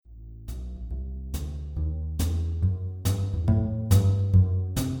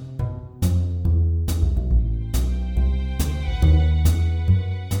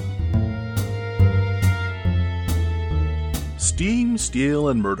Steam, Steel,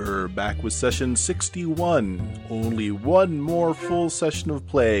 and Murder, back with session 61. Only one more full session of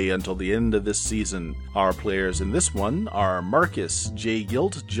play until the end of this season. Our players in this one are Marcus, Jay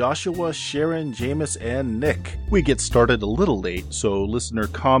Gilt, Joshua, Sharon, Jameis, and Nick. We get started a little late, so listener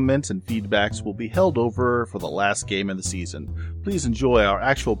comments and feedbacks will be held over for the last game of the season. Please enjoy our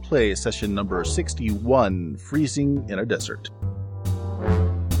actual play, session number 61, Freezing in a Desert.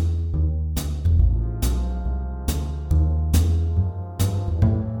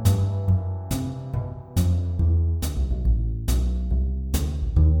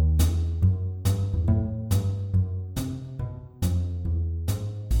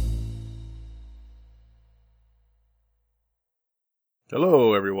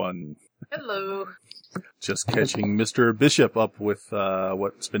 Hello, everyone. Hello. Just catching Mr. Bishop up with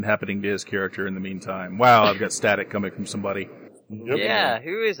what's been happening to his character in the meantime. Wow, I've got static coming from somebody. Yep. Yeah,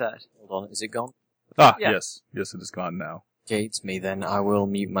 who is that? Hold on, is it gone? Ah, Yeah. yes. Yes, it is gone now. Okay, it's me then. I will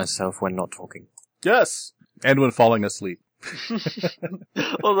mute myself when not talking. Yes! And when falling asleep.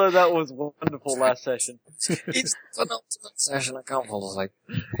 Although that was wonderful last session. It's an ultimate session, I can't fall asleep.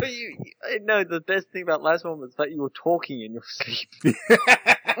 But no, the best thing about last one was that you were talking in your sleep.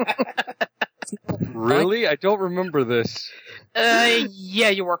 Really? I don't remember this. Yeah,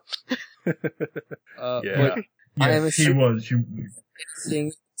 you were. Yeah. I am Yes, he assuming- was.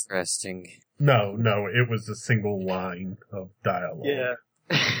 Anything interesting? No, it was a single line of dialogue. Yeah.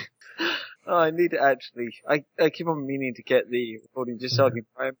 Oh, I need to actually. I keep on meaning to get the recording just so I can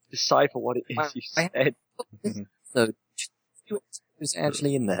try and decipher what it is you said. So, who's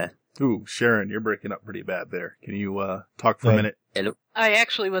actually in there? Ooh, Sharon, you're breaking up pretty bad there. Can you talk for a minute? Hello? I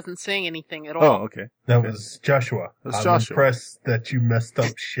actually wasn't saying anything at all. Oh, okay. That was Joshua. That's I'm Joshua. impressed that you messed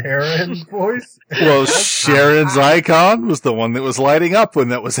up Sharon's voice. Well, Sharon's icon was the one that was lighting up when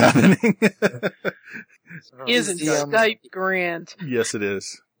that was happening. Isn't the, Skype grand? Yes, it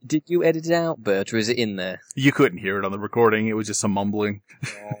is. Did you edit it out, Bert, or is it in there? You couldn't hear it on the recording. It was just some mumbling.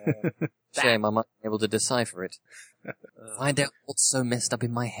 Shame, I might be able to decipher it. Find out what's so messed up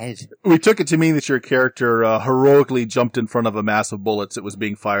in my head. We took it to mean that your character heroically jumped in front of a mass of bullets that was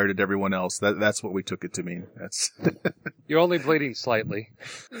being fired at everyone else. That's what we took it to mean. That's You're only bleeding slightly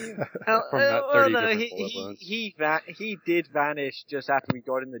from that 30 different bullet wounds. He did vanish just after we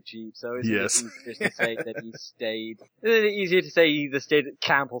got in the Jeep, so it's Yes. easier just to say that he stayed. It's easier to say he either stayed at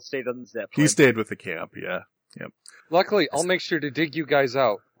camp or stayed on the Zeppelin. he stayed with the camp. Yeah. Luckily, I'll make sure to dig you guys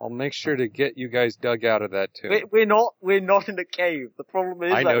out. I'll make sure to get you guys dug out of that too. We're not in a cave. The problem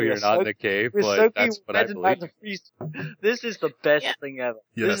is I that know you're not in a cave, we're but soaking that's what I wet and about believe. to freeze. This is the best Yeah. thing ever.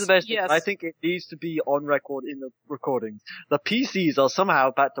 Yes. This is the best thing. Yes. I think it needs to be on record in the recordings. The PCs are somehow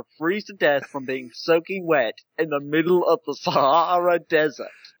about to freeze to death from being soaking wet in the middle of the Sahara Desert.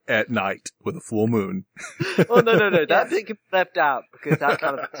 At night with a full moon. Oh, no. That bit can be left out because that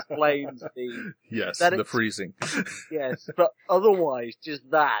kind of explains the, Yes, That the is- freezing. yes. But otherwise, just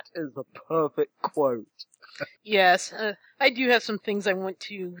that is the perfect quote. Yes, I do have some things I want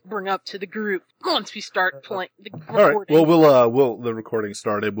to bring up to the group once we start playing the All right. recording. Well, the recording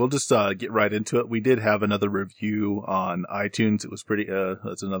started. We'll just get right into it. We did have another review on iTunes. It was pretty.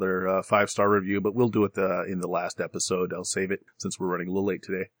 That's another 5-star review, but we'll do it in the last episode. I'll save it since we're running a little late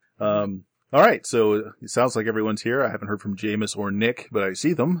today. All right. So it sounds like everyone's here. I haven't heard from Jameis or Nick, but I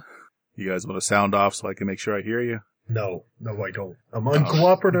see them. You guys want to sound off so I can make sure I hear you? No, I don't. I'm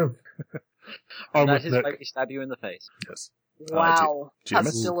uncooperative. I'm That with is Nick. why we stab you in the face. Yes. Wow, Jameis?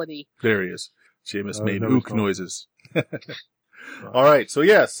 hostility. There he is. Jameis made no, ook he's not. noises. All right. So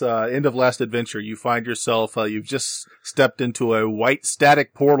yes, end of last adventure. You find yourself, you've just stepped into a white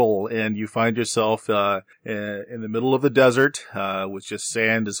static portal and you find yourself, in the middle of the desert, with just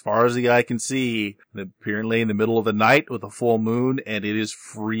sand as far as the eye can see, and apparently in the middle of the night with a full moon, and it is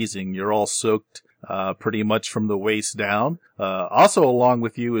freezing. You're all soaked, pretty much from the waist down. Also along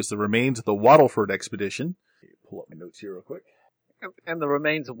with you is the remains of the Waddleford expedition. Pull up my notes here real quick. And the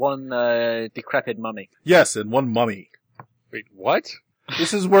remains of one decrepit mummy. Yes, and one mummy. Wait, what?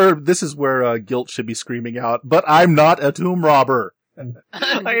 This is where Guilt should be screaming out, but I'm not a tomb robber.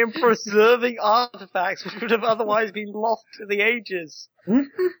 I am preserving artifacts which would have otherwise been lost to the ages.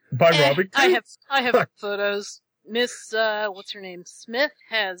 By robbing. I have photos. Miss what's her name? Smith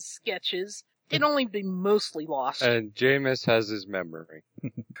has sketches. It'd only be mostly lost. And Jameis has his memory.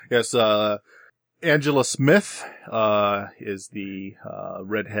 Yes, Angela Smith is the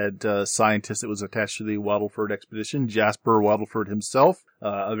redhead scientist that was attached to the Waddleford expedition. Jasper Waddleford himself,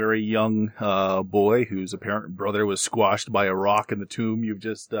 a very young boy whose apparent brother was squashed by a rock in the tomb you've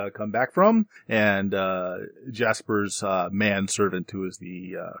just come back from. And Jasper's manservant, who is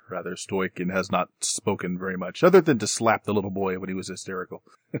the rather stoic and has not spoken very much, other than to slap the little boy when he was hysterical.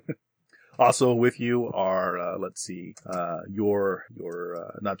 Also with you are, your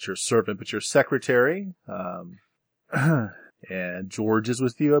not your servant, but your secretary. And George is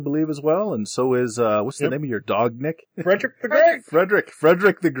with you, I believe, as well. And so is, what's the name of your dog, Nick? Frederick the Great.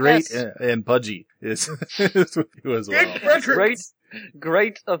 Frederick the Great, Yes. and Pudgy is, is with you as well. Frederick.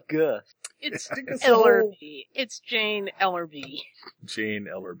 Great of girth. It's Dig us a hole. Ellerby. It's Jane Ellerby. Jane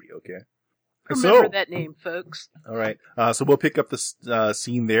Ellerby, okay. Remember So, that name, folks. all right. So we'll pick up the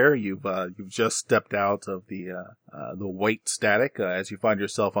scene there. You've just stepped out of the white static. As you find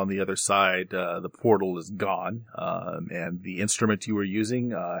yourself on the other side, the portal is gone. And the instrument you were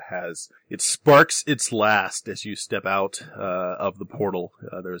using, it sparks its last as you step out, of the portal.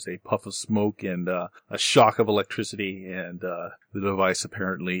 There's a puff of smoke and, a shock of electricity, and, the device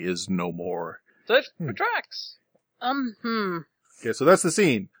apparently is no more. Search for tracks. Okay, so that's the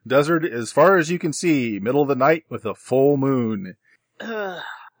scene. Desert as far as you can see, middle of the night with a full moon.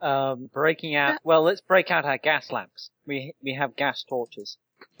 Breaking out. Well, let's break out our gas lamps. We have gas torches.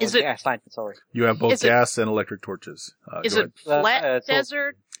 Is it- gas lanterns? Sorry. You have both Is it- gas and electric torches. Is Go it ahead. flat it's all-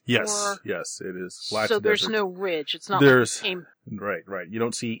 desert? Yes, or- yes, it is flat So there's desert. no ridge. It's not There's- like Right. You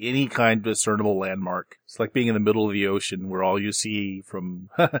don't see any kind of discernible landmark. It's like being in the middle of the ocean where all you see from,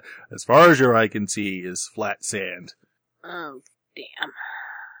 as far as your eye can see, is flat sand. Oh,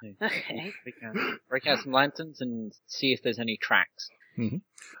 damn. Okay. Break out some lanterns and see if there's any tracks.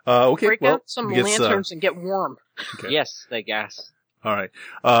 Okay, Break well, out some I guess, lanterns and get warm. Okay. Yes, they're gas. All right.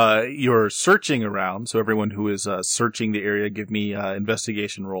 You're searching around, so everyone who is searching the area, give me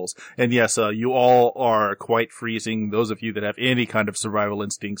investigation rolls. And yes, you all are quite freezing. Those of you that have any kind of survival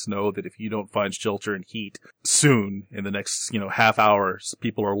instincts know that if you don't find shelter and heat soon, in the next half hour,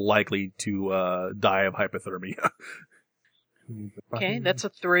 people are likely to die of hypothermia. Okay, that's a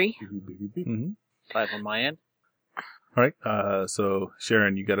 3. Mhm. 5 on my end. All right. So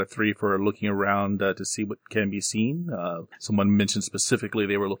Sharon, you got a 3 for looking around to see what can be seen. Someone mentioned specifically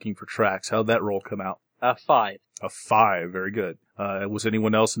they were looking for tracks. How'd that roll come out? 5. A 5. Very good. Was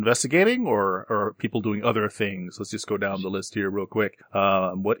anyone else investigating or people doing other things? Let's just go down the list here real quick.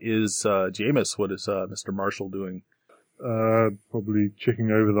 What is Jameis? What is Mr. Marshall doing? Probably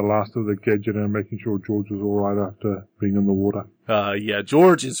checking over the last of the gadget and making sure George was alright after being in the water. Yeah,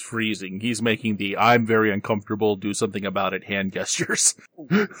 George is freezing. He's making the "I'm very uncomfortable, do something about it" hand gestures.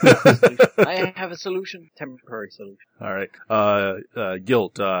 I have a solution. Temporary solution. All right.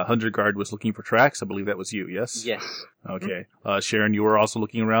 Guilt, Hundergaard was looking for tracks. I believe that was you, yes? Yes. Okay. Sharon, you were also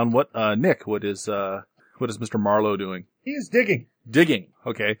looking around. Nick, what is Mr. Marlowe doing? He's digging. Digging.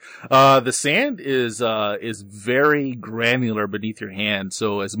 Okay. The sand is very granular beneath your hand.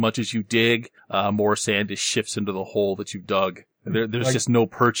 So as much as you dig, more sand just shifts into the hole that you've dug. There's just no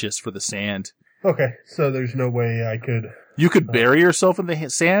purchase for the sand. Okay, so there's no way I could. You could bury yourself in the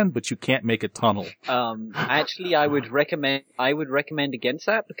sand, but you can't make a tunnel. Actually, I would recommend against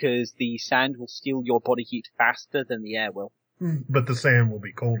that because the sand will steal your body heat faster than the air will. But the sand will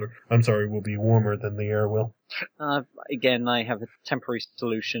be colder. I'm sorry, will be warmer than the air will. Again, I have a temporary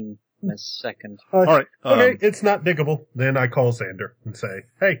solution in a second. All right. Okay, it's not diggable. Then I call Xander and say,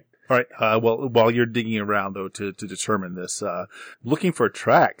 hey. All right. Well, while you're digging around, though, to determine this, looking for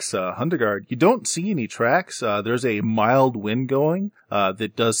tracks, Hundergaard, you don't see any tracks. There's a mild wind going,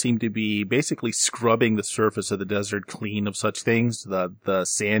 that does seem to be basically scrubbing the surface of the desert clean of such things. The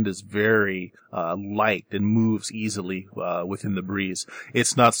sand is very, light and moves easily, within the breeze.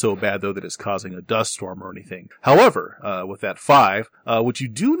 It's not so bad, though, that it's causing a dust storm or anything. However, with that 5, what you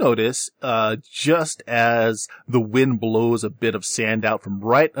do notice, just as the wind blows a bit of sand out from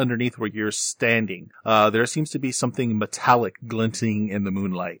right underneath where you're standing, there seems to be something metallic glinting in the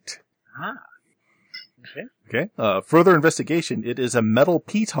moonlight. Okay. Further investigation, it is a metal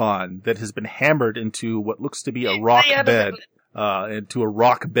piton that has been hammered into what looks to be a rock bed. Into a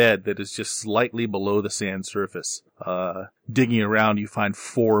rock bed that is just slightly below the sand surface. Digging around, you find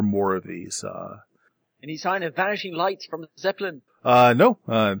 4 more of these. Any sign of vanishing lights from the Zeppelin? No.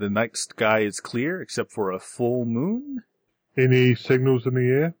 The night sky is clear except for a full moon. Any signals in the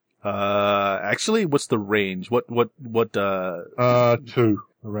air? Actually, what's the range? What, 2.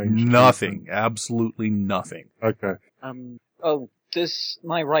 Range. nothing. Absolutely nothing. Okay. Does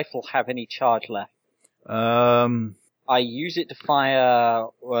my rifle have any charge left? I I use it to fire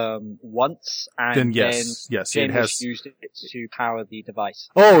once, and Then yes, it James has. used it to power the device.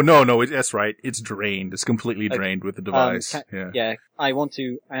 Oh no, that's right. It's drained. It's completely drained with the device. Yeah, I want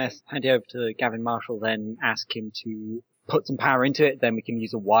to hand it over to Gavin Marshall, then ask him to put some power into it. Then we can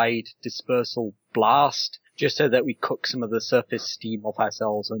use a wide dispersal blast, just so that we cook some of the surface steam off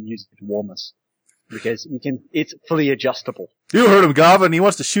ourselves and use it to warm us. Because it's fully adjustable. You heard him, Gavin. He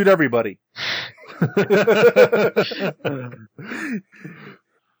wants to shoot everybody.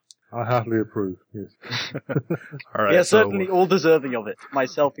 I heartily approve, yes. All right. Yeah, so certainly all deserving of it,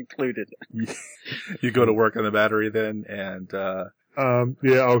 myself included. you go to work on the battery then, and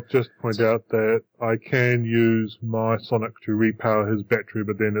I'll just point out that I can use my Sonic to repower his battery,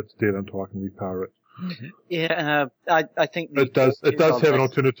 but then it's dead until I can repower it. Yeah, I think It does have an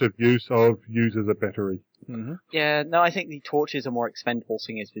alternative use as a battery. Mm-hmm. Yeah, no, I think the torches are more expendable,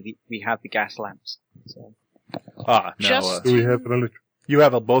 seeing as we have the gas lamps. So. Do we have an electric? You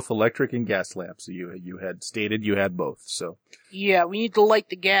have both electric and gas lamps. You had stated you had both. So Yeah, we need to light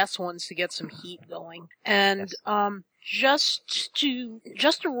the gas ones to get some heat going. And just to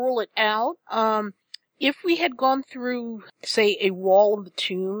rule it out, if we had gone through, say, a wall of the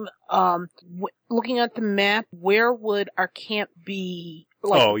tomb, looking at the map, where would our camp be?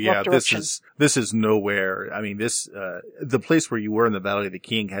 Like, this is nowhere. I mean, the place where you were in the Valley of the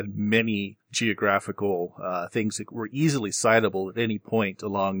King had many geographical things that were easily citable at any point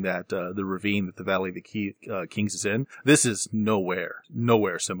along that the ravine that the Valley of the Kings is in. This is nowhere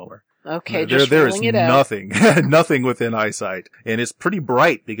similar. Okay, there is nothing, nothing within eyesight, and it's pretty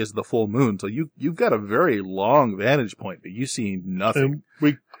bright because of the full moon. So you've got a very long vantage point, but you see nothing.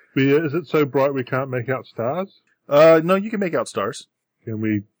 Is it so bright we can't make out stars? No, you can make out stars. Can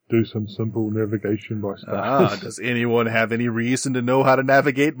we do some simple navigation by stars? Does anyone have any reason to know how to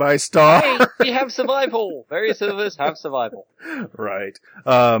navigate by star? Hey, we have survival. Various servers have survival. Right.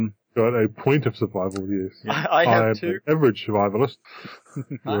 Got a point of survival, yes. I have two. An average survivalist.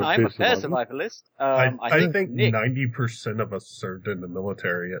 I'm a fair survivalist. I think Nick. 90% of us served in the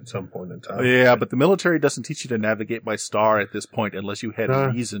military at some point in time. Yeah, but the military doesn't teach you to navigate by star at this point unless you had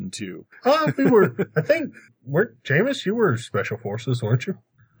reason to. Jameis, you were special forces, weren't you?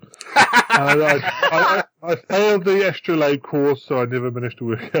 I failed the astrolabe course, so I never managed to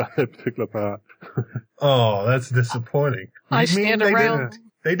work out that particular part. Oh, that's disappointing. I stand around.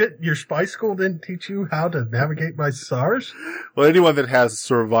 Your spy school didn't teach you how to navigate by stars? Well, anyone that has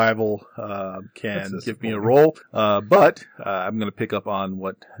survival can give me a roll. But I'm going to pick up on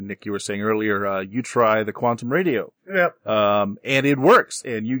what, Nick, you were saying earlier. You try the quantum radio. Yep. And it works.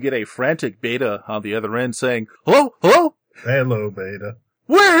 And you get a frantic beta on the other end saying, hello, hello? Hello, Beta.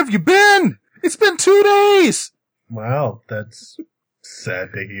 Where have you been? It's been 2 days. Wow, that's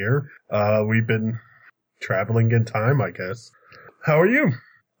sad to hear. We've been traveling in time, I guess. How are you?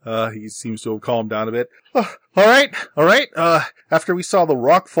 He seems to have calmed down a bit. All right. After we saw the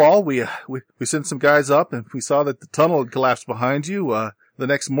rock fall, we sent some guys up and we saw that the tunnel had collapsed behind you. The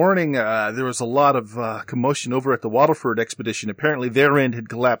next morning, there was a lot of commotion over at the Waterford expedition. Apparently their end had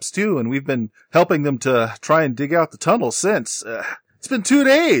collapsed too, and we've been helping them to try and dig out the tunnel since. It's been 2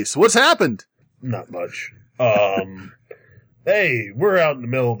 days. What's happened? Not much. Hey, we're out in the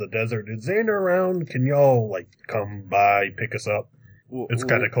middle of the desert. Is Xander around? Can y'all, come by, pick us up? It's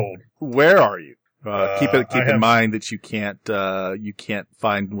kind of cold. Where are you? Keep in mind that you can't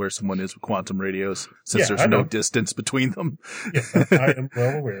find where someone is with quantum radios since there's no distance between them. Yes, I am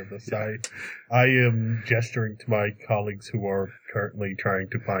well aware of this. I am gesturing to my colleagues who are currently trying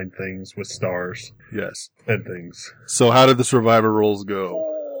to find things with stars. Yes. And things. So how did the survivor rolls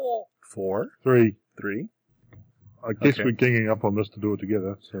go? 4? 3. 3? I guess we're ganging up on this to do it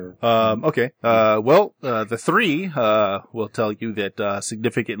together, so. Okay. The 3, will tell you that,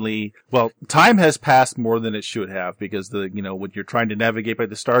 significantly, time has passed more than it should have because when you're trying to navigate by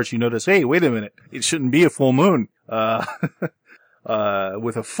the stars, you notice, hey, wait a minute, it shouldn't be a full moon. With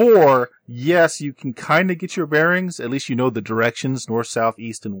a 4, yes, you can kind of get your bearings. At least you know the directions, north, south,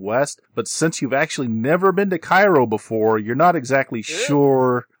 east, and west. But since you've actually never been to Cairo before, you're not exactly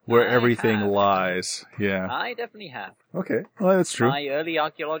sure where everything lies. Yeah. I definitely have. Okay. Well, that's true. My early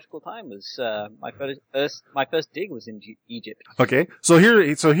archaeological time was, my first dig was in Egypt. Okay. So here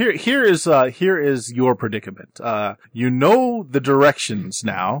is your predicament. You know the directions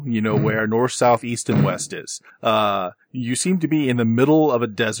now. You know where north, south, east, and west is. You seem to be in the middle of a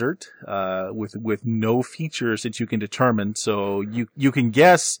desert, with no features that you can determine. So you can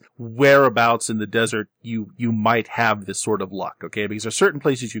guess whereabouts in the desert you might have this sort of luck. Okay. Because there are certain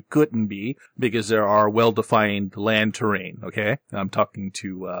places you couldn't be because there are well-defined land terrain, okay? I'm talking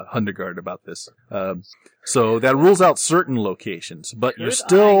to Hundergaard about this. So that rules out certain locations, but you're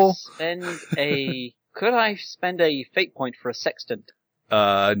still... Could I spend a fate point for a sextant?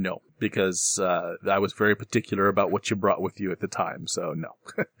 No, because I was very particular about what you brought with you at the time, so no.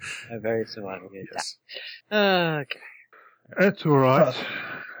 Very survival. Yes. Okay. That's alright.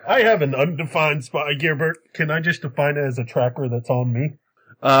 I have an undefined spy gear, Bert. Can I just define it as a tracker that's on me?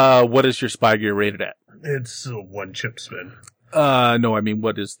 What is your spy gear rated at? It's a one chip spin. No, I mean,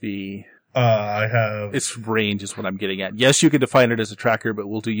 what is the... I have... Its range is what I'm getting at. Yes, you can define it as a tracker, but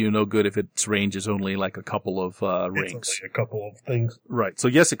will do you no good if its range is only like a couple of rings. It's only a couple of things. Right. So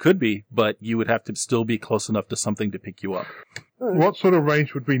yes, it could be, but you would have to still be close enough to something to pick you up. What sort of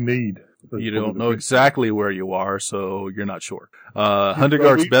range would we need? You don't know exactly where you are, so you're not sure.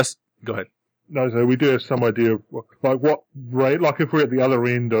 Hundergaard's best... Go ahead. No, so we do have some idea of, like, what range, like if we're at the other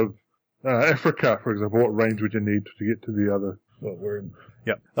end of Africa, for example, what range would you need to get to the other? Well, we're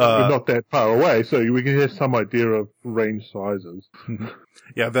Yeah. We're not that far away, so we can have some idea of range sizes.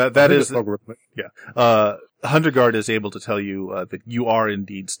 Yeah, that is... logarithmic. Yeah. Hundergaard is able to tell you that you are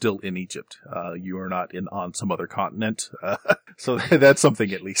indeed still in Egypt. You are not on some other continent. So that's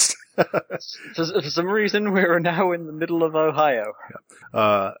something at least. For some reason, we're now in the middle of Ohio.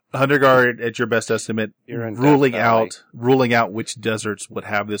 Hundergaard, at your best estimate, You're in ruling Death out which deserts would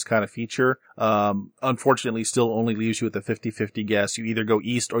have this kind of feature, unfortunately still only leaves you with a 50-50 guess. You either go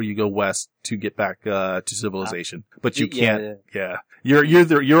east or you go west to get back to civilization. But you can't. Yeah. You're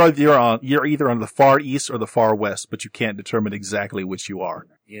either on the far east or the far west, but you can't determine exactly which you are.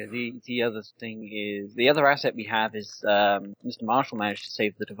 Yeah, the other thing is, the other asset we have is, Mr. Marshall managed to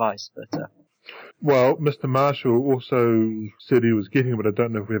save the device, but, Well, Mr. Marshall also said he was getting it, but I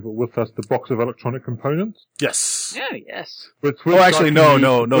don't know if we have it with us, the box of electronic components. Yes. yeah, yes. Actually, no,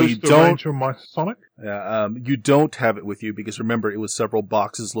 you don't. Or my Sonic? You don't have it with you because remember, it was several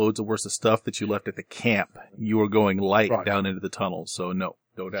boxes, loads of worth of stuff that you left at the camp. You were going light down into the tunnel, so no,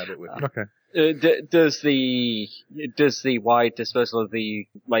 don't have it with you. Okay. Does the wide dispersal of the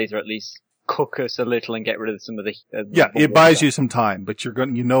laser at least cook us a little and get rid of some of the... it buys you some time, but you're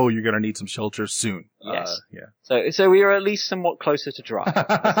gonna need some shelter soon. Yes. Yeah. So we are at least somewhat closer to dry.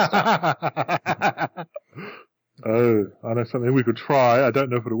 Oh, I know something we could try. I don't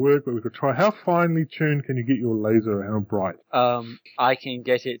know if it'll work, but we could try. How finely tuned can you get your laser and how bright? I can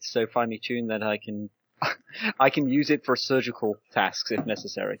get it so finely tuned that I can use it for surgical tasks if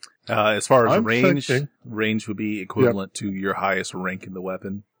necessary. As far as I'm range, thinking. range would be equivalent to your highest rank in the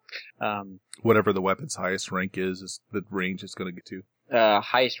weapon. Whatever the weapon's highest rank is the range it's going to get to.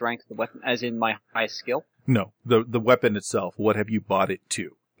 Highest rank of the weapon, as in my highest skill? No, the weapon itself. What have you bought it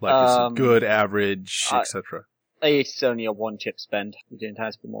to? Like, is it good, average, etc.? It's only a one chip spend. We didn't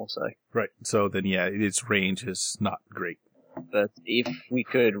have to be more so. Right. So then, yeah, its range is not great. But if we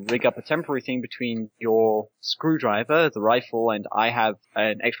could rig up a temporary thing between your screwdriver, the rifle, and I have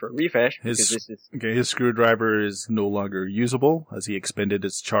an extra refresh, his screwdriver is no longer usable as he expended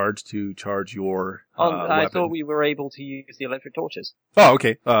its charge to charge your I weapon. thought we were able to use the electric torches. Oh,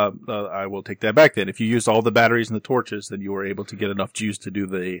 okay. I will take that back then. If you used all the batteries and the torches, then you were able to get enough juice to do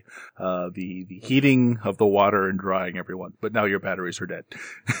the heating of the water and drying everyone. But now your batteries are dead.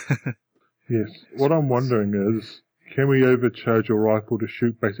 Yes. What I'm wondering is, can we overcharge your rifle to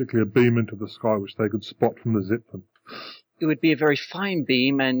shoot basically a beam into the sky which they could spot from the Zeppelin? It would be a very fine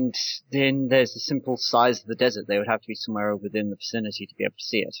beam, and then there's the simple size of the desert. They would have to be somewhere within the vicinity to be able to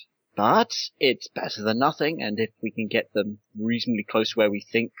see it. But it's better than nothing, and if we can get them reasonably close to where we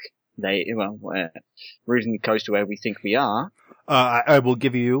think reasonably close to where we think we are. I will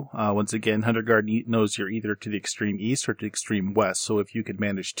give you, once again, Hundergaard knows you're either to the extreme east or to the extreme west, so if you could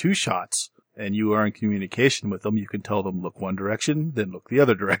manage 2 shots, and you are in communication with them, you can tell them, look one direction, then look the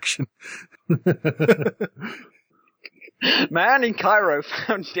other direction. Man in Cairo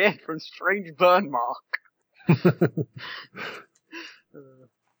found dead from strange burn mark.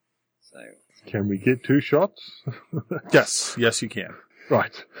 Can we get 2 shots? Yes, you can.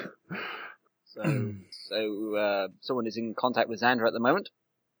 Right. So someone is in contact with Xander at the moment.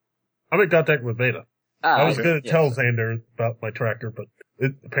 I'm in contact with Beta. I was going to tell yes. Xander about my tractor, but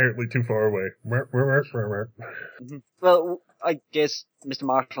it's apparently too far away. Mm-hmm. Well, I guess Mr.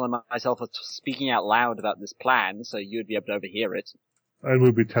 Marshall and myself are speaking out loud about this plan, so you'd be able to overhear it. And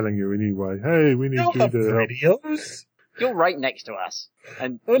we'll be telling you anyway. Hey, we need you have to help. radios. You're right next to us,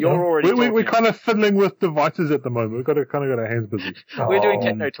 and Oh, you're no. already. We're kind of fiddling with devices at the moment. We've got our hands busy. We're doing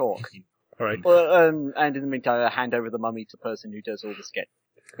techno talk. All right. Well, and in the meantime, I hand over the mummy to the person who does all the sketch.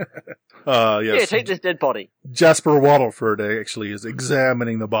 Yes. Here, take this dead body. Jasper Waddleford actually is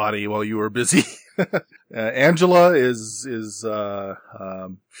examining the body while you were busy. Angela is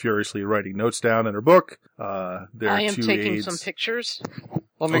furiously writing notes down in her book. There are I am two taking aides. some pictures.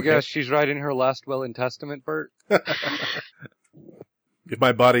 Let me Okay. guess, she's writing her last will and testament, Bert? If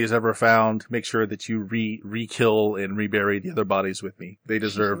my body is ever found, make sure that you re-kill and rebury the other bodies with me. They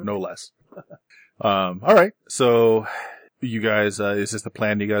deserve no less. All right. So you guys, is this the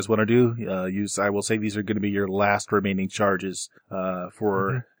plan you guys want to do? I will say these are going to be your last remaining charges,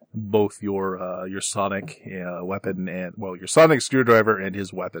 for both your sonic, weapon and, well, your sonic screwdriver and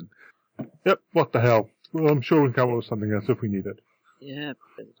his weapon. Yep, what the hell. Well, I'm sure we can come up with something else if we need it. Yeah,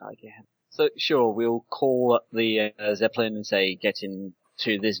 good idea. So, sure, we'll call up the Zeppelin and say, get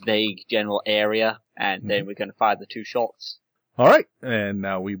into this vague general area, and then we're going to fire the 2 shots. All right. And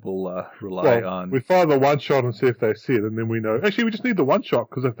now we will, rely on. We fire the one shot and see if they see it, and then we know. Actually, we just need the one shot,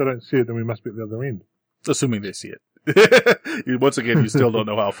 because if they don't see it, then we must be at the other end. Assuming they see it. Once again, you still don't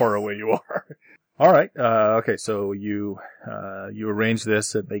know how far away you are. All right. Okay. So you arrange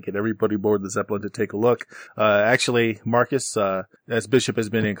this and they get everybody aboard the Zeppelin to take a look. Actually, Marcus, as Bishop has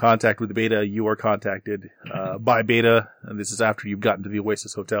been in contact with Beta, you are contacted, by Beta. And this is after you've gotten to the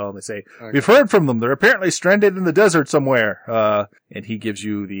Oasis Hotel, and they say, Okay. we've heard from them. They're apparently stranded in the desert somewhere. And he gives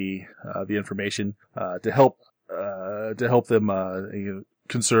you the information, to help them,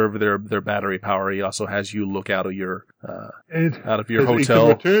 conserve their battery power. He also has you look out of your And hotel. Ethan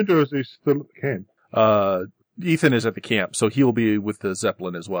returned, or is he still at the camp? Ethan is at the camp, so he'll be with the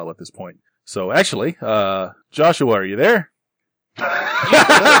Zeppelin as well at this point. So actually, Joshua, are you there? Mute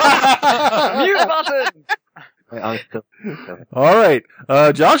button! All right.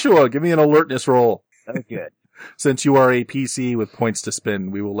 Joshua, give me an alertness roll. Oh, good. Since you are a PC with points to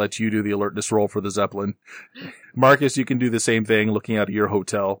spend, we will let you do the alertness roll for the Zeppelin. Marcus, you can do the same thing, looking out of your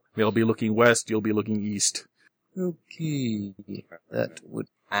hotel. They'll be looking west, you'll be looking east. Okay. That would...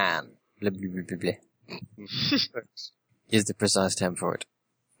 Blah, blah, blah, blah, blah. Here's the precise term for it.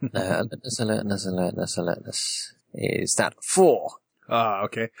 Alertness. Is that 4?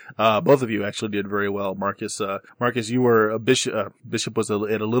 Okay. Both of you actually did very well. Marcus, you were a bishop. Bishop was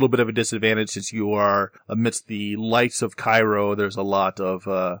at a little bit of a disadvantage since you are amidst the lights of Cairo. There's a lot of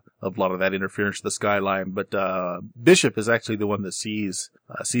that interference to the skyline, but, Bishop is actually the one that sees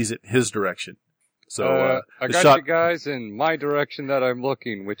it in his direction. So, I the got shot, you guys in my direction that I'm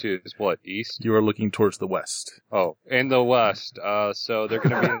looking, which is what, east? you are looking towards the west. Oh, in the west. So they're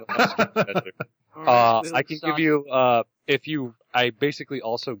going to be in the western desert. I can give you, I basically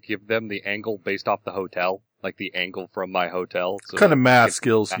also give them the angle based off the hotel, like the angle from my hotel. So What kind of math it's-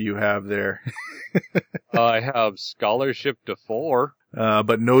 skills do you have there? I have scholarship to 4.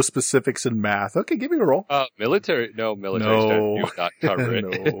 But no specifics in math. Okay, give me a roll. Military No. stuff do not cover it.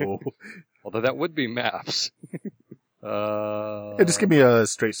 No. Although that would be maps. Yeah, just give me a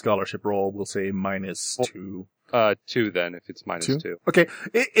straight scholarship roll. We'll say -2. 2 then, if it's minus 2. Okay,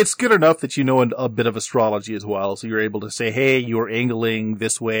 it's good enough that you know a bit of astrology as well, so you're able to say, hey, you're angling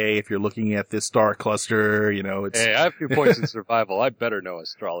this way if you're looking at this star cluster, it's... Hey, I have 2 points in survival. I better know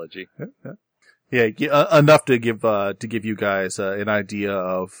astrology. Yeah, enough to give you guys an idea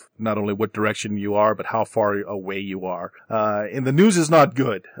of not only what direction you are, but how far away you are. And the news is not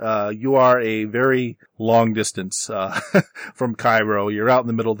good. You are a very long distance from Cairo. You're out in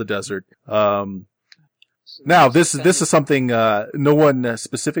the middle of the desert. Now, this is something no one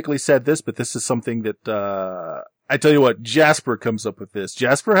specifically said this, but this is something that I tell you what, Jasper comes up with this.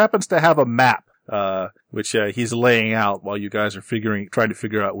 Jasper happens to have a map. Which he's laying out while you guys are trying to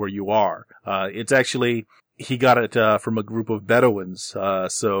figure out where you are. It's actually, he got it from a group of Bedouins.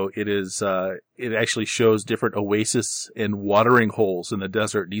 So it actually shows different oasis and watering holes in the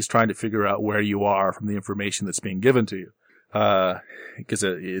desert. And he's trying to figure out where you are from the information that's being given to you. Because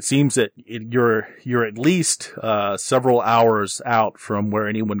it seems that you're at least several hours out from where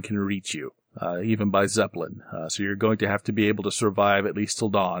anyone can reach you, even by Zeppelin. So you're going to have to be able to survive at least till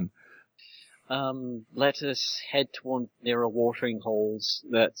dawn. Let us head to one nearer watering holes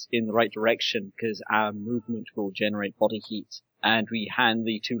that's in the right direction, because our movement will generate body heat. And we hand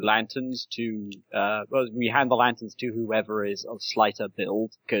the 2 lanterns to, we hand the lanterns to whoever is of slighter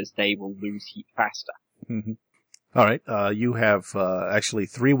build, because they will lose heat faster. Mm-hmm. All right. You have actually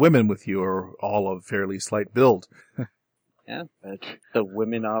 3 women with you, or all of fairly slight build. Yeah, but the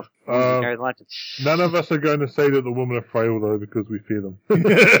women are carry the lanterns. None of us are going to say that the women are frail, though, because we fear them.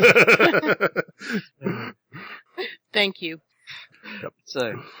 Thank you. Yep.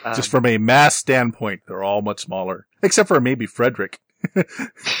 So, Just from a mass standpoint, they're all much smaller, except for maybe Frederick.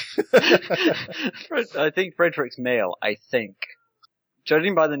 I think Frederick's male, I think.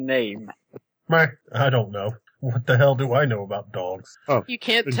 Judging by the name, Meh, I don't know. What the hell do I know about dogs? You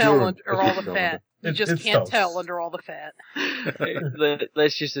can't tell Endurance. under all the fat. You It- just it's can't dogs. tell under all the fat.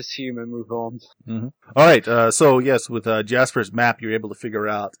 let's just assume and move on. All right. So yes, with Jasper's map, you're able to figure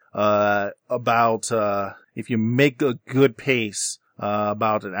out about if you make a good pace,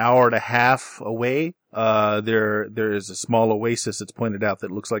 about an hour and a half away. There is a small oasis that's pointed out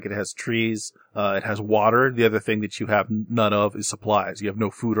that looks like it has trees. It has water. The other thing that you have none of is supplies. You have no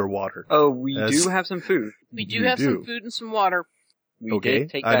food or water. Oh, we Yes. do have some food. We do You have do. some food and some water. We Okay. did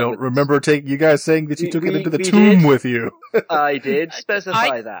take I that don't with us. remember you guys saying that you took it We- into the we tomb did. with you. I did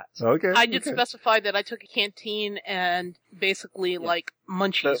specify that. Okay. I did okay. specify that I took a canteen and basically like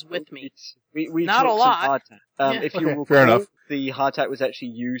munchies with me. We Not took a some lot. hardtack. Yeah. If you Okay, recall, fair enough. the hardtack was actually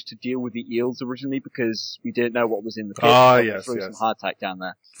used to deal with the eels originally because we didn't know what was in the pit. Ah, so we yes, threw yes. some hardtack down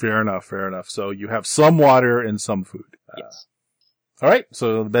there. Fair enough. So you have some water and some food. Yes. All right.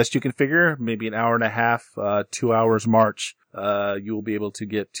 So the best you can figure, maybe an hour and a half, 2 hours march. You will be able to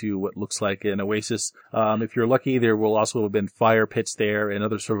get to what looks like an oasis. If you're lucky, there will also have been fire pits there and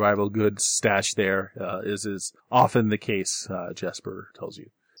other survival goods stashed there, as is often the case, Jasper tells you.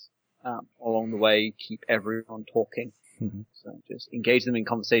 Along the way, keep everyone talking. Mhm. So just engage them in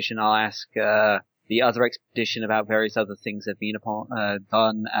conversation. I'll ask the other expedition about various other things they've been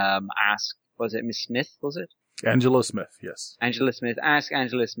done. Ask, was it Miss Smith? Was it Angela Smith, yes. Angela Smith? Ask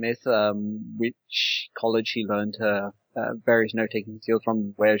Angela Smith which college she learned her various note-taking skills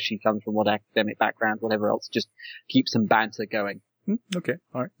from, where she comes from, what academic background, whatever else. Just keep some banter going. Okay.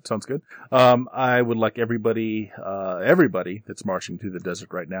 All right. Sounds good. I would like everybody that's marching through the desert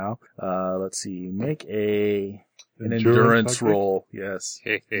right now. Let's see. Make an endurance I think. roll. Yes.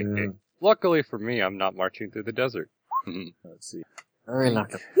 Yeah. Luckily for me, I'm not marching through the desert. Let's see. Very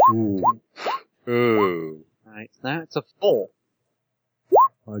lucky. Ooh, Ooh. Right, so that's a 4.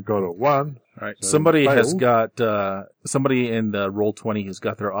 I got a 1. All right. So Somebody has failed. got, somebody in the Roll20 has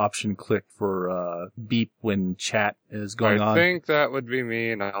got their option clicked for, beep when chat is going I on. think that would be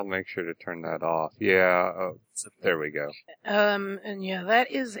me, and I'll make sure to turn that off. Yeah, there we go. And yeah, that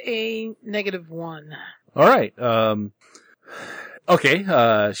is a -1. All right.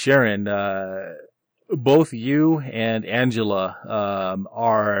 Okay. Sharon, both you and Angela,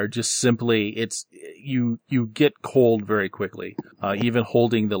 are just simply, you get cold very quickly. Even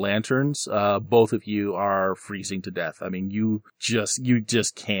holding the lanterns, both of you are freezing to death. I mean, you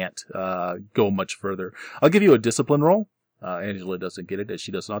just can't, go much further. I'll give you a discipline roll. Angela doesn't get it as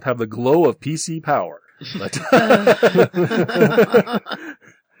she does not have the glow of PC power. But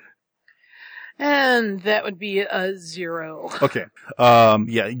And that would be a 0. okay.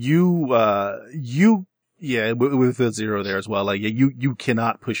 With the 0 there as well. Like, you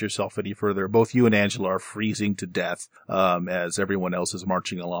cannot push yourself any further. Both you and Angela are freezing to death, as everyone else is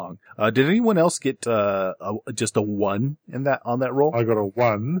marching along. Did anyone else get, just a 1 on that roll? I got a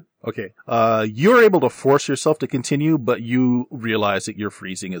 1. Okay. You're able to force yourself to continue, but you realize that you're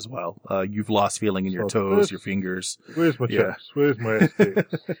freezing as well. You've lost feeling in your So toes, this- your fingers. Where's my Yeah. chips? Where's my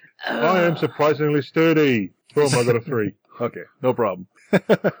SDs? I am surprisingly sturdy. Boom, I got a 3. Okay. No problem.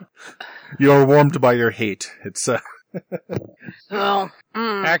 You're warmed by your hate. It's, Well,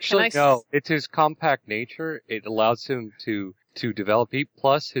 Actually, can I no. It's his compact nature. It allows him to develop heat,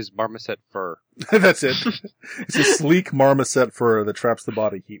 plus his marmoset fur. that's it. It's a sleek marmoset fur that traps the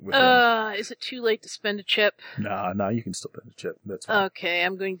body heat within. Is it too late to spend a chip? Nah, you can still spend a chip. That's fine. Okay,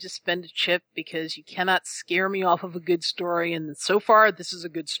 I'm going to spend a chip because you cannot scare me off of a good story, and so far this is a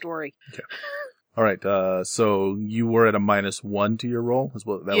good story. All right. So you were at a -1 to your roll. That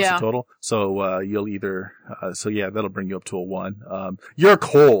was Yeah. the total. So you'll either. That'll bring you up to a 1. You're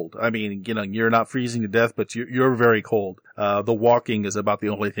cold. I mean, you're not freezing to death, but you're very cold. The walking is about the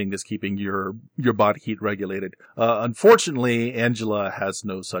only thing that's keeping your body heat regulated. Unfortunately, Angela has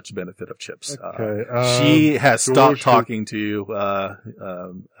no such benefit of chips. Okay. She has George stopped should- talking to you,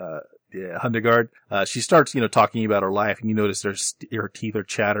 Hundegard. She starts, talking about her life, and you notice her teeth are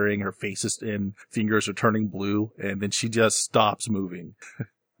chattering, her face and fingers are turning blue, and then she just stops moving.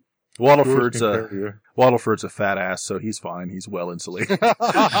 George Waddleford's can carry you. Waddleford's a fat ass, so he's fine. He's well insulated.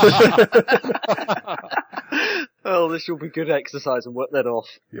 Oh, this will be good exercise and work that off.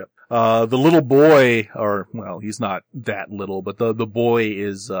 Yep. The little boy, he's not that little, but the boy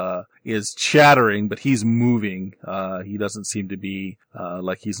is chattering, but he's moving. He doesn't seem to be,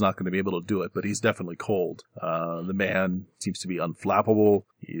 like he's not going to be able to do it, but he's definitely cold. The man seems to be unflappable.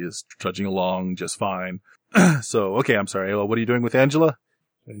 He is trudging along just fine. So, okay, I'm sorry. What are you doing with Angela?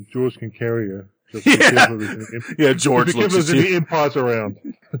 And George can carry you. Just be Yeah. careful with the Yeah, George be looks careful at with you. the empires around.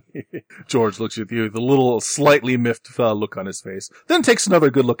 George looks at you with a little slightly miffed look on his face. Then takes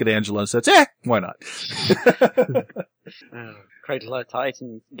another good look at Angela and says, why not? Cradle her tight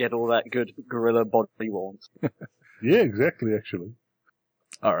and get all that good gorilla body warmth. Yeah, exactly, actually.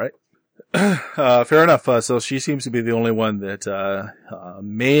 All right. Fair enough. So she seems to be the only one that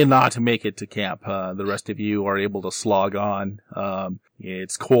may not make it to camp. The rest of you are able to slog on.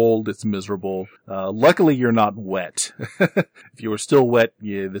 It's cold. It's miserable. Luckily, you're not wet. If you were still wet,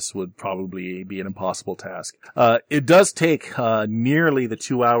 this would probably be an impossible task. It does take nearly the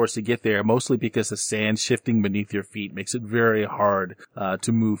 2 hours to get there, mostly because the sand shifting beneath your feet makes it very hard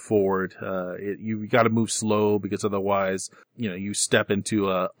to move forward. You got to move slow because otherwise, you step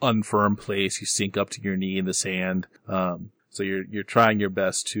into a unfirm place, you sink up to your knee in the sand. So you're trying your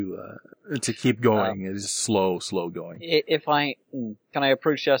best to keep going. It's slow going. Can I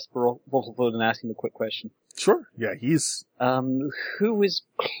approach Jasper Bottlefoot and ask him a quick question? Sure. Yeah, he's. Who is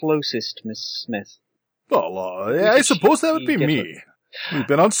closest, Miss Smith? Well, I suppose that would be me. We've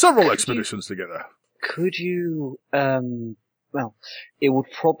been on several expeditions together. Could you, well, it would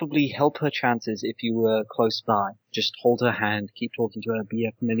probably help her chances if you were close by. Just hold her hand, keep talking to her, be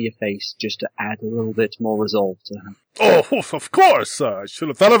a familiar face, just to add a little bit more resolve to her. Oh, of course! I should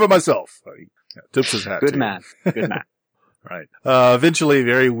have thought of it myself. He tips his hat. Good man. Right. Eventually,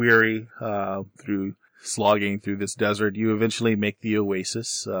 very weary, through slogging through this desert, you eventually make the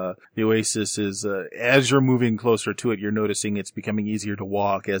oasis. The oasis is, as you're moving closer to it, you're noticing it's becoming easier to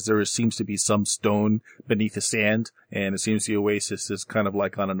walk as there seems to be some stone beneath the sand, and it seems the oasis is kind of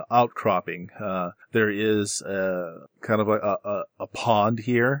like on an outcropping. There is, kind of like a pond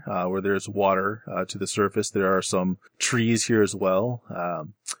here, where there's water, to the surface. There are some trees here as well.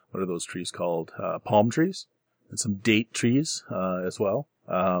 What are those trees called? Palm trees? And some date trees, as well.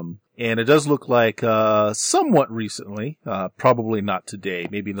 And it does look like, somewhat recently, probably not today,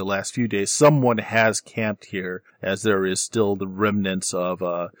 maybe in the last few days, someone has camped here, as there is still the remnants of,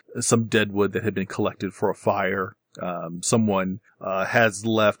 some dead wood that had been collected for a fire. Someone, has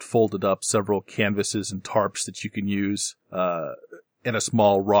left folded up several canvases and tarps that you can use, and a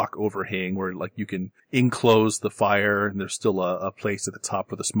small rock overhang where, like, you can enclose the fire, and there's still a place at the top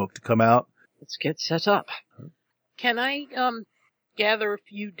for the smoke to come out. Let's get set up. Can I, gather a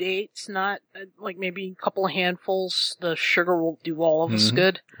few dates, not like maybe a couple of handfuls? The sugar will do all of us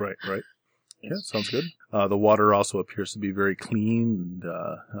good. Right. Yeah, sounds good. The water also appears to be very clean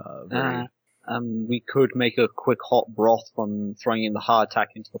and very. We could make a quick hot broth from throwing in the hardtack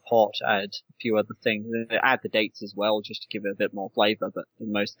into the pot, add a few other things, add the dates as well, just to give it a bit more flavor. But the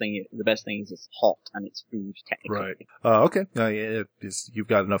best thing is it's hot and it's food technically. Right. Okay. You've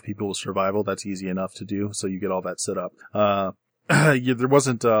got enough people with survival. That's easy enough to do. So you get all that set up. There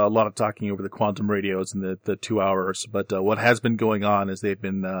wasn't a lot of talking over the quantum radios in the 2 hours, but what has been going on is they've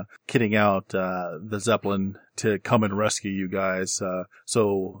been kitting out the Zeppelin to come and rescue you guys.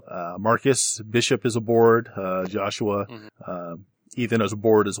 So Marcus Bishop is aboard, Joshua, Ethan is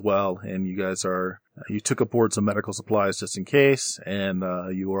aboard as well, and you guys you took aboard some medical supplies just in case, and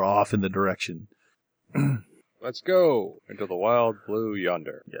you are off in the direction. Let's go into the wild blue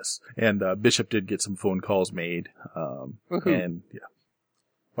yonder. Yes. And Bishop did get some phone calls made. And yeah.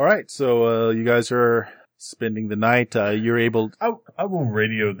 All right. So you guys are spending the night. You're able. I will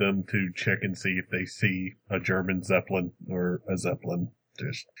radio them to check and see if they see a German Zeppelin or a Zeppelin,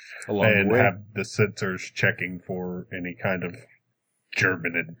 just along and the way. have the sensors checking for any kind of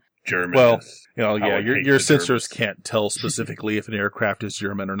German. Well, your sensors Germans. can't tell specifically if an aircraft is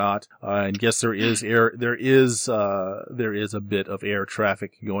German or not. And yes, there is a bit of air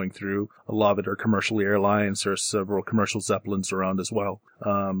traffic going through. A lot of it are commercial airlines. There are several commercial Zeppelins around as well.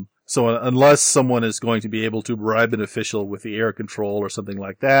 So unless someone is going to be able to bribe an official with the air control or something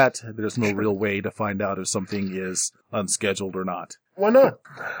like that, there's no real way to find out if something is unscheduled or not. Why not?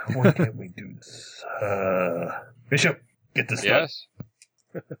 Why can't we do this? Bishop, get this done. Yes.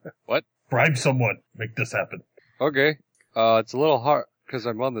 What? Bribe someone. Make this happen. Okay. It's a little hard because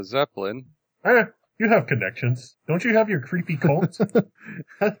I'm on the Zeppelin. You have connections. Don't you have your creepy cult?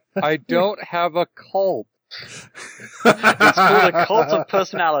 I don't have a cult. It's called a cult of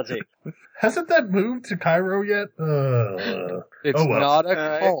personality. Hasn't that moved to Cairo yet? It's oh well. not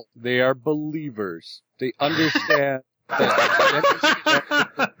a cult. They are believers. They understand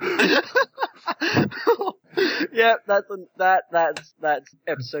that. Yeah, that's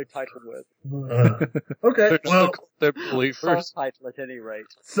episode title word. Okay, well, they're believers. Subtitle at any rate.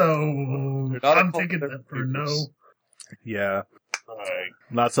 So not I'm a cult, taking they're that for no. believers. Yeah. Alright.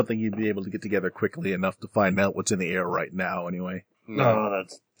 Not something you'd be able to get together quickly enough to find out what's in the air right now, anyway. No,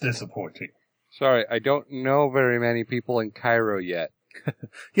 that's disappointing. Sorry, I don't know very many people in Cairo yet.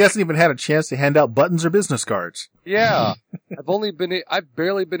 He hasn't even had a chance to hand out buttons or business cards. Yeah, I've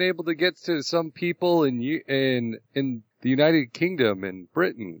barely been able to get to some people in the United Kingdom and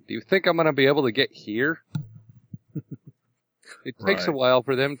Britain. Do you think I'm gonna be able to get here? It takes a while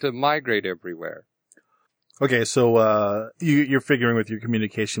for them to migrate everywhere. Okay, so you're figuring with your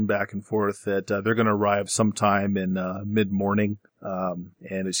communication back and forth that they're going to arrive sometime in mid-morning,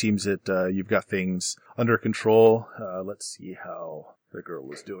 and it seems that you've got things under control. Let's see how the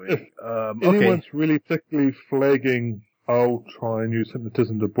girl is doing. If anyone's really thickly flagging, I'll try and use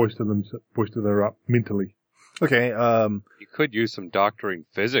hypnotism to bolster them up mentally. Okay. You could use some doctoring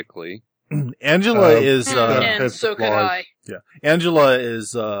physically. Angela is and so could I. Yeah, Angela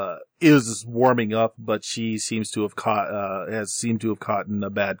is warming up, but she seems to have has seemed to have caught a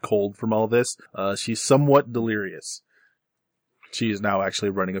bad cold from all this. She's somewhat delirious. She is now actually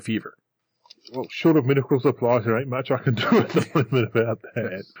running a fever. Well, short of medical supplies, there ain't much I can do at the moment about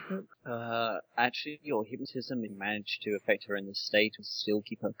that. Actually, your hypnotism managed to affect her in the state and still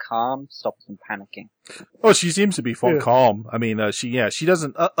keep her calm, stop her from panicking. Oh, she seems to be calm. I mean, she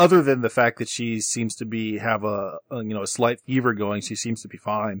doesn't, other than the fact that she seems to have a slight fever going, she seems to be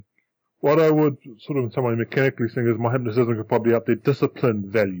fine. What I would sort of someone mechanically think is my hypnotism could probably up their discipline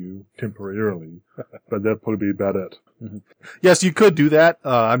value temporarily, but that'd probably be about it. Mm-hmm. Yes, you could do that.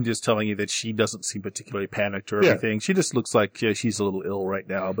 I'm just telling you that she doesn't seem particularly panicked or anything. She just looks like she's a little ill right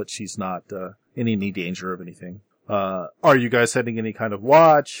now, but she's not in any danger of anything. Are you guys setting any kind of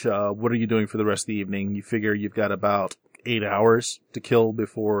watch? What are you doing for the rest of the evening? You figure you've got about 8 hours to kill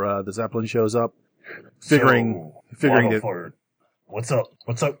before the Zeppelin shows up. Figuring that. What's up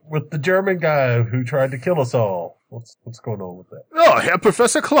with the German guy who tried to kill us all? What's going on with that? Oh, Herr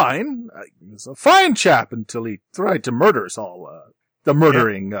Professor Klein. He's a fine chap until he tried to murder us all. The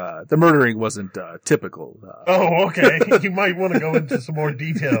murdering wasn't typical. Oh, okay. You might want to go into some more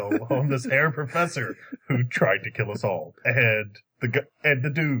detail on this Herr Professor who tried to kill us all and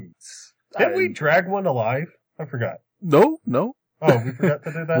the dudes. Didn't we drag one alive? I forgot. No. Oh, we forgot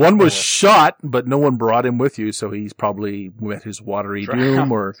to do that? One was shot, but no one brought him with you, so he's probably met his watery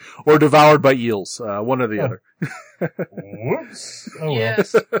doom or devoured by eels. One or the other. Whoops. Oh,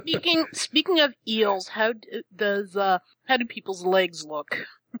 yes. Speaking of eels, how do people's legs look?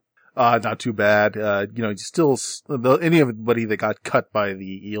 Not too bad. Anybody that got cut by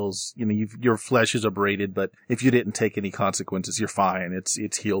the eels, your flesh is abraded, but if you didn't take any consequences, you're fine.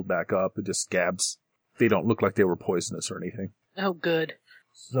 It's healed back up. It just scabs. They don't look like they were poisonous or anything. Oh, good.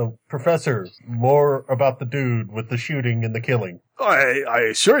 So, Professor, more about the dude with the shooting and the killing. I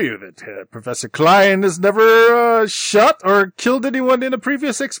assure you that Professor Klein has never shot or killed anyone in a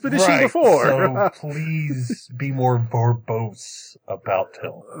previous expedition before. So please be more verbose about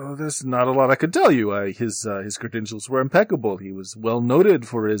him. Oh, there's not a lot I could tell you. His credentials were impeccable. He was well noted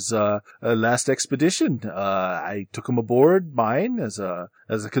for his last expedition. I took him aboard mine as a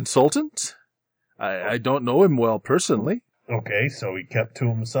consultant. I don't know him well personally. Okay, so he kept to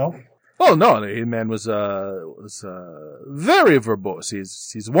himself? Oh, no, the man was very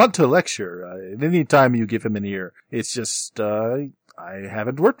verbose. He's wont to lecture. Any time you give him an ear. It's just, I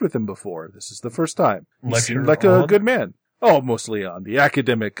haven't worked with him before. This is the first time. He seemed like a good man. Oh, mostly on the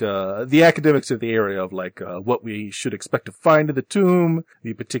academics of the area of what we should expect to find in the tomb,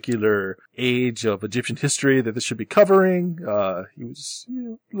 the particular age of Egyptian history that this should be covering. He was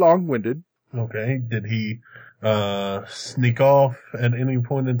long-winded. Okay. Did he sneak off at any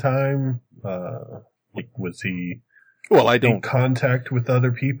point in time? Was he in contact with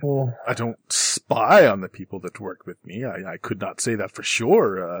other people? I don't spy on the people that work with me. I could not say that for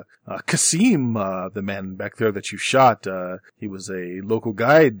sure. Kasim, the man back there that you shot, he was a local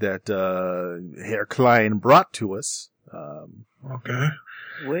guide that Herr Klein brought to us. Okay.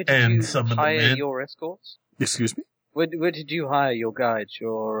 Where did you hire your escorts? Excuse me? Where did you hire your guides,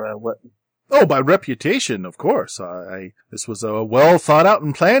 what? Oh, by reputation, of course. This was a well thought out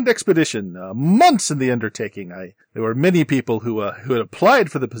and planned expedition. Months in the undertaking. There were many people who had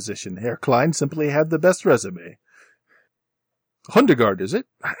applied for the position. Herr Klein simply had the best resume. Hundegaard, is it?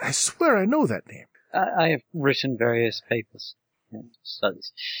 I swear I know that name. I have written various papers and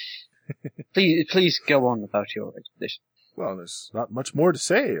studies. Please go on about your expedition. Well, there's not much more to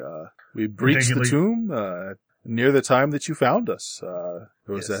say. We breached the tomb, near the time that you found us.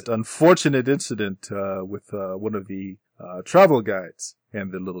 There was that unfortunate incident with one of the travel guides,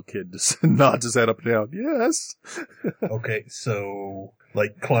 and the little kid just nods his head up and down. Yes. Okay, so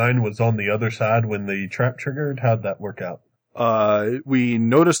Klein was on the other side when the trap triggered. How'd that work out? We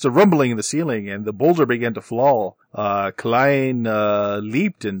noticed a rumbling in the ceiling, and the boulder began to fall. Klein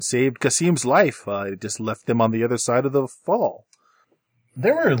leaped and saved Kasim's life. It just left them on the other side of the fall.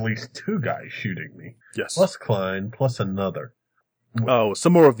 there were at least 2 guys shooting me. Yes. Plus Klein, plus another. Oh,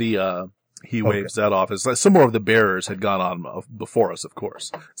 some more of the, he waves that off. It's like some more of the bearers had gone on before us, of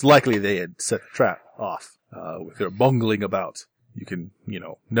course. It's likely they had set the trap off, with their bungling about. You can,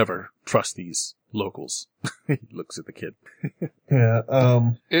 never trust these locals. He looks at the kid. Yeah,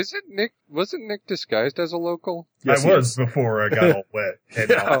 Wasn't Nick disguised as a local? Yes, I was before I got all wet. And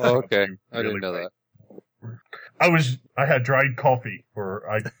now I'm Oh, okay. I really didn't know wet. that. I had dried coffee, or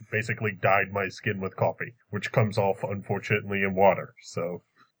I basically dyed my skin with coffee, which comes off, unfortunately, in water. So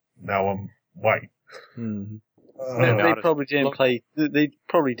now I'm white. Mm-hmm. They probably didn't They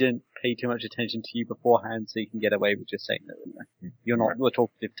probably didn't pay too much attention to you beforehand, so you can get away with just saying that. You're not the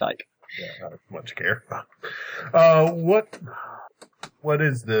talkative type. Yeah, not much care. What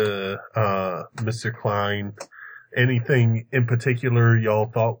is the, Mr. Klein? Anything in particular y'all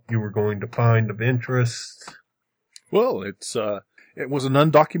thought you were going to find of interest? Well, it was an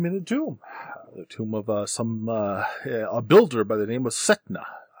undocumented tomb. The tomb of, a builder by the name of Setna.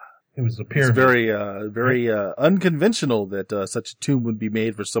 It was a It's pyramid. very unconventional that, such a tomb would be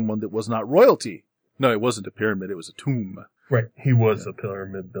made for someone that was not royalty. No, it wasn't a pyramid, it was a tomb. Right, he was a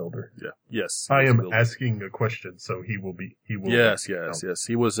pyramid builder. Yeah, yes. I he was a am builder. asking a question, so he will. Yes. He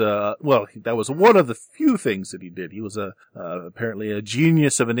was, that was one of the few things that he did. He was apparently a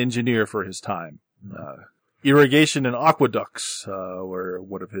genius of an engineer for his time. Irrigation and aqueducts, were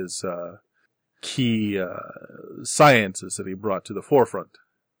one of his, key, sciences that he brought to the forefront.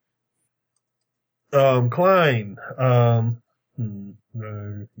 Klein,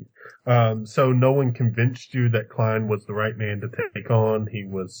 so no one convinced you that Klein was the right man to take on. He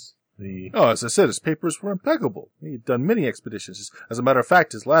was the... Oh, as I said, his papers were impeccable. He had done many expeditions. As a matter of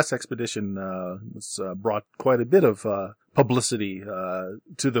fact, his last expedition brought quite a bit of publicity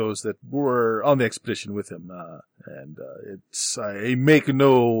to those that were on the expedition with him. I make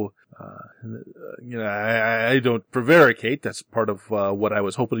no... I don't prevaricate. That's part of what I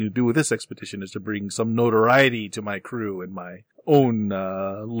was hoping to do with this expedition, is to bring some notoriety to my crew and my own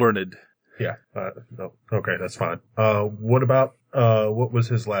learned. Yeah, no, okay, that's fine. What about, what was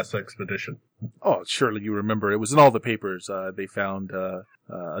his last expedition? Oh, surely you remember. It was in all the papers. They found a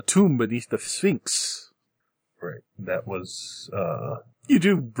tomb beneath the Sphinx. Right, that was, You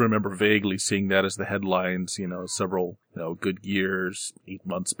do remember vaguely seeing that as the headlines, several, good years, 8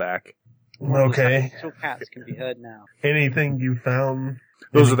 months back. Okay. Little cats can be heard now. Anything you found?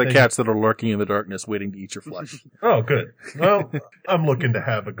 Those are the cats that are lurking in the darkness waiting to eat your flesh. Oh, good. Well, I'm looking to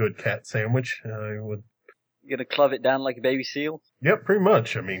have a good cat sandwich. I would... You gonna club it down like a baby seal? Yep, pretty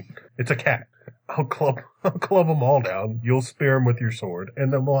much. I mean, it's a cat. I'll club them all down. You'll spear them with your sword,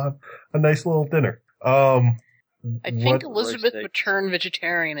 and then we'll have a nice little dinner. I think what- Elizabeth would turn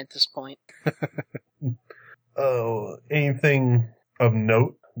vegetarian at this point. Oh, anything of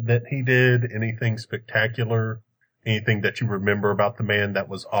note that he did? Anything spectacular? Anything that you remember about the man that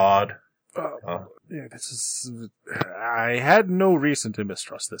was odd? Yeah, I had no reason to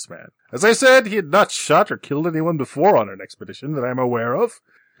mistrust this man. As I said, he had not shot or killed anyone before on an expedition that I'm aware of.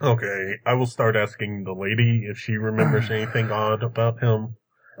 Okay, I will start asking the lady if she remembers anything odd about him.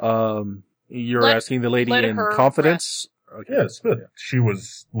 You're Let- asking the lady let in her confidence? Okay. Yes, but she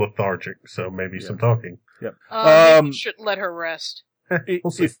was lethargic, so maybe some talking. You should let her rest.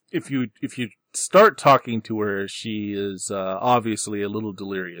 We'll see. If you start talking to her, she is obviously a little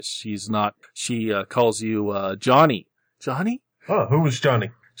delirious. She's not. She calls you Johnny. Johnny? Oh, who was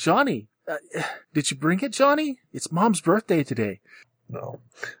Johnny? Johnny. Did you bring it, Johnny? It's Mom's birthday today. No,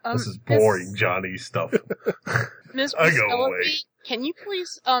 this is boring Johnny stuff. Miss I go Penelope, away. can you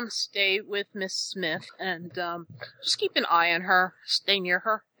please stay with Miss Smith and just keep an eye on her, stay near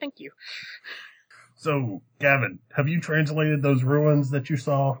her? Thank you. So, Gavin, have you translated those ruins that you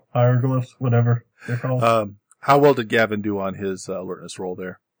saw? Hieroglyphs, whatever they're called? How well did Gavin do on his alertness roll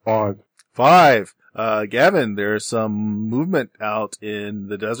there? 5. 5. Gavin, there's some movement out in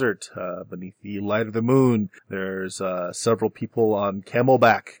the desert, beneath the light of the moon. There's, several people on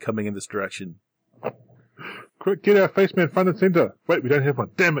camelback coming in this direction. Quick, get our face man front and center. Wait, we don't have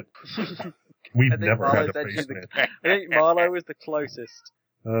one. Damn it. We've I think never had a Marlo's actually face the- man. I think Marlo was the closest.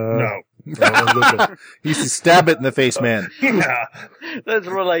 No. Listen. He used to stab it in the face, man. Yeah. That's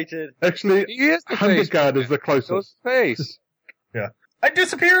related. Actually, He is the face. Hunderguard is the Goes closest. face. I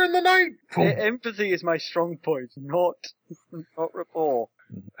disappear in the night. Empathy is my strong point, not rapport.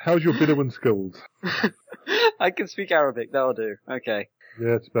 How's your Bedouin skills? I can speak Arabic, that'll do. Okay.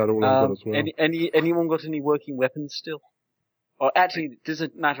 Yeah, it's about all I've got as well. Anyone got any working weapons still? Or actually, it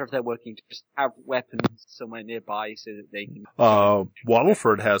doesn't matter if they're working, just have weapons somewhere nearby so that they can...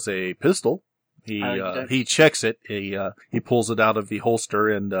 Waddleford has a pistol. He checks it. He pulls it out of the holster,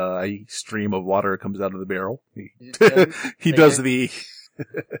 and a stream of water comes out of the barrel. He does the.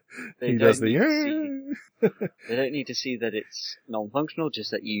 They don't need to see that it's non-functional,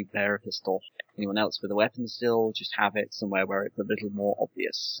 just that you bear a pistol. Anyone else with a weapon still, just have it somewhere where it's a little more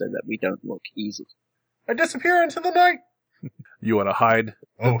obvious, so that we don't look easy. I disappear into the night. You want to hide?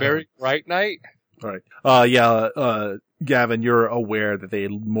 The very bright night? All right. Gavin, you're aware that they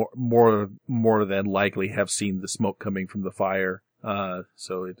more than likely have seen the smoke coming from the fire.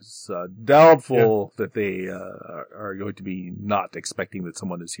 So it's doubtful that they are going to be not expecting that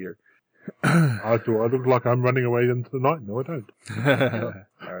someone is here. I look like I'm running away into the night. No, I don't.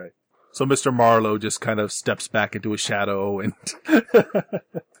 All right. So Mr. Marlowe just kind of steps back into a shadow and.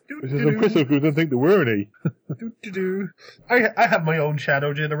 This is impressive. We didn't think there were any. I have my own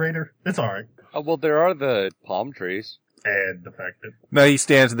shadow generator. It's alright. Well, there are the palm trees. And the fact that... No, he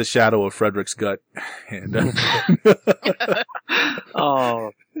stands in the shadow of Frederick's gut. And,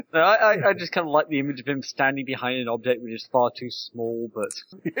 Oh. No, I just kind of like the image of him standing behind an object which is far too small, but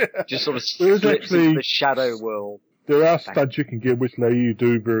just sort of slips into the shadow world. There are stunts you can get which let you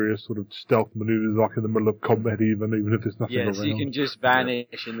do various sort of stealth maneuvers, like in the middle of combat, even if there's nothing around. Yes, you can just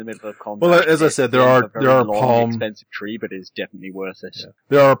vanish in the middle of combat. Well, as I said, there are palm expensive tree, but it's definitely worth it. Yeah.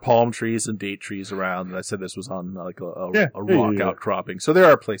 There are palm trees and date trees around, and I said this was on like a rock outcropping. So there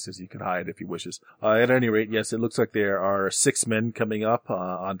are places you can hide if you wishes. At any rate, yes, it looks like there are 6 men coming up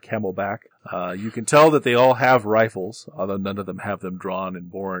on camelback. You can tell that they all have rifles, although none of them have them drawn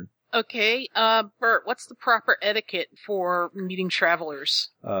and borne. Okay, Bert, what's the proper etiquette for meeting travelers?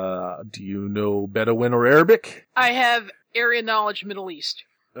 Do you know Bedouin or Arabic? I have area knowledge Middle East.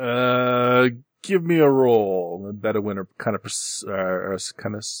 Give me a roll. Bedouin are kind of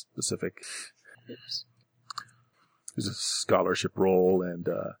specific. Oops. There's a scholarship roll and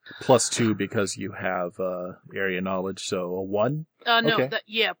 +2 because you have area knowledge, so a 1? No, okay.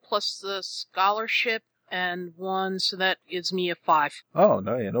 Plus the scholarship. And 1, so that gives me a 5. Oh,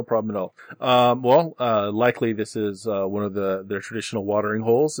 no problem at all. Likely this is one of their traditional watering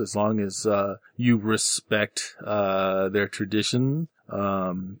holes, as long as you respect their tradition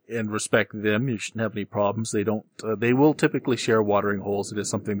and respect them. You shouldn't have any problems. They will typically share watering holes. It is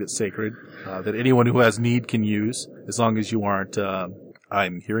something that's sacred that anyone who has need can use, as long as you aren't.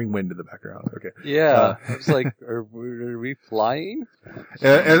 I'm hearing wind in the background. Okay. Yeah. I was like, are we flying?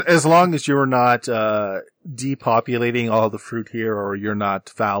 As long as you're not depopulating all the fruit here, or you're not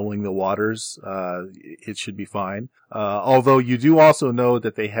fouling the waters, it should be fine. Although you do also know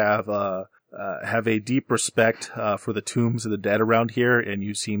that they have a deep respect for the tombs of the dead around here, and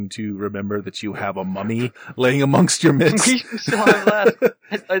you seem to remember that you have a mummy laying amongst your midst. We still have that.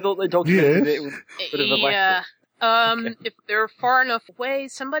 I thought they documented it with a bit of a yeah. If they're far enough away,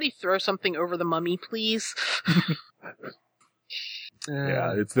 somebody throw something over the mummy, please.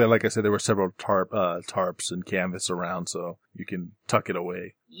 Yeah, it's there. Like I said, there were several tarps and canvas around, so you can tuck it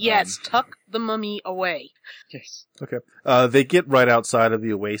away. Yes, tuck the mummy away. Yes. Okay. They get right outside of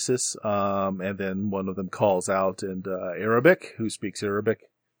the oasis, and then one of them calls out in Arabic. Who speaks Arabic?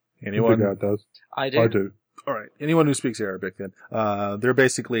 Anyone? The guy does. I do. All right. Anyone who speaks Arabic, then. They're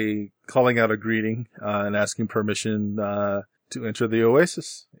basically calling out a greeting and asking permission to enter the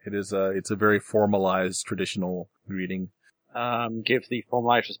oasis. It's a very formalized, traditional greeting. Give the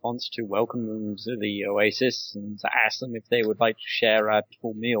formalized response to welcome them to the oasis and to ask them if they would like to share our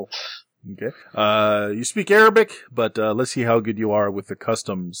full meal. Okay. You speak Arabic, but let's see how good you are with the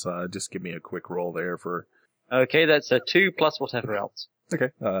customs. Just give me a quick roll there for. Okay, that's a 2 plus whatever else.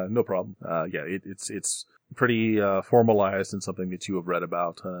 Okay. No problem. It's pretty formalized and something that you have read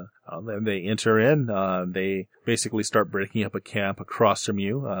about. And they enter in. They basically start breaking up a camp across from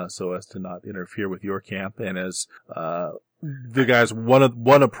you, so as to not interfere with your camp. And as the guys,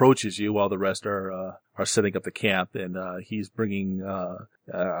 one approaches you while the rest are setting up the camp, and he's bringing a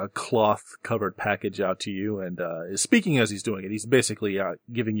cloth-covered package out to you, and is speaking as he's doing it. He's basically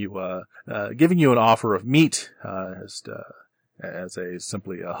giving you an offer of meat as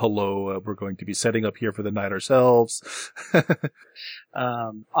simply a hello. We're going to be setting up here for the night ourselves.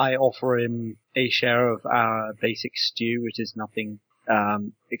 I offer him a share of our basic stew, which is nothing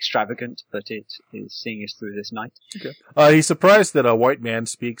extravagant, but it is seeing us through this night. Okay. He's surprised that a white man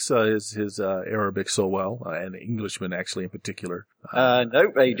speaks his Arabic so well, an Englishman actually in particular.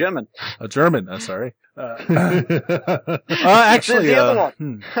 No, a German. A German, I'm sorry. Actually, the other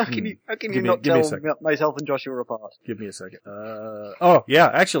one. How can you Give not me a tell second. myself and Joshua apart? Give me a second.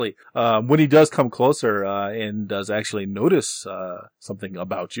 Actually, when he does come closer, and does actually notice, something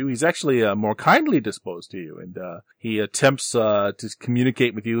about you, he's actually, more kindly disposed to you, and, he attempts, to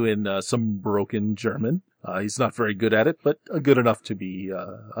communicate with you in, some broken German. He's not very good at it, but good enough to be,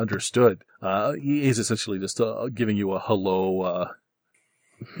 understood. He is essentially just, giving you a hello,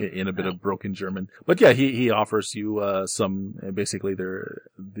 in a bit of broken German. But yeah, he offers you, basically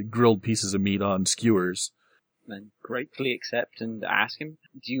the grilled pieces of meat on skewers. Then gratefully accept and ask him,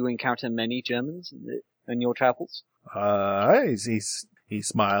 do you encounter many Germans in your travels? He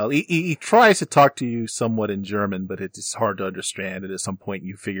smiled. He tries to talk to you somewhat in German, but it's hard to understand. And at some point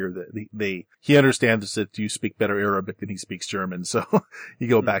you figure that he understands that you speak better Arabic than he speaks German. So you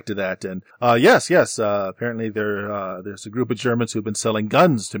go back to that. And, yes. Apparently there's a group of Germans who've been selling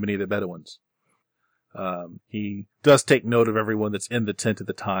guns to many of the Bedouins. He does take note of everyone that's in the tent at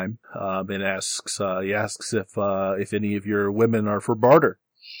the time, and asks if any of your women are for barter.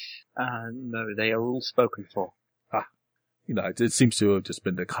 No, they are all spoken for. It seems to have just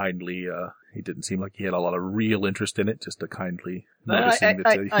been a kindly, he didn't seem like he had a lot of real interest in it, just a kindly noticing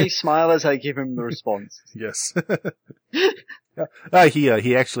I smile as I give him the response. Yes.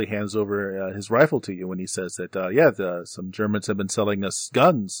 He actually hands over, his rifle to you when he says that, some Germans have been selling us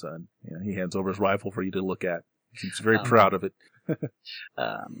guns, and he hands over his rifle for you to look at. He seems very proud of it.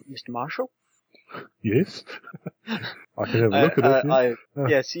 Mr. Marshall? Yes. I can have a look at it.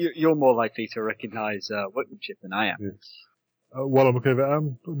 Yes, you're more likely to recognize, workmanship than I am. Yes. While I'm looking at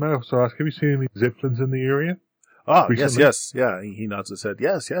it, may I also ask, have you seen any Zeppelins in the area? Oh, recently? yes. Yeah, he nods his head.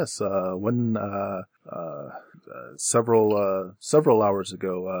 Yes. Several hours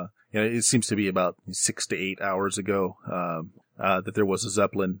ago, it seems to be about 6 to 8 hours ago, that there was a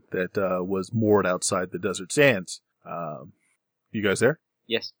Zeppelin that, was moored outside the desert sands. You guys there?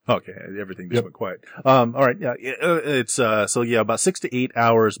 Yes. Okay, everything just went quiet. All right, yeah, it's, about 6 to 8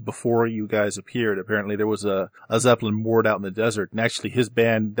 hours before you guys appeared, apparently there was a Zeppelin moored out in the desert, and actually his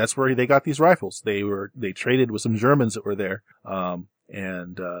band, that's where they got these rifles. They traded with some Germans that were there,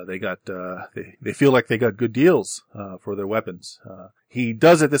 and they got, they feel like they got good deals, for their weapons. He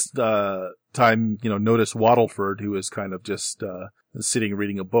does at this, time, notice Waddleford, who is kind of just, sitting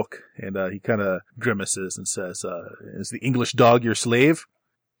reading a book, and, he kind of grimaces and says, is the English dog your slave?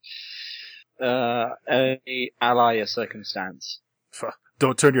 A ally a circumstance.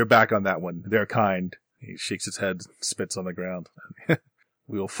 Don't turn your back on that one. They're kind. He shakes his head, spits on the ground.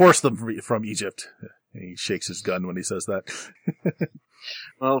 We will force them from Egypt. He shakes his gun when he says that.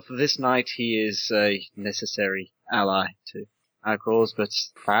 Well, for this night, he is a necessary ally to our cause, but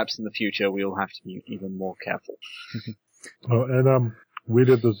perhaps in the future we will have to be even more careful. Where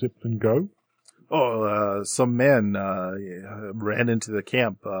did the Zeppelin go? Some man, ran into the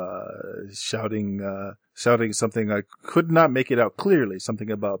camp, shouting something. I could not make it out clearly,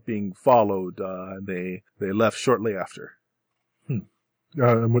 something about being followed, and they left shortly after.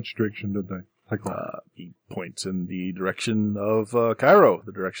 In which direction did they take off? He points in the direction of, Cairo,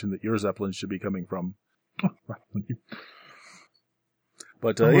 the direction that your Zeppelin should be coming from. Right, thank you.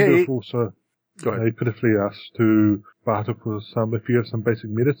 But, also, go ahead. they pitifully asked to barter for if you have some basic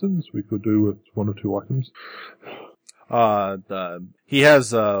medicines, we could do with 1 or 2 items. He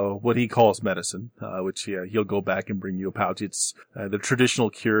has, what he calls medicine, which, he'll go back and bring you a pouch. It's, the traditional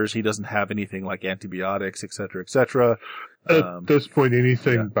cures. He doesn't have anything like antibiotics, et cetera, et cetera. At this point,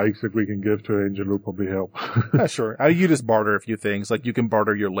 anything basic we can give to Angela will probably help. Sure. You just barter a few things. Like, you can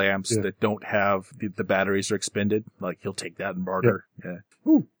barter your lamps that don't have, the batteries are expended. Like, he'll take that and barter. Yeah.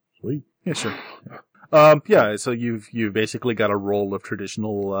 Ooh, sweet. Yeah, sure. So you've basically got a roll of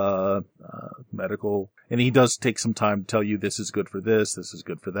traditional, medical, and he does take some time to tell you this is good for this is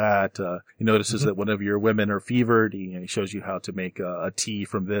good for that. He notices that one of your women are fevered. He shows you how to make a tea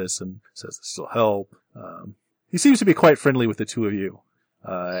from this and says this will help. He seems to be quite friendly with the two of you.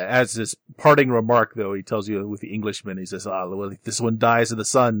 As this parting remark, though, he tells you with the Englishman, he says, well, if this one dies in the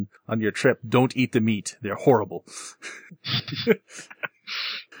sun on your trip, don't eat the meat. They're horrible.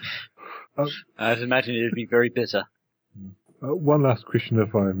 I'd imagine it would be very bitter. One last question,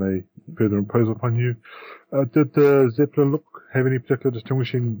 if I may further impose upon you. Did the Zeppelin have any particular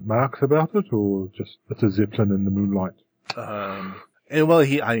distinguishing marks about it, or just it's a Zeppelin in the moonlight?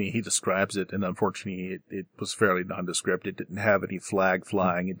 He describes it, and unfortunately it was fairly nondescript. It didn't have any flag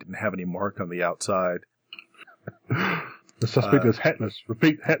flying. It didn't have any mark on the outside. The suspect is hatless.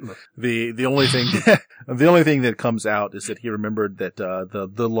 Repeat, hatless. The only thing, that comes out is that he remembered that,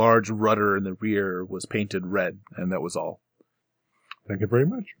 the large rudder in the rear was painted red, and that was all. Thank you very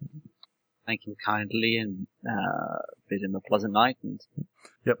much. thank him kindly and bid him a pleasant night. And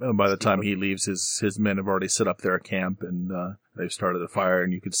Yep, and by the time he leaves, his men have already set up their camp, and they've started a fire,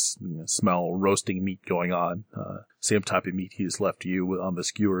 and you could smell roasting meat going on. Same type of meat he's left you on the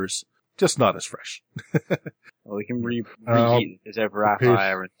skewers, just not as fresh. well, we can reheat it over our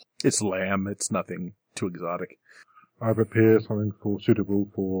fire. And it's lamb. It's nothing too exotic. I prepare something suitable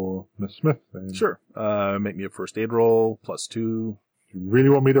for Miss Smith. And Sure. Make me a first aid roll, +2. You really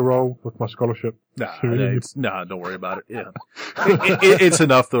want me to roll with my scholarship? Nah, don't worry about it. Yeah, it's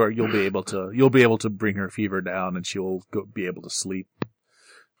enough though. You'll be able to bring her fever down, and she'll be able to sleep.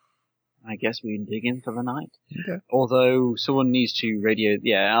 I guess we can dig in for the night. Okay. Although someone needs to radio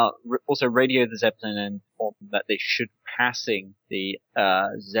the Zeppelin and inform them that they should be passing the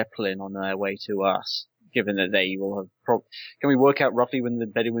Zeppelin on their way to us. Given that they will have can we work out roughly when the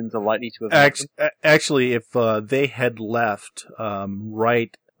Bedouins are likely to have Actually, if they had left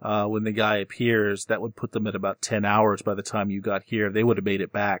right when the guy appears, that would put them at about 10 hours by the time you got here. They would have made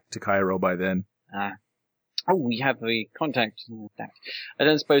it back to Cairo by then. We have a contact. I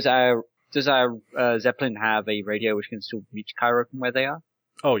don't suppose does our Zeppelin have a radio which can still reach Cairo from where they are?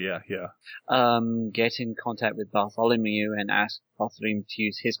 Oh yeah. Get in contact with Bartholomew and ask Bartholomew to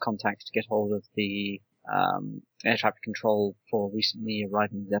use his contacts to get hold of the air traffic control for recently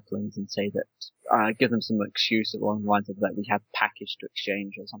arriving Zeppelins and say that, give them some excuse along the lines of that we have package to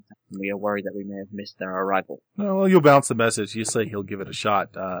exchange or something. And we are worried that we may have missed their arrival. Well, you'll bounce the message. You say he'll give it a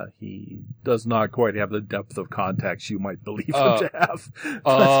shot. He does not quite have the depth of contacts you might believe him to have.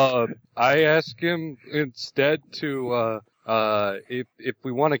 I ask him instead to, if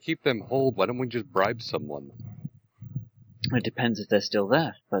we want to keep them whole, why don't we just bribe someone? It depends if they're still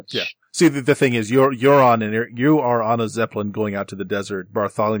there, but yeah. See, the thing is, you are on a Zeppelin going out to the desert.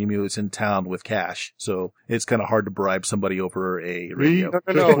 Bartholomew is in town with cash, so it's kind of hard to bribe somebody over a radio.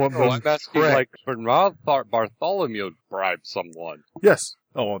 No, I'm asking Bartholomew bribe someone. Yes.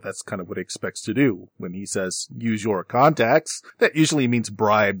 Oh, that's kind of what he expects to do when he says use your contacts. That usually means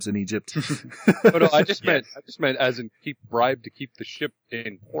bribes in Egypt. No, I just meant as in bribe to keep the ship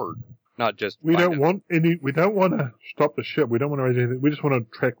in port. Not just we don't want to stop the ship. We don't want to raise anything. We just want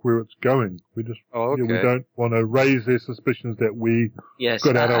to track where it's going. We just we don't want to raise their suspicions that we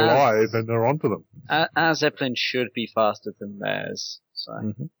got out alive and they're onto them. Our Zeppelin should be faster than theirs,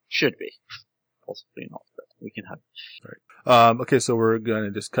 so should be. Possibly not, but we can have. Right. Okay, so we're going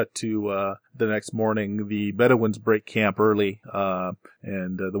to just cut to the next morning. The Bedouins break camp early,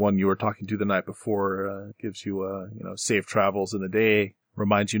 and the one you were talking to the night before gives you safe travels in the day.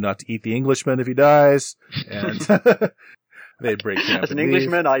 Reminds you not to eat the Englishman if he dies, and they break camp. As an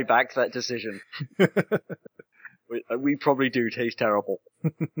Englishman, I back that decision. we probably do taste terrible.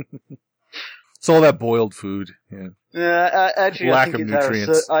 It's all that boiled food. Yeah. Actually, lack of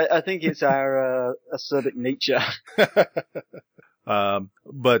nutrients. I think it's our acerbic nature.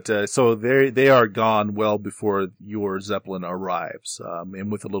 So they are gone well before your Zeppelin arrives.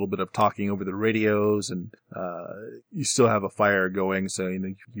 And with a little bit of talking over the radios, and you still have a fire going, so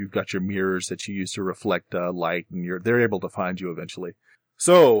you've got your mirrors that you use to reflect light, and they're able to find you eventually.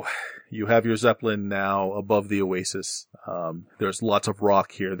 So you have your Zeppelin now above the oasis. There's lots of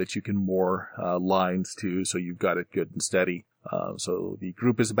rock here that you can moor lines to, so you've got it good and steady. So the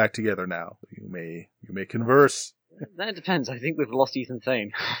group is back together now. You may converse. That depends. I think we've lost Ethan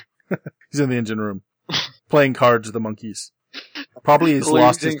Thane. He's in the engine room, playing cards with the monkeys. Probably he's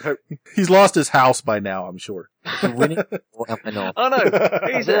lost his house by now, I'm sure. Winning? Oh no,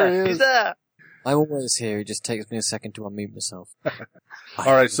 he's there. He's there. I'm always here. It just takes me a second to unmute myself.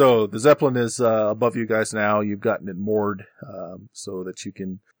 All right, so the Zeppelin is above you guys now. You've gotten it moored so that you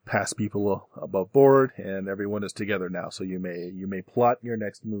can pass people above board, and everyone is together now. So you may plot your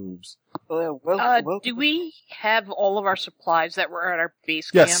next moves. Do we have all of our supplies that were at our base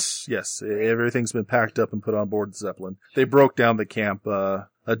camp? Yes. Everything's been packed up and put on board the Zeppelin. They broke down the camp a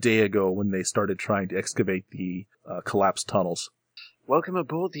day ago when they started trying to excavate the collapsed tunnels. Welcome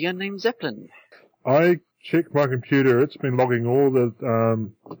aboard the unnamed Zeppelin. I checked my computer. It's been logging all the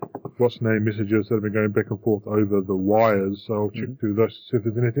messages that have been going back and forth over the wires. So I'll check through those to see if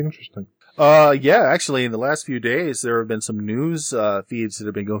there's anything interesting. Yeah, actually, in the last few days, there have been some news feeds that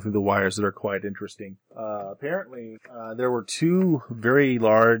have been going through the wires that are quite interesting. Apparently, there were two very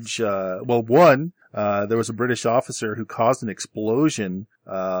large. One. There was a British officer who caused an explosion,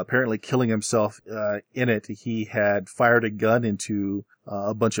 apparently killing himself in it. He had fired a gun into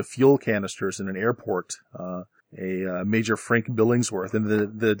a bunch of fuel canisters in an airport, Major Frank Billingsworth.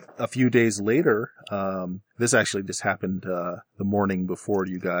 And a few days later, this actually just happened, the morning before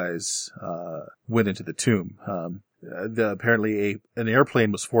you guys, went into the tomb. Apparently an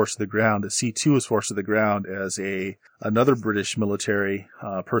airplane was forced to the ground. A C-2 was forced to the ground as another British military,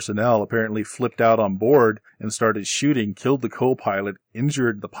 personnel apparently flipped out on board and started shooting, killed the co-pilot,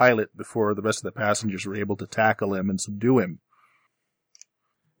 injured the pilot before the rest of the passengers were able to tackle him and subdue him.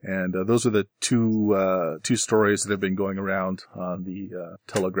 And those are the two stories that have been going around on the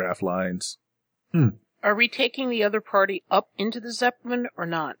telegraph lines. Are we taking the other party up into the Zeppelin or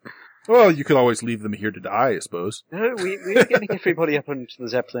not? Well, you could always leave them here to die, I suppose. No, we're getting everybody up onto the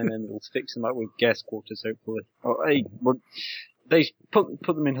Zeppelin and we'll fix them up with guest quarters, hopefully. Oh, hey, they put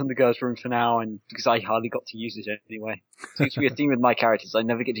them in Hundergaard's room for now, and because I hardly got to use it anyway. Seems to be a theme with my characters. I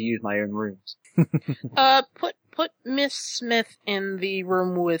never get to use my own rooms. Put Miss Smith in the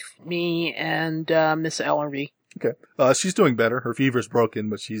room with me and Miss Ellery. Okay. She's doing better. Her fever's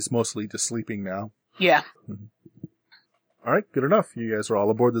broken, but she's mostly just sleeping now. Yeah. All right, good enough. You guys are all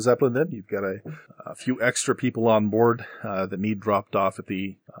aboard the Zeppelin then. You've got a few extra people on board that need dropped off at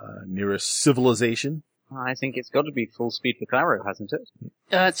the nearest civilization. I think it's got to be full speed for Claro, hasn't it?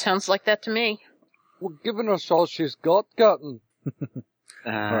 It sounds like that to me. Well, giving us all she's got, gotten.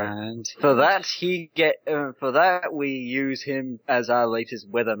 And for that we use him as our latest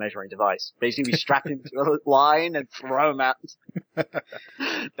weather measuring device. Basically, we strap him to a line and throw him out,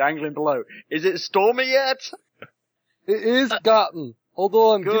 dangling below. Is it stormy yet? It is gotten.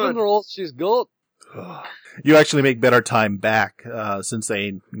 Although I'm giving her all she's got. You actually make better time back, since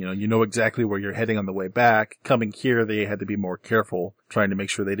you know exactly where you're heading on the way back. Coming here, they had to be more careful, trying to make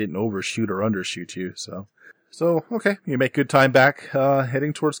sure they didn't overshoot or undershoot you, So, okay, you make good time back,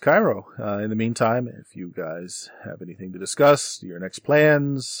 heading towards Cairo. In the meantime, if you guys have anything to discuss, your next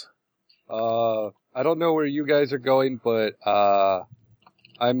plans. I don't know where you guys are going, but,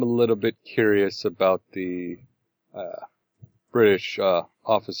 I'm a little bit curious about the, British,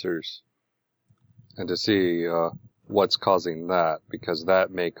 officers. And to see, what's causing that, because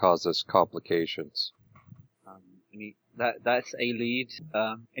that may cause us complications. That's a lead.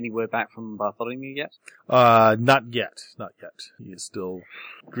 Any word back from Bartholomew yet? Not yet. He is still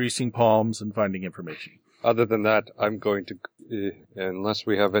greasing palms and finding information. Other than that, I'm going to, unless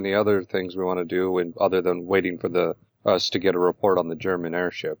we have any other things we want to do, other than waiting for us to get a report on the German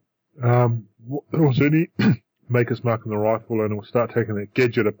airship. Was any maker's mark on the rifle, and we'll start taking that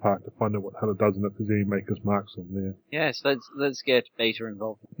gadget apart to find out what hell it does and if there's any maker's marks on there. Yes, let's get Beta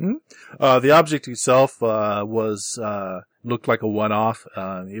involved. The object itself looked like a one-off.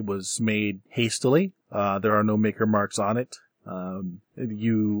 It was made hastily. There are no maker marks on it.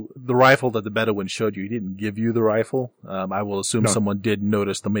 The rifle that the Bedouin showed you, he didn't give you the rifle. I will assume someone did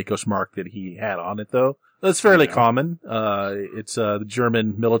notice the maker's mark that he had on it, though. That's fairly common. It's the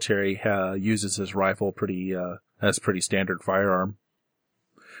German military uses this rifle as pretty standard firearm.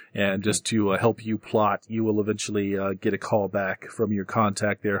 And just to help you plot, you will eventually get a call back from your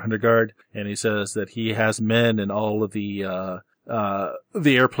contact there, Hundergaard, and he says that he has men in all of the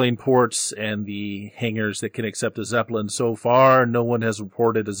airplane ports and the hangars that can accept a Zeppelin. So far, no one has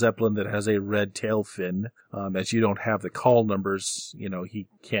reported a Zeppelin that has a red tail fin. As you don't have the call numbers, he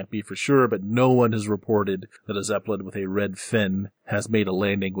can't be for sure, but no one has reported that a Zeppelin with a red fin has made a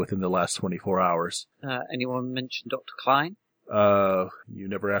landing within the last 24 hours. Anyone mention Dr. Klein? You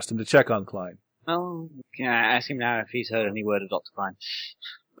never asked him to check on Klein. Oh, can I ask him now if he's heard any word of Dr. Klein?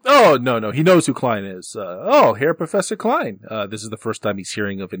 Oh, no. He knows who Klein is. Herr Professor Klein. This is the first time he's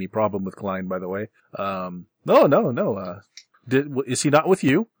hearing of any problem with Klein, by the way. No. Is he not with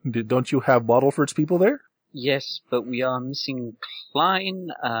you? Don't you have Bottleford's people there? Yes, but we are missing Klein,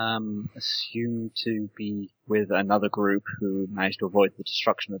 assumed to be with another group who managed to avoid the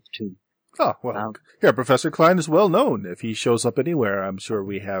destruction of the tomb. Oh, well, Professor Klein is well known. If he shows up anywhere, I'm sure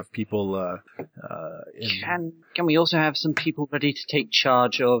we have people, Can we also have some people ready to take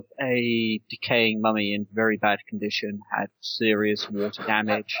charge of a decaying mummy in very bad condition, had serious water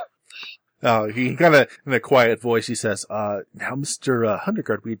damage? He kind of, in a quiet voice, he says, now, Mr.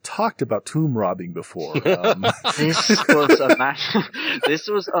 Hundergaard, we talked about tomb robbing before. This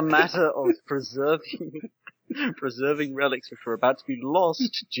was a matter of preserving relics which were about to be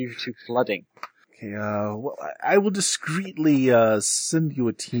lost due to flooding. Okay, well, I will discreetly, send you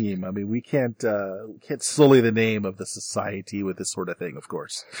a team. I mean, we can't sully the name of the society with this sort of thing, of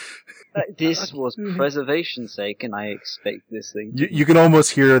course. This was preservation's sake, and I expect this thing. You can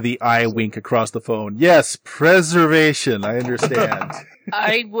almost hear the eye wink across the phone. Yes, preservation, I understand.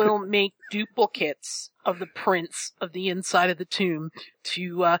 I will make duplicates of the prints of the inside of the tomb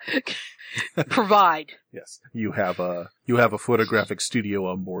to provide. Yes, you have a photographic studio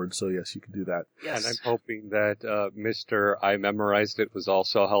on board, so yes, you can do that. Yes. And I'm hoping that Mr. I Memorized It was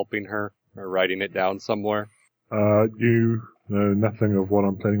also helping her, or writing it down somewhere. You know nothing of what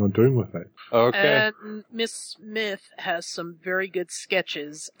I'm planning on doing with that. Okay. And Miss Smith has some very good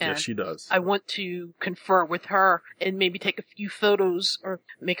sketches, and Yes, she does. I want to confer with her and maybe take a few photos or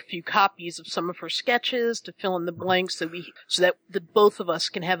make a few copies of some of her sketches to fill in the blanks so that the both of us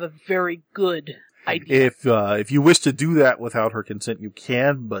can have a very good idea. If you wish to do that without her consent, you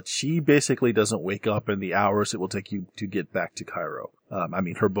can, but she basically doesn't wake up in the hours it will take you to get back to Cairo.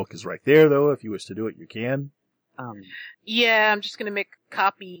 Her book is right there, though. If you wish to do it, you can. Yeah, I'm just going to make a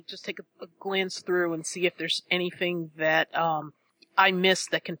copy, just take a glance through and see if there's anything that I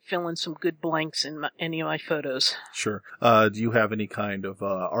missed that can fill in some good blanks in any of my photos. Sure. Do you have any kind of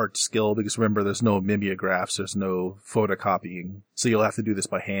art skill? Because remember, there's no mimeographs, there's no photocopying, so you'll have to do this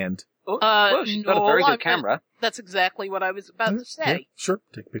by hand. Well, she's got a very good camera. That's exactly what I was about to say. Yeah, sure.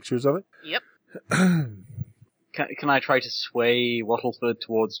 Take pictures of it. Yep. Can I try to sway Wattleford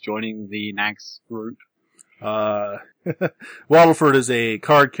towards joining the Nags group? Wattleford is a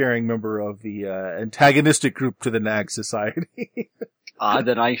card-carrying member of the antagonistic group to the Nag Society.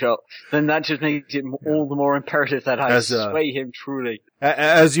 Then that just makes it all the more imperative that I sway him truly.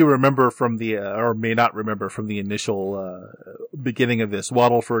 As you remember from the, or may not remember from the initial beginning of this,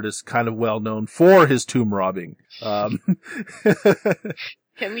 Wattleford is kind of well known for his tomb robbing. Can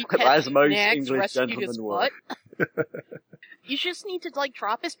we As tattoo most Nags English rescued gentlemen his will. butt? You just need to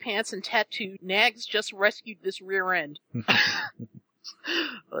drop his pants and tattoo Nags just rescued this rear end.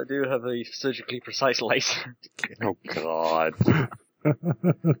 I do have a surgically precise laser. Oh, God.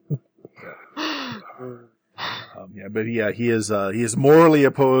 He is morally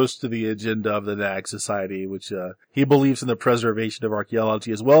opposed to the agenda of the Nag Society, which he believes in the preservation of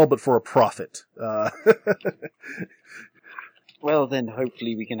archaeology as well, but for a profit. Well, then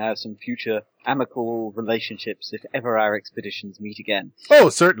hopefully we can have some future amicable relationships if ever our expeditions meet again. Oh,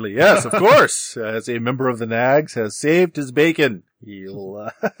 certainly, yes, of course. As a member of the Nags has saved his bacon, he'll.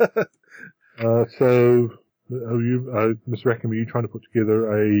 So, Miss Rackham, are you trying to put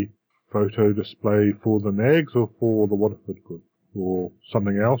together a photo display for the Nags or for the Waterford group? Or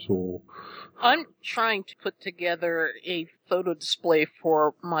something else, or? I'm trying to put together a photo display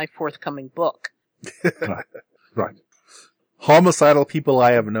for my forthcoming book. Right. Homicidal people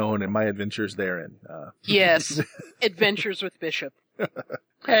I have known and my adventures therein. Yes, Adventures with Bishop.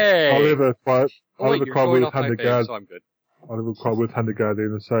 Hey! I'll have a quite you're with going off my Hunter face, Guard. so I'm good. I'll have a quite with Hunter Guard in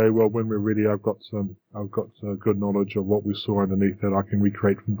and say, well, when we're ready, I've got good knowledge of what we saw underneath that I can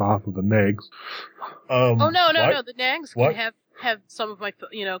recreate from behalf of the Nags. No, what? the Nags What? can have some of my,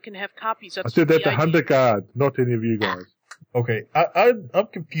 can have copies. I That's said that the to idea. Hunter Guard, not any of you guys. Okay, I'm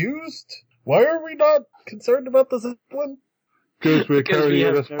confused. Why are we not concerned about the Zeppelin? Because we're Because we currently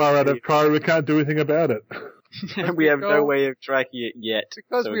have this no far out way. of Cairo, we can't do anything about it. We have no go? way of tracking it yet.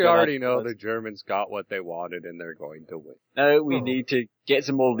 Because so we we're gonna already have to know first. the Germans got what they wanted and they're going to win. No, we need to get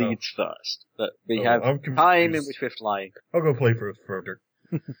some more leads first. But we have I'm confused. time in which we're flying. I'll go play for Frederick.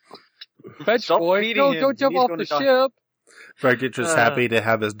 Fetch Stop boy, feeding no, him. don't jump He's off gonna the die. ship. Frederick is happy to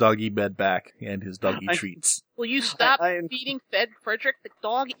have his doggy bed back and his doggy treats. Will you stop I am- feeding Frederick? The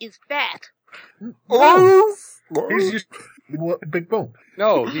dog is fat. He's just big bone.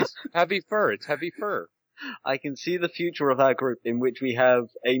 No, he's heavy fur. It's heavy fur. I can see the future of our group in which we have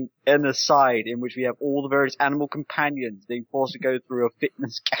an aside in which we have all the various animal companions being forced to go through a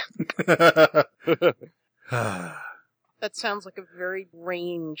fitness camp. That sounds like a very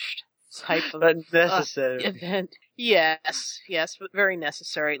ranged type of But necessary. event. Yes, but very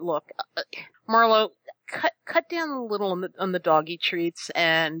necessary. Look, Marlo, cut down a little on the doggy treats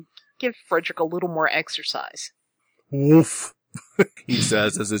and give Frederick a little more exercise. Woof, he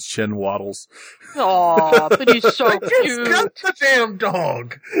says as his chin waddles. Aw, but he's so Just cute. got the damn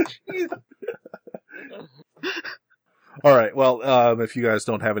dog. All right. Well, if you guys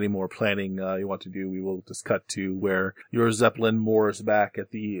don't have any more planning you want to do, we will just cut to where your Zeppelin moors back at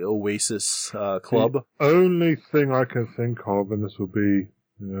the Oasis Club. Only thing I can think of, and this will be,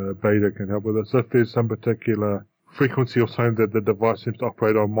 Beta can help with us, if there's some particular frequency or something that the device seems to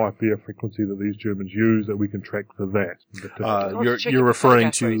operate on might be a frequency that these Germans use that we can track for that. You're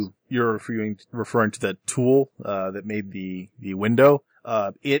referring to that tool that made the window.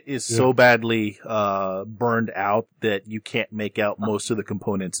 It is so badly burned out that you can't make out most of the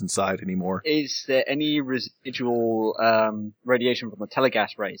components inside anymore. Is there any residual radiation from the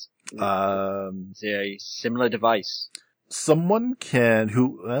telegas rays? Is there a similar device? someone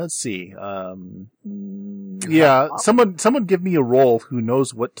let's see. Yeah, someone give me a roll who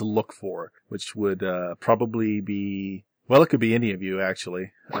knows what to look for, which would, probably be, well, it could be any of you,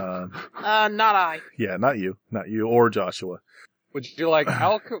 actually. Not I. Yeah, not you or Joshua. Would you like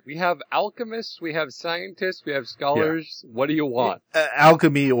we have alchemists, we have scientists, we have scholars. Yeah. What do you want?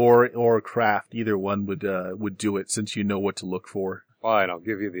 Alchemy or craft, either one would do it, since you know what to look for. Fine, I'll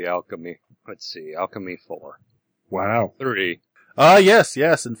give you the alchemy. Let's see, alchemy 4. Wow. 3.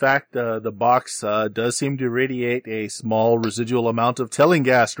 Yes. In fact, the box, does seem to radiate a small residual amount of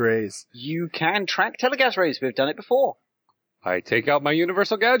Telling-Gas rays. You can track Telegas rays. We've done it before. I take out my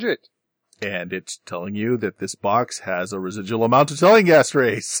universal gadget. And it's telling you that this box has a residual amount of Telling-Gas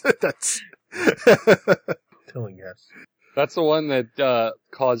rays. That's Telling-Gas. That's the one that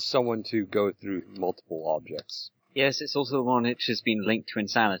caused someone to go through multiple objects. Yes, it's also the one which has been linked to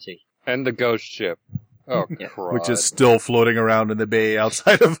insanity. And the ghost ship. Oh, Yeah. crud. which is still floating around in the bay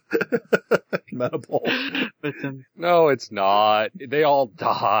outside of Metapole. But, No, it's not. They all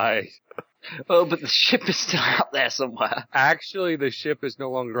died. oh, but the ship is still out there somewhere. Actually, the ship is no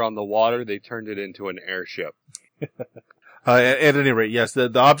longer on the water. They turned it into an airship. At any rate, yes,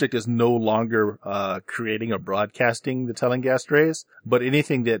 the object is no longer creating or broadcasting the Telling-Gas rays, but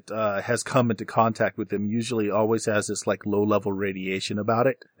anything that has come into contact with them usually always has this like low-level radiation about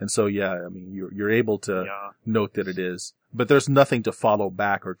it. And so, yeah, I mean, you're able to note that it is. But there's nothing to follow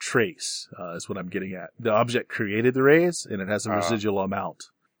back or trace, is what I'm getting at. The object created the rays, and it has a residual amount.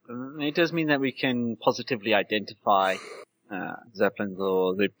 It does mean that we can positively identify Zeppelins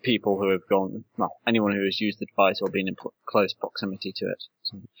or the people who have gone, well, anyone who has used the device or been in close proximity to it.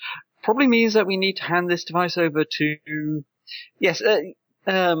 So, probably means that we need to hand this device over to, yes,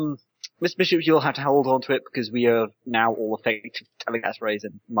 Mr. Bishop, you'll have to hold on to it because we are now all effective Telling-Gas rays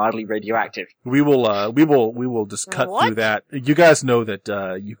and mildly radioactive. We will just cut through that. You guys know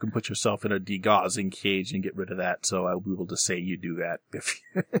that, you can put yourself in a degaussing cage and get rid of that, so we will just say you do that.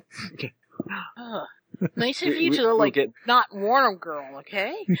 Okay. Nice of you to, not warn a girl,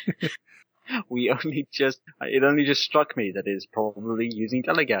 okay? It only just struck me that it's probably using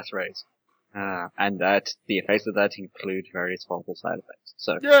Telling-Gas rays. And that the effects of that include various horrible side effects.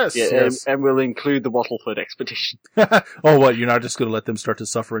 So, yes. And we'll include the Wattleford expedition. Oh, what? You're not just going to let them start to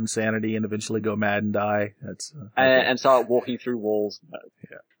suffer insanity and eventually go mad and die? That's and start walking through walls.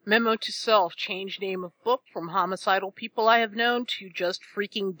 Yeah. Memo to self, change name of book from homicidal people I have known to just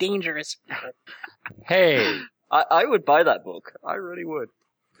freaking dangerous people. Hey! I would buy that book. I really would.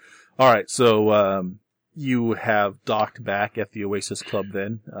 Alright, so, you have docked back at the Oasis Club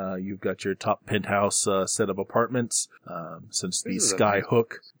then. You've got your top penthouse, set of apartments, since the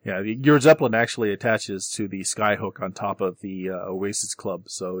Skyhook. Yeah, your Zeppelin actually attaches to the Skyhook on top of the, Oasis Club,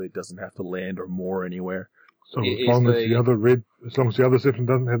 so it doesn't have to land or moor anywhere. So as long as the other Zeppelin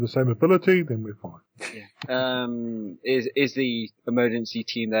doesn't have the same ability, then we're fine. Yeah. Is the emergency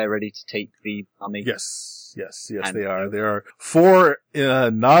team there ready to take the mummy? Yes, they are. There are 4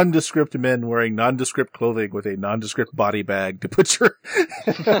 nondescript men wearing nondescript clothing with a nondescript body bag to put your...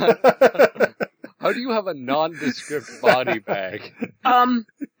 How do you have a nondescript body bag?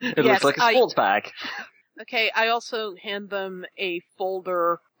 It looks like a sports bag. Okay, I also hand them a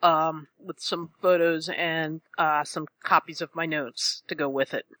folder with some photos and some copies of my notes to go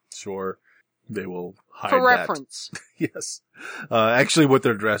with it. Sure. They will hide for that. reference. Yes. Actually what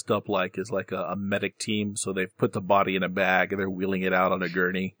they're dressed up like is like a medic team, so they've put the body in a bag and they're wheeling it out on a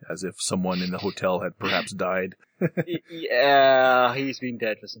gurney as if someone in the hotel had perhaps died. Yeah, he's been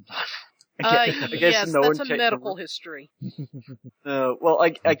dead for some time. I guess yes, no that's one a medical history. Well,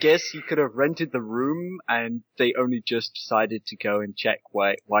 I guess he could have rented the room and they only just decided to go and check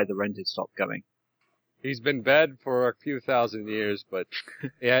why the rent had stopped going. He's been bed for a few thousand years, but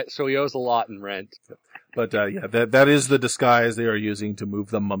yeah, so he owes a lot in rent. But yeah, that is the disguise they are using to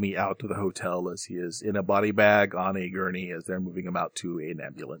move the mummy out to the hotel, as he is in a body bag on a gurney as they're moving him out to an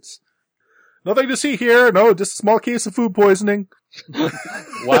ambulance. Nothing to see here. No, just a small case of food poisoning.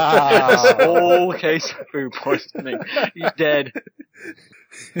 Wow. Small case of food poisoning. He's dead.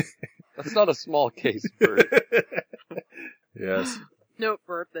 That's not a small case, Bert. Yes. Note,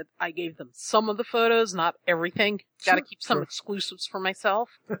 Bert, that I gave them some of the photos, not everything. Gotta keep some exclusives for myself.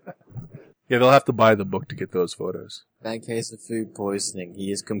 Yeah, they'll have to buy the book to get those photos. In case of food poisoning,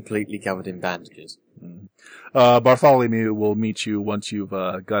 he is completely covered in bandages. Bartholomew will meet you once you've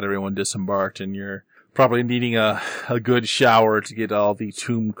got everyone disembarked, and you're probably needing a good shower to get all the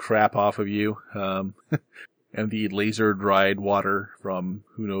tomb crap off of you, and the laser dried water from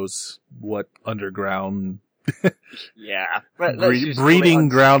who knows what underground Yeah. Let's just call breeding it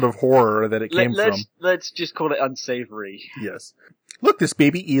ground of horror that it came from. Let's just call it unsavory. Yes. Look, this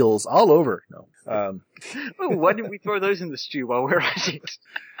baby eels all over. No. Oh, why didn't we throw those in the stew while we're at it?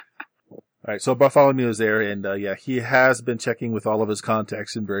 All right, so Bartholomew is there, and he has been checking with all of his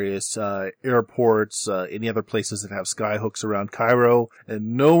contacts in various airports, any other places that have skyhooks around Cairo,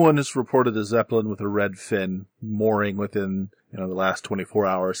 and no one has reported a Zeppelin with a red fin mooring within the last 24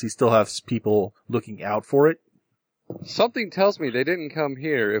 hours. He still has people looking out for it. Something tells me they didn't come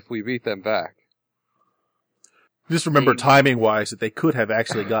here if we beat them back. Just remember, timing-wise, that they could have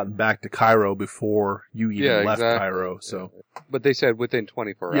actually gotten back to Cairo before you even left Cairo. So, but they said within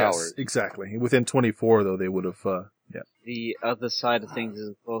 24 hours. Exactly. Within 24, though, they would have. The other side of things is,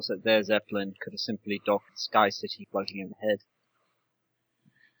 of course, that their Zeppelin could have simply docked at Sky City floating overhead.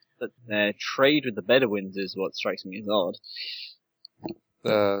 But their trade with the Bedouins is what strikes me as odd.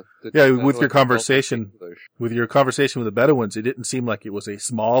 With your conversation with the Bedouins, it didn't seem like it was a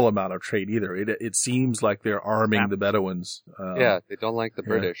small amount of trade either. It seems like they're arming the Bedouins. They don't like the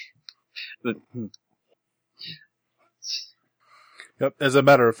British. But, Yep. As a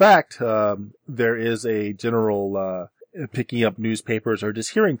matter of fact, there is a general picking up newspapers or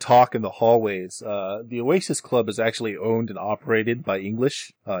just hearing talk in the hallways. The Oasis Club is actually owned and operated by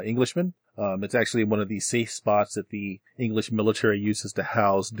Englishmen. It's actually one of the safe spots that the English military uses to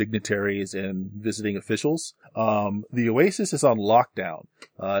house dignitaries and visiting officials. The Oasis is on lockdown.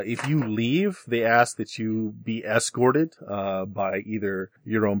 If you leave, they ask that you be escorted by either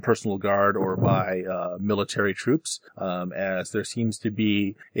your own personal guard or by military troops, as there seems to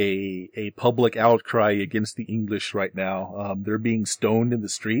be a public outcry against the English right now. They're being stoned in the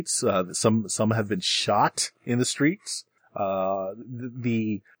streets. Some have been shot in the streets.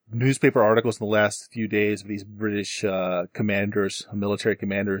 The newspaper articles in the last few days of these British military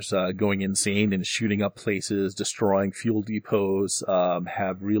commanders going insane and shooting up places, destroying fuel depots,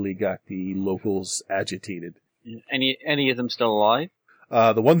 have really got the locals agitated. any of them still alive?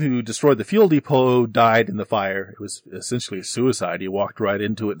 The one who destroyed the fuel depot died in the fire. It was essentially a suicide. He walked right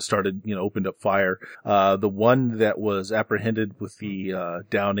into it and started, opened up fire. The one that was apprehended with the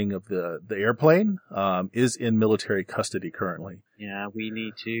downing of the airplane is in military custody currently. Yeah, we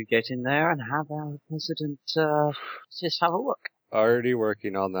need to get in there and have our president just have a look. Already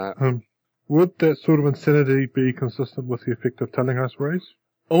working on that. Would that sort of insanity be consistent with the effect of telling us, Rays?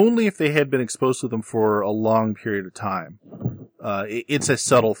 Only if they had been exposed to them for a long period of time. It's a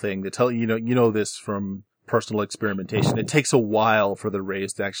subtle thing. They tell you this from personal experimentation. It takes a while for the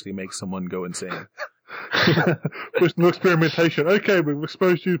rays to actually make someone go insane. Personal experimentation. Okay, we've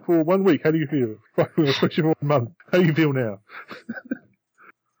exposed you for 1 week. How do you feel? Right, we've exposed you for 1 month. How do you feel now? I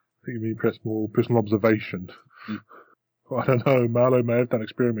think you mean perhaps more personal observation. I don't know. Marlowe may have done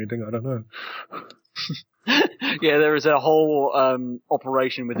experimenting. I don't know. Yeah, there is a whole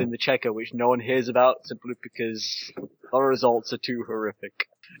operation within the Checker which no one hears about simply because the results are too horrific.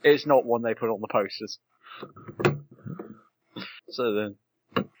 It's not one they put on the posters. So then,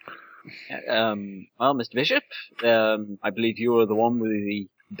 well, Mr. Bishop, I believe you are the one with the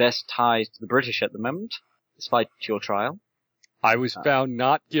best ties to the British at the moment, despite your trial. I was found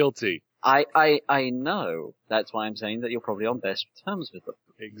not guilty. I know. That's why I'm saying that you're probably on best terms with them.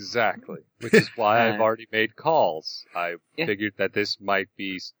 Exactly. Which is why I've already made calls. I figured that this might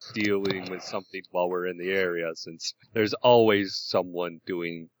be dealing with something while we're in the area, since there's always someone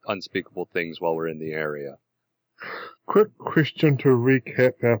doing unspeakable things while we're in the area. Quick question to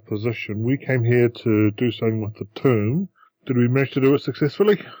recap our position. We came here to do something with the tomb. Did we manage to do it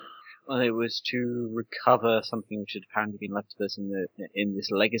successfully? Well, it was to recover something which had apparently been left to us in this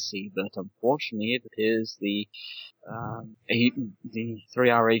legacy, but unfortunately it appears the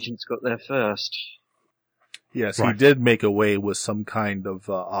 3R agents got there first. Yes, right. He did make away with some kind of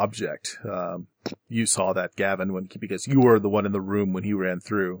object. You saw that, Gavin, because you were the one in the room when he ran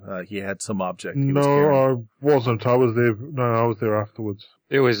through. He had some object. I wasn't. I was there. No, I was there afterwards.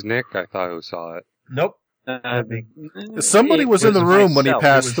 It was Nick, I thought, who saw it. Nope. Somebody was in the room when he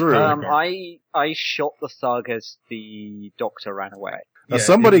passed through. I shot the thug as the doctor ran away. Now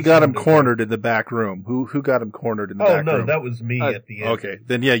somebody got him cornered in the back room. Who got him cornered in the back room? Oh, no, that was me at the end. Okay,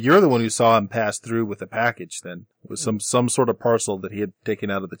 then you're the one who saw him pass through with the package then. With some sort of parcel that he had taken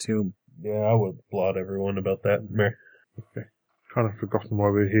out of the tomb. Yeah, I would blot everyone about that. Okay. Kind of forgotten why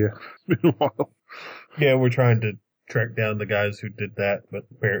we're here. It's been a while. Yeah, we're trying to track down the guys who did that, but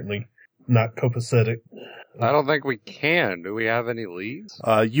apparently not copacetic. I don't think we can. Do we have any leads?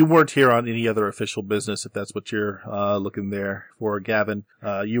 You weren't here on any other official business, if that's what you're looking there for, Gavin.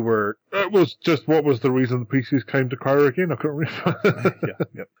 You were... It was just, what was the reason the PCs came to Cairo again? I couldn't remember.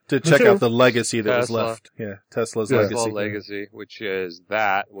 yeah. To check out the legacy that was Tesla. left. Yeah, Tesla's Tesla legacy. Legacy, which is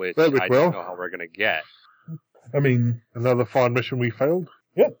that, which There we I go. don't know how we're gonna get. I mean, Another fine mission we failed.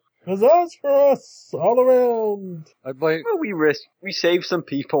 huzzahs for us all around. I blame Well, we saved some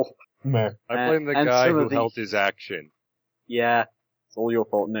people. Meh. I blame the and guy some who of the- held his action. Yeah, it's all your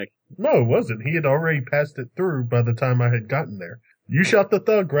fault, Nick. No, it wasn't. He had already passed it through by the time I had gotten there. You shot the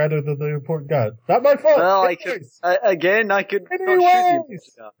thug rather than the important guy. Not my fault. Well, I Anyways. could not shoot him.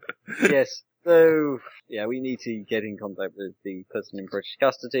 Anyways. Yes. So, yeah, we need to get in contact with the person in British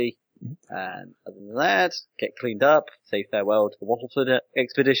custody. And other than that, get cleaned up, say farewell to the Wattleford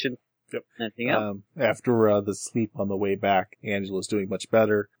expedition. Yep. Anything else? After the sleep on the way back, Angela's doing much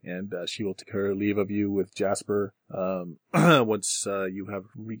better, and she will take her leave of you with Jasper once you have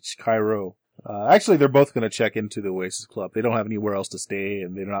reached Cairo. Actually, they're both going to check into the Oasis Club. They don't have anywhere else to stay,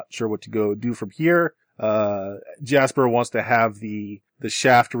 and they're not sure what to go do from here. Jasper wants to have the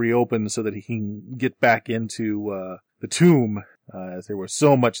shaft reopened so that he can get back into the tomb, as there was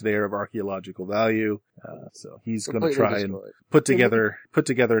so much there of archaeological value. So he's going to Completely try and destroyed. put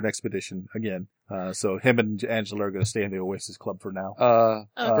together an expedition again. So him and Angela are going to stay in the Oasis Club for now.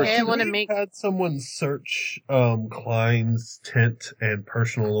 Okay, I want to We make... had someone search Klein's tent and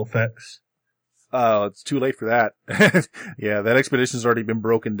personal effects. It's too late for that. Yeah, that expedition's already been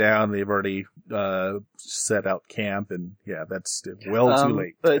broken down. They've already set out camp, and yeah, that's well too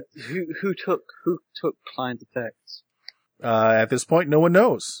late. But who took Klein's effects? At this point, no one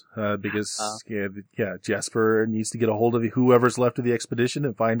knows, because, Jasper needs to get a hold of whoever's left of the expedition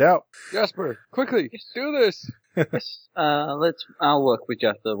and find out. Jasper, quickly, do this! I'll work with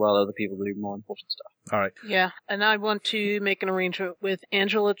Jasper while other people do more important stuff. All right. Yeah, and I want to make an arrangement with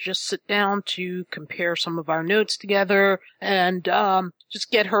Angela, just sit down to compare some of our notes together and just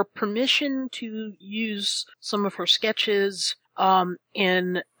get her permission to use some of her sketches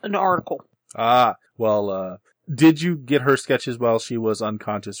in an article. Did you get her sketches while she was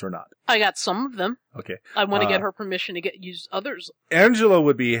unconscious or not? I got some of them. Okay. I want to get her permission to use others. Angela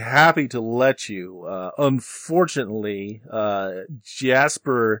would be happy to let you. Unfortunately,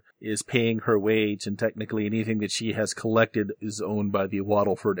 Jasper is paying her wage, and technically anything that she has collected is owned by the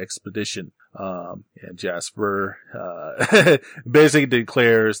Wattleford expedition. And Jasper, basically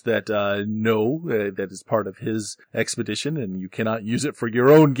declares that, no, that is part of his expedition, and you cannot use it for your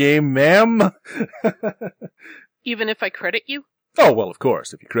own game, ma'am. Even if I credit you? Oh, well, of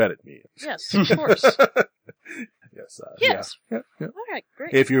course, if you credit me. Yes, of course. Yes. Yes. Yeah. All right,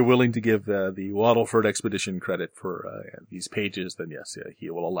 great. If you're willing to give the Wattleford expedition credit for these pages, then yes, he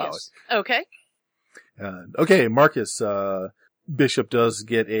will allow Yes. Okay. it. Okay, Marcus, Bishop does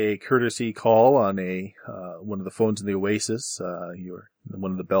get a courtesy call on one of the phones in the Oasis.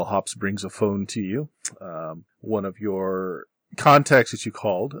 One of the bellhops brings a phone to you. One of your contacts that you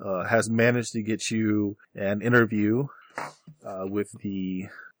called has managed to get you an interview with the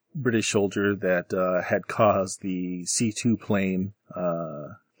British soldier that had caused the C-2 plane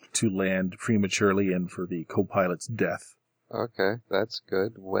to land prematurely and for the co-pilot's death. Okay, that's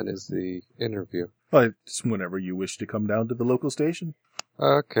good. When is the interview? It's whenever you wish to come down to the local station.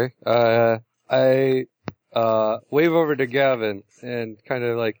 Okay. I wave over to Gavin and kind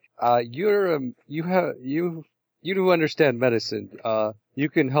of like, you do understand medicine. You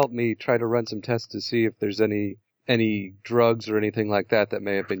can help me try to run some tests to see if there's any drugs or anything like that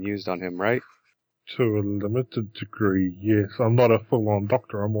may have been used on him, right? To a limited degree, yes. I'm not a full-on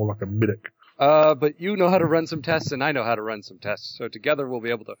doctor. I'm more like a medic. But you know how to run some tests, and I know how to run some tests. So together we'll be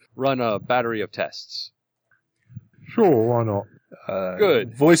able to run a battery of tests. Sure, why not?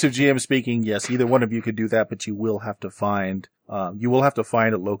 Good. Voice of GM speaking, yes, either one of you could do that, but you will have to find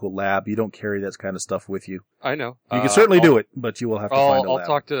a local lab. You don't carry that kind of stuff with you. I know. You can certainly do it, but you will have to find a lab. I'll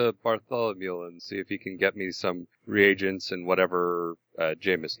talk to Bartholomew and see if he can get me some reagents and whatever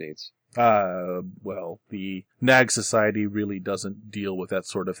Jameis needs. Well, the NAG Society really doesn't deal with that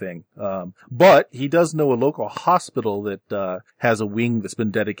sort of thing. But he does know a local hospital that has a wing that's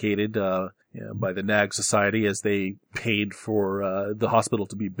been dedicated by the NAG Society as they paid for the hospital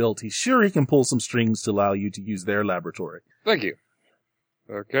to be built. He's sure he can pull some strings to allow you to use their laboratory. Thank you.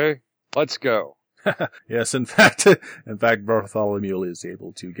 Okay, let's go. Yes, in fact, Bartholomew is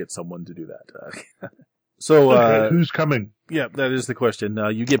able to get someone to do that. So, who's coming? Yeah, that is the question.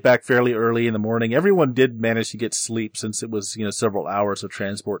 You get back fairly early in the morning. Everyone did manage to get sleep since it was, several hours of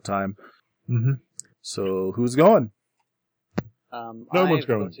transport time. Mm-hmm. So, who's going? No one's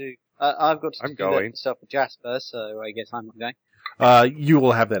going. I've got to I'm do that going. stuff with Jasper, so I guess I'm not going. You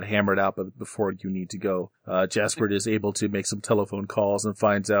will have that hammered out before you need to go. Jasper is able to make some telephone calls and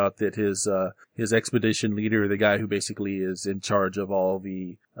finds out that his expedition leader, the guy who basically is in charge of all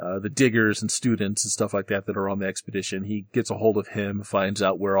the diggers and students and stuff like that are on the expedition, he gets a hold of him, finds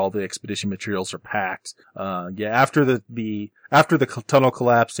out where all the expedition materials are packed. After the tunnel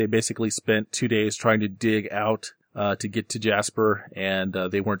collapse, they basically spent 2 days trying to dig out to get to Jasper, and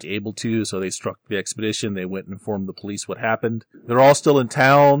they weren't able to, so they struck the expedition. They went and informed the police what happened. They're all still in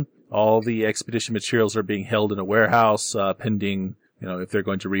town. All the expedition materials are being held in a warehouse, pending, if they're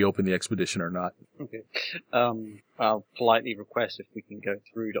going to reopen the expedition or not. Okay. I'll politely request if we can go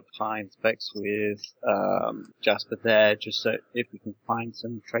through Dr. Klein's specs with Jasper there, just so if we can find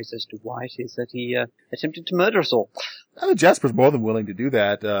some trace as to why it is that he attempted to murder us all. Jasper's more than willing to do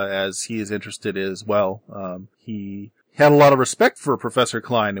that, as he is interested as well. He had a lot of respect for Professor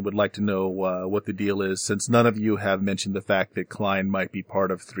Klein and would like to know what the deal is, since none of you have mentioned the fact that Klein might be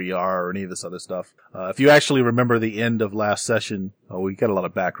part of 3R or any of this other stuff. If you actually remember the end of last session, we got a lot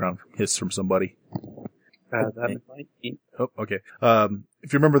of background hiss from somebody. That might be. Oh, okay.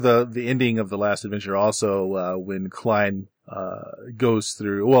 If you remember the ending of the last adventure also, when Klein goes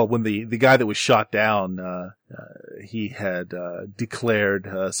through, when the guy that was shot down, he had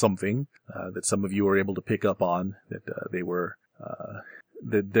declared something that some of you were able to pick up on, that they were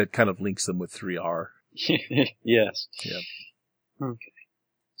that kind of links them with 3R. Yes. Yeah. Okay.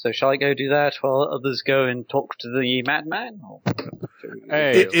 So shall I go do that while others go and talk to the madman?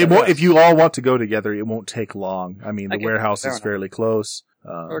 Hey, If you all want to go together, it won't take long. I mean, the Okay, warehouse fair is enough. fairly close.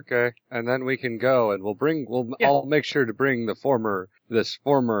 Okay, and then we can go, and I'll make sure to bring this former Let's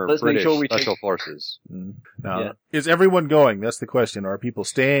make British sure we special take- forces. Now, Yeah. is everyone going? That's the question. Are people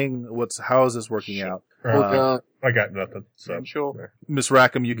staying? How is this working out? I got nothing. So I'm sure. Miss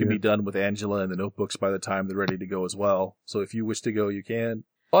Rackham, you can Yeah. be done with Angela and the notebooks by the time they're ready to go as well. So if you wish to go, you can.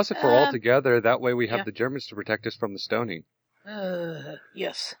 Plus, if we're all together, that way we have yeah. the Germans to protect us from the stoning.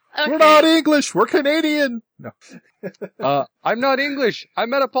 Yes. We're Okay. not English. We're Canadian. No. I'm not English. I'm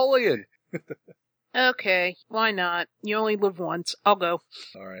Metapolian. Okay. Why not? You only live once. I'll go.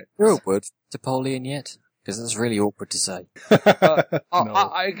 All right. You're a word for Napoleon yet? Because that's really awkward to say.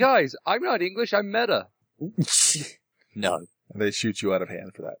 No. Guys, I'm not English. I'm Meta. No. They shoot you out of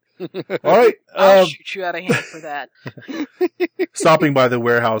hand for that. All right. I'll shoot you out of hand for that. Stopping by the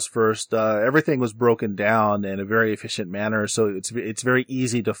warehouse first, everything was broken down in a very efficient manner, so it's very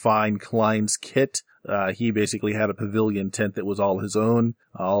easy to find Klein's kit. He basically had a pavilion tent that was all his own.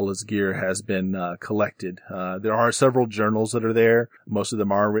 All his gear has been collected. There are several journals that are there. Most of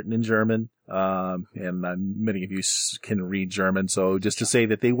them are written in German. And many of you can read German. So just to say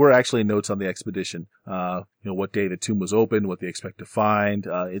that they were actually notes on the expedition. What day the tomb was open, what they expect to find.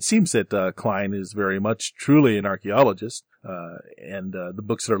 It seems that Klein is very much truly an archaeologist. And the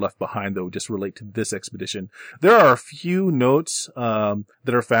books that are left behind, though, just relate to this expedition. There are a few notes that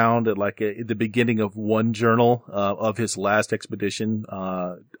are found at the beginning of one journal of his last expedition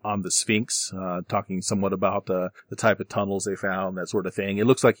on the Sphinx, talking somewhat about the type of tunnels they found, that sort of thing. It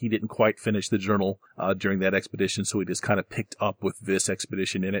looks like he didn't quite finish the journal during that expedition, so he just kind of picked up with this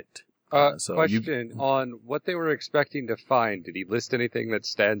expedition in it. Question on what they were expecting to find. Did he list anything that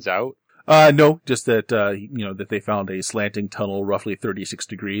stands out? No, just that, that they found a slanting tunnel roughly 36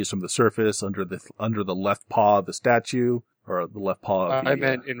 degrees from the surface under the left paw of the statue, or the left paw of I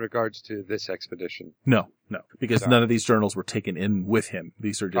meant in regards to this expedition. No, because none of these journals were taken in with him.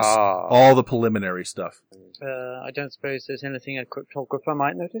 These are just Ah. all the preliminary stuff. I don't suppose there's anything a cryptographer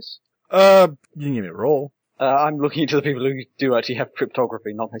might notice? You can give me a roll. I'm looking to the people who do actually have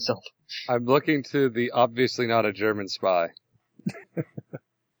cryptography, not myself. I'm looking to the obviously not a German spy.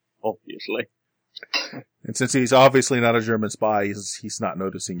 Obviously. And since he's obviously not a German spy, he's not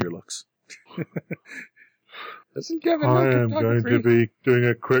noticing your looks. Doesn't Kevin I know am going to be doing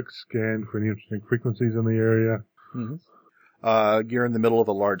a quick scan for any interesting frequencies in the area. You're in the middle of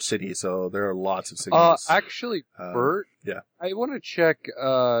a large city, so there are lots of signals. Actually, Bert, yeah. I want to check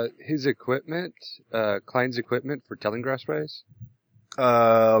his equipment, Klein's equipment for Tellingrass rays.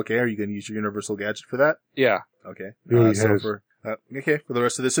 Okay, are you going to use your universal gadget for that? Yeah. Okay. He already So has. for the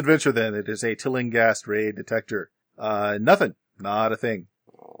rest of this adventure, then it is a Tillinghast ray detector. Nothing, not a thing.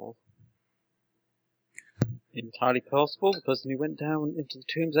 Entirely possible. The person who went down into the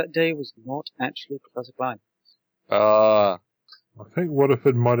tombs that day was not actually Professor Klein. I think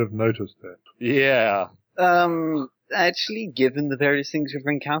Waterford might have noticed that. Yeah. Actually, given the various things we've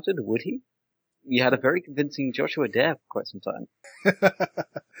encountered, would he? We had a very convincing Joshua Dare for quite some time.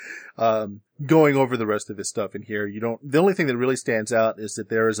 Going over the rest of his stuff in here, the only thing that really stands out is that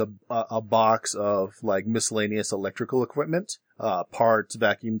there is a box of like miscellaneous electrical equipment, parts,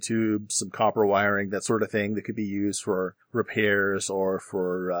 vacuum tubes, some copper wiring, that sort of thing that could be used for repairs or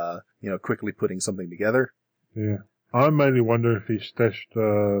for, quickly putting something together. Yeah. I mainly wonder if he stashed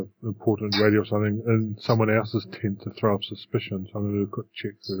important radio or something in someone else's tent to throw up suspicion. So I'm going to do a quick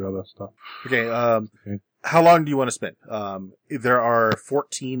check through the other stuff. Okay, Okay. How long do you want to spend? There are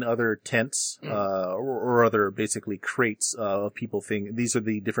 14 other tents, or other basically crates of people these are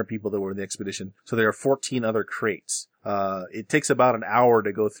the different people that were in the expedition. So there are 14 other crates. It takes about an hour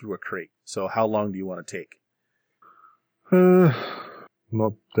to go through a crate. So how long do you want to take?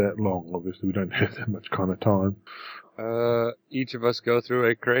 Not that long, obviously. We don't have that much kind of time. Each of us go through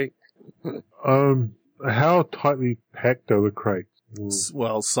a crate. How tightly packed are the crates?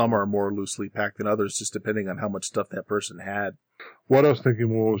 Well, some are more loosely packed than others, just depending on how much stuff that person had. What I was thinking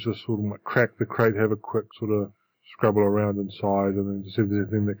more was just sort of like crack the crate, have a quick sort of scrabble around inside, and then just see if there's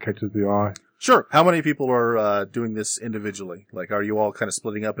anything that catches the eye. Sure. How many people are doing this individually? Like, are you all kind of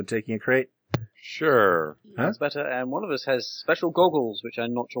splitting up and taking a crate? Sure. That's better. And one of us has special goggles, which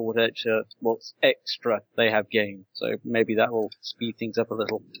I'm not sure what's extra they have gained. So maybe that will speed things up a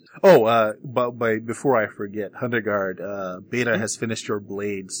little. Oh, but before I forget, Hundergaard, Beta has finished your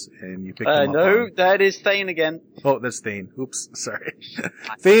blades, and you picked them up. No, that is Thane again. Oh, that's Thane. Oops, sorry.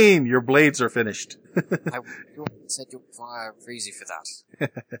 Thane, your blades are finished. You said you're crazy for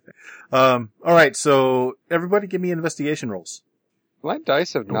that. Alright, so everybody give me investigation rolls. My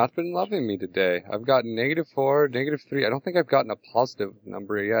dice have not been loving me today. I've gotten -4, -3. I don't think I've gotten a positive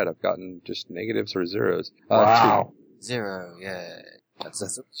number yet. I've gotten just negatives or zeros. Wow. 0, yeah. That's a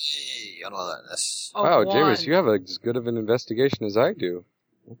 3 on all that. Oh, Wow, one. Jameis, you have as good of an investigation as I do.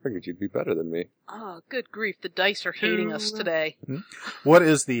 I figured you'd be better than me. Oh, good grief. The dice are hating us today. What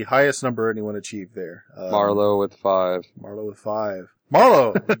is the highest number anyone achieved there? Marlowe with 5. Marlowe with 5.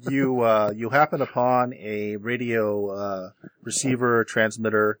 Marlowe, you happen upon a radio, receiver,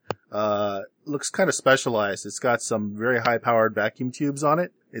 transmitter, looks kind of specialized. It's got some very high-powered vacuum tubes on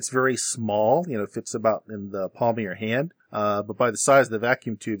it. It's very small, fits about in the palm of your hand. But by the size of the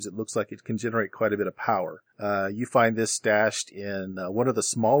vacuum tubes, it looks like it can generate quite a bit of power. You find this stashed in, one of the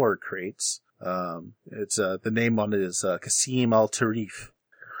smaller crates. The name on it is, Qasim Al-Tarif.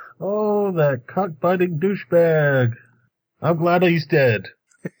 Oh, that cockbiting douchebag. I'm glad he's dead.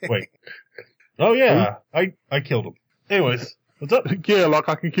 Wait. Oh yeah, I killed him. Anyways, what's up? Yeah, like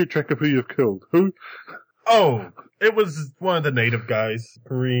I can keep track of who you've killed. Who? Oh, it was one of the native guys.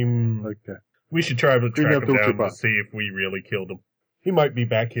 Kareem. Okay. We should try to track him down Abdul-Jabbar. to see if we really killed him. He might be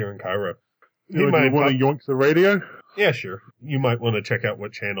back here in Cairo. You want to yoink the radio? Yeah, sure. You might want to check out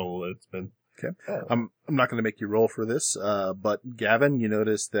what channel it's been. Okay. I'm not going to make you roll for this, but Gavin, you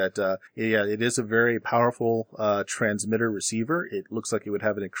notice that, it is a very powerful, transmitter receiver. It looks like it would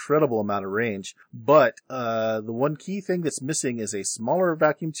have an incredible amount of range, but, the one key thing that's missing is a smaller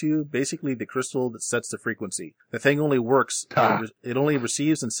vacuum tube, basically the crystal that sets the frequency. The thing only works, it only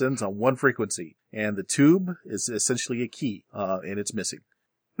receives and sends on one frequency, and the tube is essentially a key, and it's missing.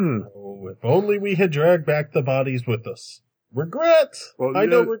 Oh, if only we had dragged back the bodies with us. Regret! Well, I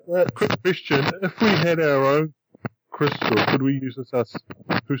don't regret. Quick question. If we had our own crystal, could we use this as...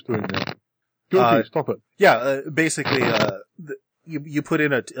 Who's doing that? Guilty, stop it. Yeah, basically, you put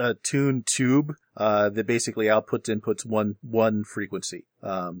in a tuned tube, that basically inputs one frequency.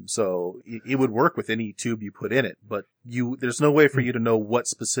 So it would work with any tube you put in it, but there's no way for you to know what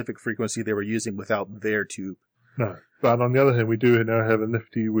specific frequency they were using without their tube. No. But on the other hand, we do now have a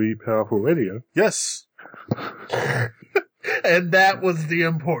nifty wee powerful radio. Yes. And that was the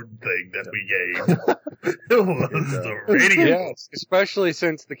important thing that we gave. It was the radio. Yes, especially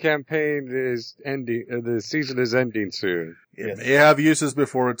since the campaign is ending, the season is ending soon. It may have uses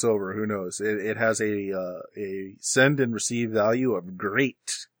before it's over. Who knows? It has a send and receive value of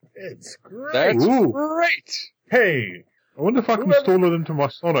great. It's great. That's Ooh. great! Hey, I wonder if I can install it into my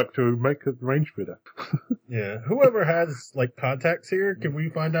Sonic to make it range better. yeah, whoever has, contacts here, can we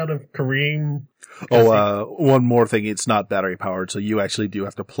find out if Kareem... One more thing. It's not battery powered, so you actually do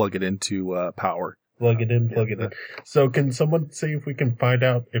have to plug it into, power. Plug it in. So can someone see if we can find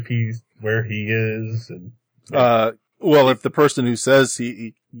out if where he is? And Well, if the person who says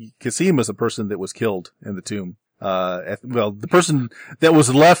Qasim is a person that was killed in the tomb. The person that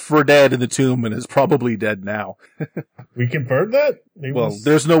was left for dead in the tomb and is probably dead now. we confirmed that?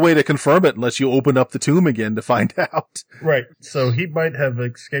 There's no way to confirm it unless you open up the tomb again to find out. Right. So he might have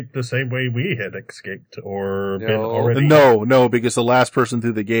escaped the same way we had escaped, or been already... No, because the last person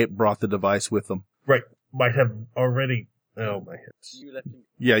through the gate brought the device with them. Right. Might have already Oh, my hips. You left him.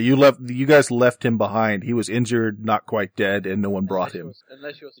 Yeah, you guys left him behind. He was injured, not quite dead, and no one brought him.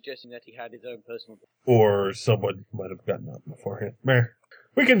 Unless you're suggesting that he had his own personal. Or someone might have gotten up beforehand. Meh.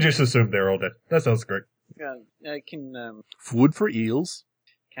 We can just assume they're all dead. That sounds great. Food for eels.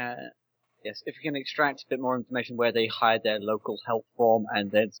 Yes, if you can extract a bit more information where they hired their local help from,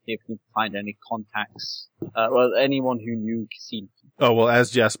 and then see if you can find any contacts, anyone who knew Kasim. Oh, well, as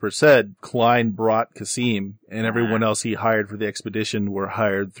Jasper said, Klein brought Kasim, and everyone else he hired for the expedition were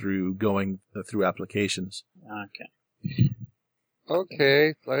hired through through applications. Okay.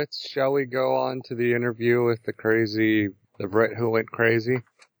 Okay, shall we go on to the interview with the Brit who went crazy?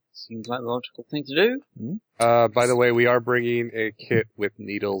 Seems like the logical thing to do. By the way, we are bringing a kit with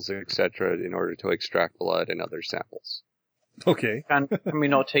needles, etc., in order to extract blood and other samples. Okay. Can we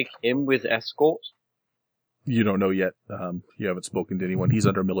not take him with escort? You don't know yet. You haven't spoken to anyone. He's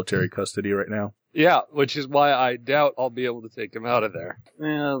under military custody right now. Yeah, which is why I doubt I'll be able to take him out of there.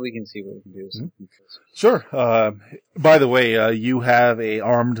 Well, we can see what we can do. Sure. By the way, you have a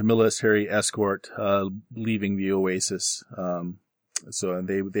armed military escort leaving the Oasis. So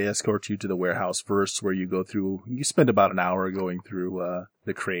they escort you to the warehouse first, where you spend about an hour going through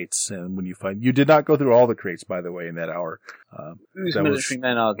the crates, and when you did not go through all the crates, by the way, in that hour. Whose military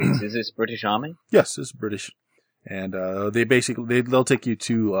men are these? Is this British Army? Yes, it's British. And they'll take you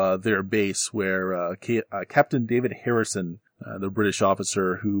to their base, where Captain David Harrison, the British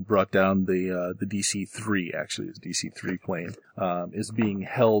officer who brought down the DC-3, actually it's DC-3 plane, is being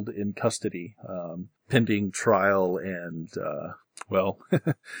held in custody, pending trial and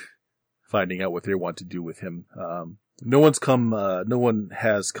finding out what they want to do with him. No one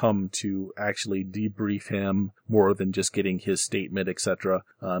has come to actually debrief him more than just getting his statement, etc.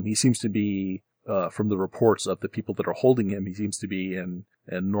 He seems to be, from the reports of the people that are holding him, he seems to be in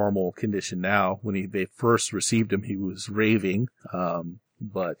normal condition now. When they first received him, he was raving,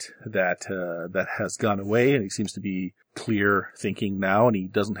 but that has gone away, and he seems to be clear thinking now, and he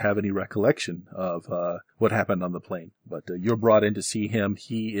doesn't have any recollection of what happened on the plane. But you're brought in to see him.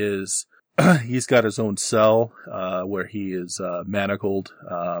 He's got his own cell where he is manacled,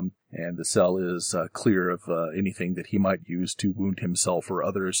 and the cell is clear of anything that he might use to wound himself or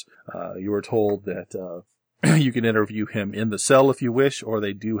others. You were told that you can interview him in the cell if you wish, or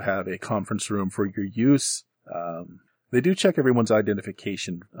they do have a conference room for your use. They do check everyone's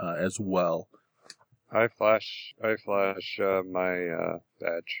identification as well. I flash my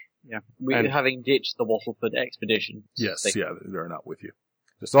badge. Yeah, we're having ditched the Wattleford expedition. Yes, they're not with you.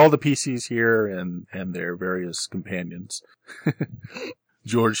 Just all the PCs here and their various companions.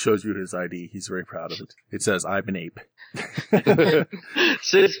 George shows you his ID. He's very proud of it. It says, "I'm an ape."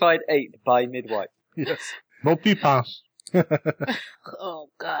 Certified ape by midwife. Yes. Multi-pass. Oh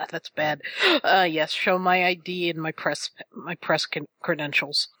God, that's bad. Yes, show my ID and my press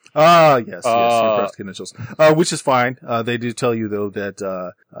credentials. Yes, your press credentials. Which is fine. They do tell you though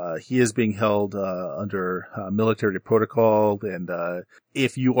that, he is being held, under, military protocol, and,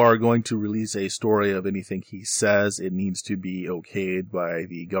 if you are going to release a story of anything he says, it needs to be okayed by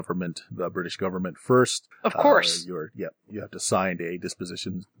the government, the British government first. Of course. You have to sign a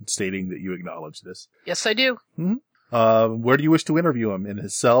disposition stating that you acknowledge this. Yes, I do. Mm-hmm. Where do you wish to interview him? In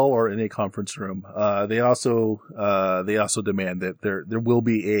his cell or in a conference room? They also demand that there will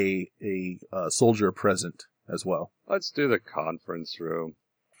be a soldier present as well. Let's do the conference room.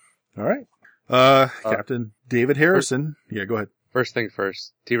 All right. Captain David Harrison. Yeah, go ahead. First thing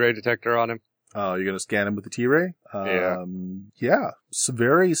first. T-ray detector on him. Oh, you're gonna scan him with the T-ray? Yeah. Yeah. It's a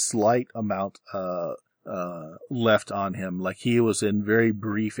very slight amount, left on him. Like he was in very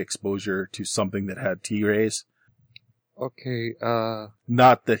brief exposure to something that had T-rays. Okay,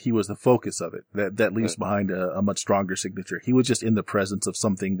 Not that he was the focus of it. That leaves behind a much stronger signature. He was just in the presence of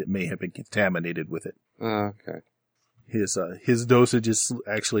something that may have been contaminated with it. Okay. His dosage is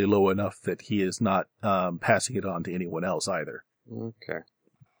actually low enough that he is not, passing it on to anyone else either. Okay.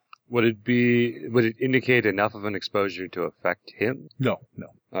 Would it indicate enough of an exposure to affect him? No.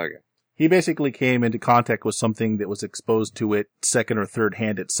 Okay. He basically came into contact with something that was exposed to it second or third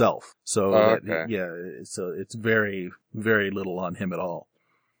hand itself. So, it's very, very little on him at all.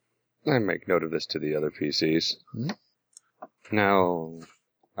 I make note of this to the other PCs. Mm-hmm. Now,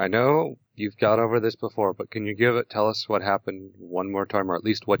 I know you've got over this before, but can you tell us what happened one more time, or at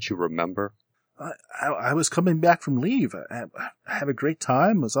least what you remember? I was coming back from leave. I had a great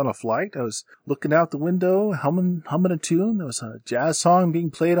time. I was on a flight. I was looking out the window, humming a tune. There was a jazz song being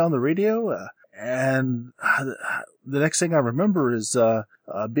played on the radio. And the next thing I remember is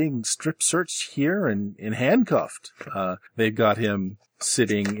being strip searched here and handcuffed. They've got him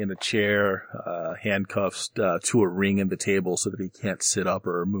sitting in a chair, handcuffed to a ring in the table so that he can't sit up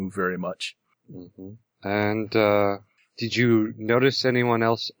or move very much. Mm-hmm. And did you notice anyone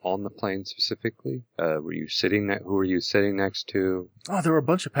else on the plane specifically? Who were you sitting next to? Oh, there were a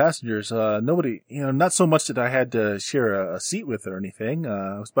bunch of passengers. Nobody, not so much that I had to share a seat with or anything.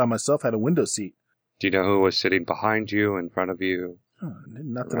 I was by myself, had a window seat. Do you know who was sitting behind you, in front of you? Oh,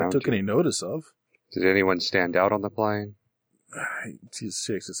 not that I took any notice of. Did anyone stand out on the plane? He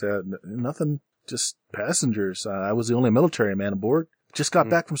shakes his head. Nothing, just passengers. I was the only military man aboard. Just got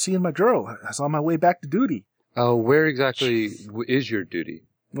back from seeing my girl. I was on my way back to duty. Oh, where exactly is your duty?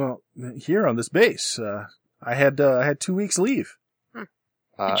 Well, here on this base. I had 2 weeks leave.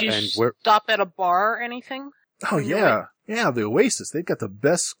 Did you stop at a bar or anything? Oh yeah. Yeah, the Oasis. They've got the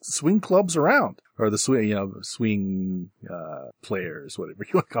best swing clubs around. Or the swing players, whatever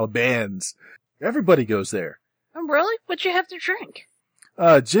you want to call it, bands. Everybody goes there. Oh, really? What'd you have to drink?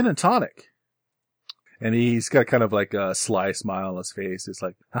 Gin and tonic. And he's got kind of like a sly smile on his face. It's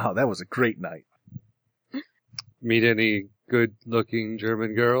like, oh, that was a great night. Meet any good-looking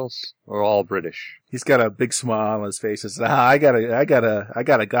German girls, or all British? He's got a big smile on his face. It's I got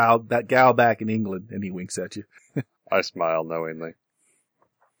a gal back in England, and he winks at you. I smile knowingly.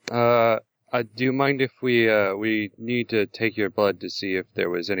 Do you mind if we need to take your blood to see if there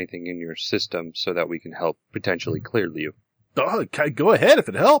was anything in your system so that we can help potentially clear you? Oh, go ahead if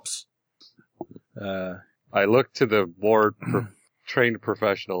it helps. I look to the more trained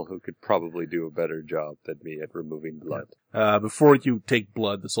professional who could probably do a better job than me at removing blood. Before you take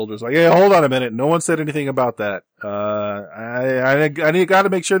blood, the soldier's like, hey, hold on a minute. No one said anything about that. I got to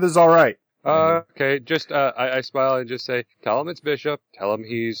make sure this is all right. Okay, just, I smile and just say, tell him it's Bishop. Tell him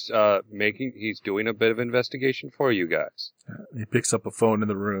he's doing a bit of investigation for you guys. He picks up a phone in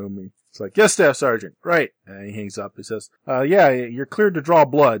the room. He's like, yes, Staff Sergeant. Right. And he hangs up. He says, yeah, you're cleared to draw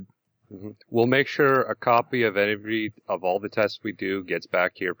blood. Mm-hmm. We'll make sure a copy of all the tests we do gets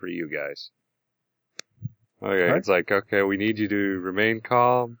back here for you guys. Okay, right. It's like, okay, we need you to remain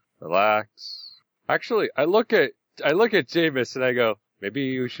calm, relax. Actually, I look at Jameis and I go, maybe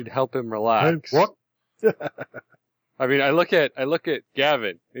you should help him relax. Hey, what? I mean, I look at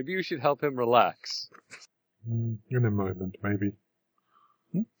Gavin. Maybe you should help him relax. In a moment, maybe.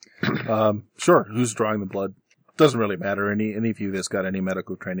 Sure. Who's drawing the blood? Doesn't really matter. Any of you that's got any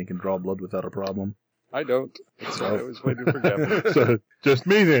medical training can draw blood without a problem. I don't. So I was waiting for Gavin. So just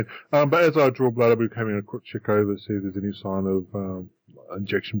me then. But as I draw blood, I'll be having a quick check over to see if there's any sign of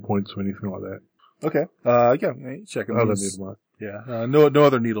injection points or anything like that. Okay. Yeah. Check him. Other needle mark. Yeah. No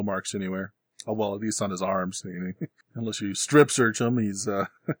other needle marks anywhere. Oh well, at least on his arms. Unless you strip search him, he's.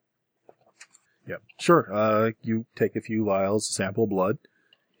 Yeah. Sure. You take a few vials, sample blood.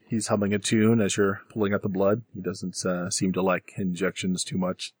 He's humming a tune as you're pulling out the blood. He doesn't seem to like injections too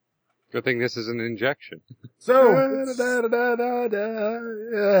much. Good thing this is an injection. So,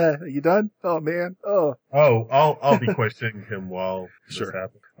 you done? Oh man. Oh, I'll be questioning him while sure. This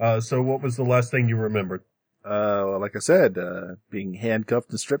happens. So what was the last thing you remembered? Well, like I said, being handcuffed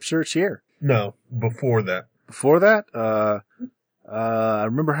and strip searched here. No, before that. Before that, I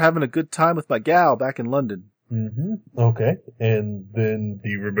remember having a good time with my gal back in London. Mm-hmm. Okay. And then do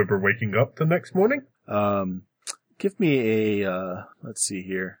you remember waking up the next morning? Give me a, let's see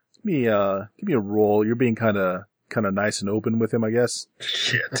here. Give me a roll. You're being kind of nice and open with him, I guess.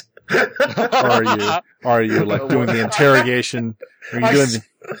 Shit. Are you like doing the interrogation? Are you doing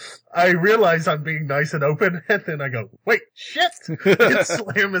I realize I'm being nice and open, and then I go, wait, shit! And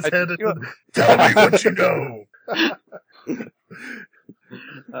slam his head into tell me what you know!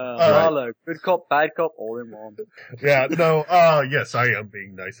 Marlo, good cop, bad cop, all in one. Yeah, no, yes, I am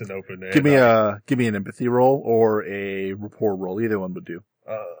being nice and open. And give me an empathy roll or a rapport roll. Either one would do.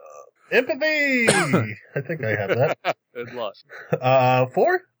 Empathy! I think I have that. Good luck.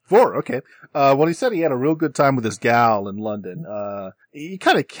 4? 4, okay. Well, he said he had a real good time with his gal in London. You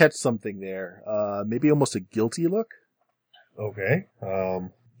kind of catch something there. Maybe almost a guilty look. Okay.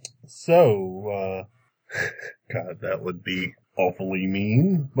 God, that would be awfully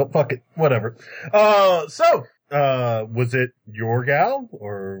mean, but fuck it. Whatever. Was it your gal,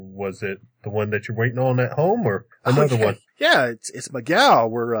 or was it the one that you're waiting on at home, or another one? Yeah, it's my gal.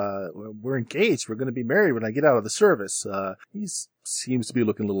 We're engaged. We're going to be married when I get out of the service. He seems to be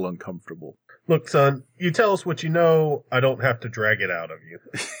looking a little uncomfortable. Look, son, you tell us what you know. I don't have to drag it out of you.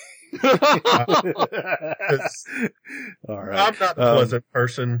 All right. I'm not a pleasant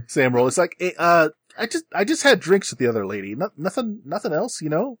person. Sam roll. It's like, I just had drinks with the other lady. Nothing else, you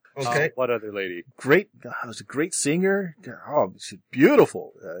know? Okay. What other lady? Great, was a great singer. Oh, she's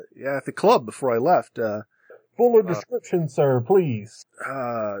beautiful. Yeah, at the club before I left. Fuller description, sir, please.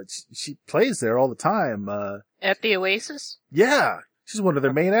 She plays there all the time. At the Oasis? Yeah, she's one of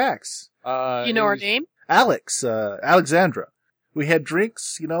their main acts. You know her name? Alexandra. We had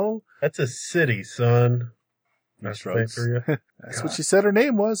drinks, you know. That's a city, son. That's right for you. That's what she said her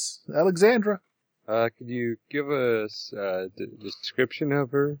name was, Alexandra. Could you give us a description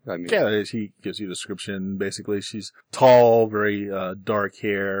of her? I mean, Yeah, she gives you a description. Basically, she's tall, very dark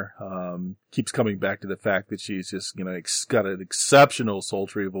hair. Keeps coming back to the fact that she's just, you know, got an exceptional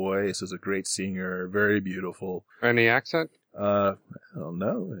sultry voice. Is a great singer, very beautiful. any accent? I don't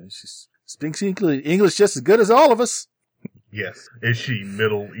know. She speaks English just as good as all of us. Yes. Is she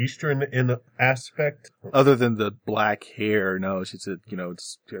Middle Eastern in aspect? Other than the black hair, no, she's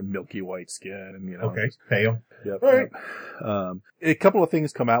it's milky white skin, and Okay. Pale. Yep. All right. A couple of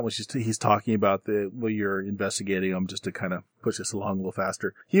things come out when he's talking about you're investigating them, just to kind of push this along a little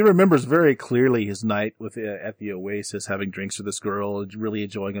faster. He remembers very clearly his night at the Oasis, having drinks with this girl, really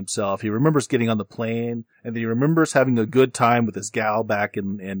enjoying himself. He remembers getting on the plane, and he remembers having a good time with this gal back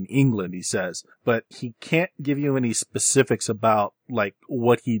in England, he says. But he can't give you any specifics about, like,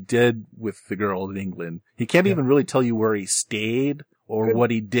 what he did with the girl in England. He can't even really tell you where he stayed or what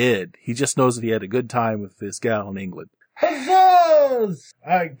he did. He just knows that he had a good time with this gal in England. Huzzahs!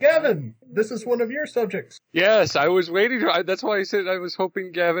 Gavin, this is one of your subjects. Yes, I was waiting. That's why I said I was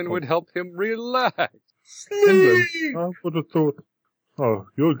hoping Gavin would help him relax. England. Sleep! I would have thought. Oh,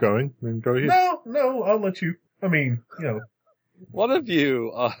 you're going. Then go ahead. No, I'll let you. I mean, One of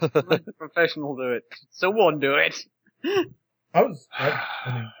you. Let the professional do it. Someone do it. I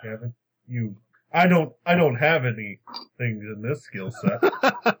mean, Gavin, I don't have any things in this skill set.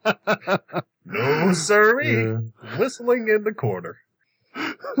 No, sirree. Yeah. Whistling in the corner.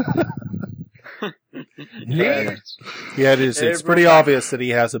 Yeah, it's pretty obvious that he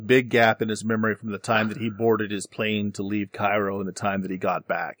has a big gap in his memory from the time that he boarded his plane to leave Cairo and the time that he got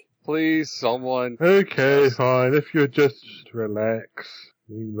back. Please, someone. Okay, fine. If you just relax,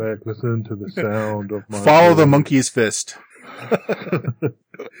 lean back, listen to the sound of my Follow the voice. monkey's fist.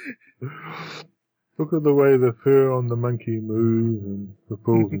 Look at the way the fur on the monkey moves and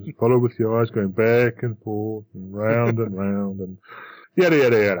ripples. And follow with your eyes going back and forth and round and yada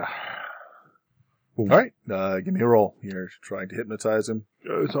yada yada. All right, give me a roll. You're trying to hypnotize him.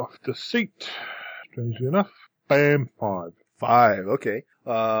 Goes off the seat. Strangely enough, bam, 5. 5. Okay.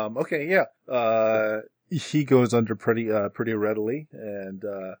 Okay. Yeah. He goes under pretty readily, and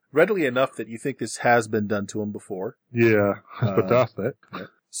readily enough that you think this has been done to him before. Yeah, but that's that.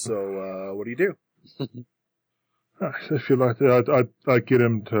 So, what do you do? If you like, I'd get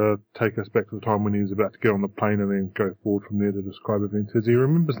him to take us back to the time when he was about to get on the plane and then go forward from there to describe events as he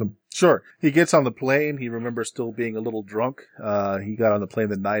remembers them. Sure. He gets on the plane. He remembers still being a little drunk. He got on the plane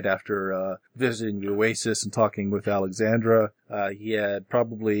the night after visiting the Oasis and talking with Alexandra. He had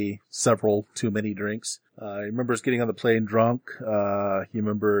probably several too many drinks. He remembers getting on the plane drunk. He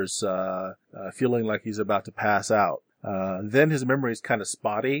remembers feeling like he's about to pass out. Then his memory is kind of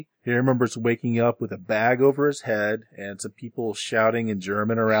spotty. He remembers waking up with a bag over his head and some people shouting in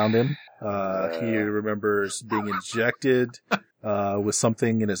German around him. He remembers being injected with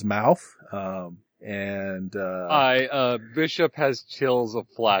something in his mouth. Bishop has chills of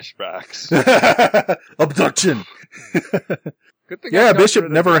flashbacks. Abduction. Good thing I Yeah, got Bishop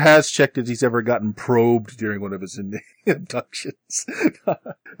rid of never that. has checked if he's ever gotten probed during one of his abductions.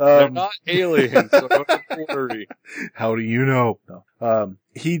 They're not aliens, so don't worry. How do you know? No.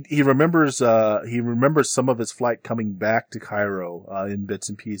 He remembers some of his flight coming back to Cairo, in bits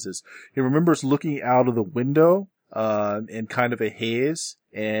and pieces. He remembers looking out of the window, in kind of a haze,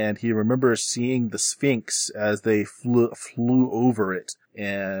 and he remembers seeing the Sphinx as they flew over it.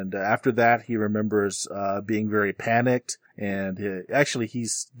 And after that, he remembers, being very panicked, and actually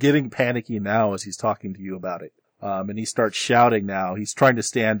he's getting panicky now as he's talking to you about it. And he starts shouting now. He's trying to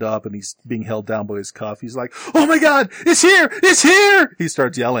stand up and he's being held down by his cuff. He's like, "Oh my God, it's here! It's here!" He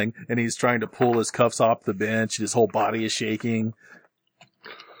starts yelling and he's trying to pull his cuffs off the bench. His whole body is shaking.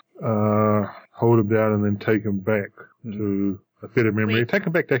 Hold him down and then take him back to a better memory. Wait. Take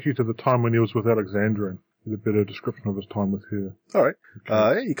him back actually to the time when he was with Alexandra and get a better description of his time with her. All right.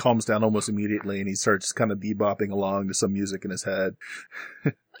 He calms down almost immediately and he starts kind of bebopping along to some music in his head.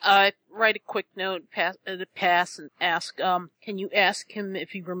 Write a quick note, pass and ask, can you ask him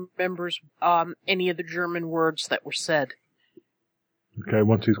if he remembers, any of the German words that were said? Okay,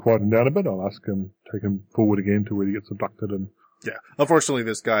 once he's quietened down a bit, I'll ask him, take him forward again to where he gets abducted and Yeah. Unfortunately,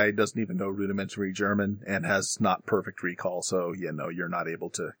 this guy doesn't even know rudimentary German and has not perfect recall. So, you're not able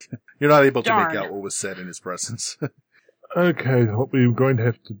to, to Darn. make out what was said in his presence. Okay, what we're going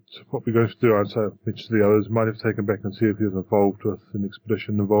to do, I'd say, which the others might have taken back and see if he was involved with an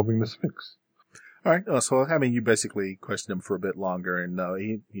expedition involving the Sphinx. All right. So, you basically questioned him for a bit longer, and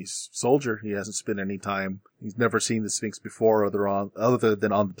he's a soldier. He hasn't spent any time. He's never seen the Sphinx before, other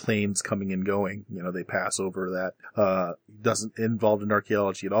than on the planes coming and going. They pass over that. Doesn't involved in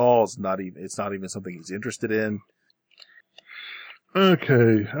archaeology at all. It's not even something he's interested in.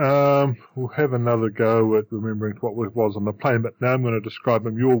 Okay, we'll have another go at remembering what it was on the plane, but now I'm going to describe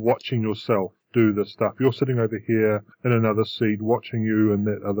him. You're watching yourself do this stuff. You're sitting over here in another seat watching you and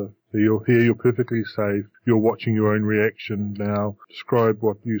that other. So you're here, you're perfectly safe. You're watching your own reaction now. Describe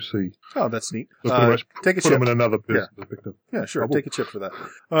what you see. Oh, that's neat. So pretty much take a put chip. him in another person's perspective. Yeah, sure. Take a chip for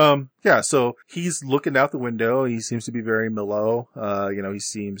that. So he's looking out the window. He seems to be very mellow. He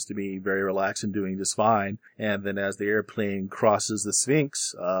seems to be very relaxed and doing just fine. And then as the airplane crosses the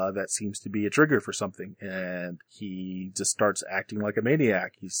Sphinx, that seems to be a trigger for something. And he just starts acting like a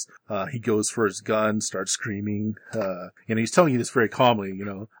maniac. He goes for his gun, starts screaming. And he's telling you this very calmly,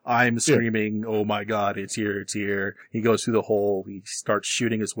 I'm screaming, oh my God, it's here, it's here. He goes through the hole. He starts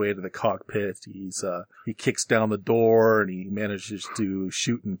shooting his way to the cockpit. He kicks down the door and he manages to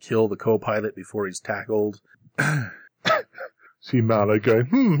shoot and kill the co-pilot before he's tackled. See Marlowe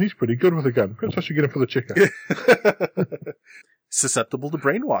going, he's pretty good with a gun. Perhaps I should get him for the checker. Susceptible to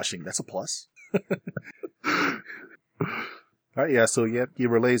brainwashing. That's a plus. All right, so he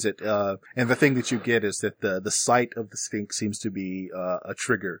relays it. And the thing that you get is that the sight of the Sphinx seems to be a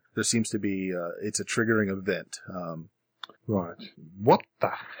trigger. There seems to be, it's a triggering event. Right. What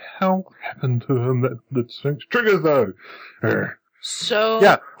the hell happened to him that Sphinx triggers though? So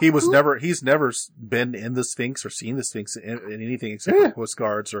yeah, he's never been in the Sphinx or seen the Sphinx in anything except for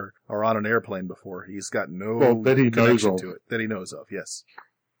postcards or on an airplane before. He's got no connection to it that he knows of. Yes.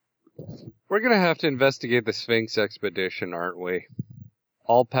 We're gonna have to investigate the Sphinx expedition, aren't we?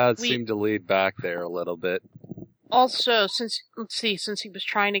 All paths seem to lead back there a little bit. Also, since he was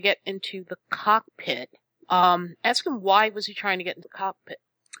trying to get into the cockpit, ask him why was he trying to get into the cockpit?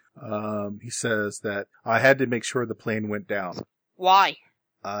 He says that I had to make sure the plane went down. Why?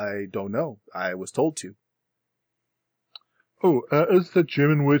 I don't know. I was told to. Oh, is the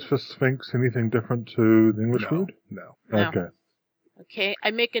German word for Sphinx anything different to the English word? No. Okay. Okay, I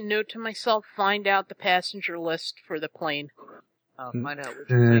make a note to myself, find out the passenger list for the plane. Find out which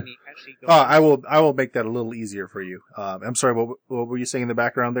plane he actually got. I will make that a little easier for you. I'm sorry, what were you saying in the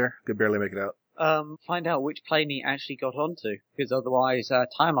background there? Could barely make it out. Find out which plane he actually got onto, because otherwise,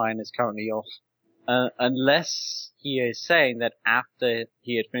 timeline is currently off. Unless he is saying that after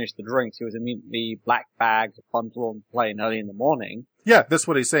he had finished the drinks, he was immediately black bag bundled on the plane early in the morning. Yeah, that's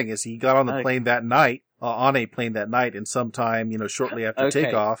what he's saying, is he got on the plane that night, on a plane that night, and sometime, shortly after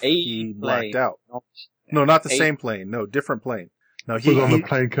takeoff, he blacked out. No, not the same plane. No, different plane. No, he was on the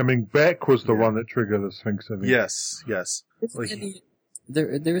plane coming back was the one that triggered the Sphinx event. Yes.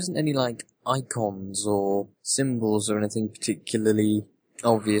 There isn't any, icons or symbols or anything particularly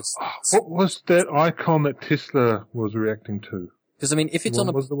obvious. What was that icon that Tesla was reacting to? Because, if it's on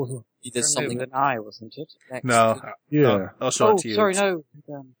there's something... With an eye, wasn't it? No. Yeah. I'll show it to you. Sorry, no.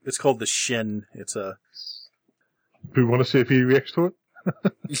 It's called the Shin. It's a... Do we want to see if he reacts to it?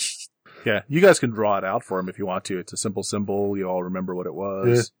 Yeah, you guys can draw it out for him if you want to. It's a simple symbol. You all remember what it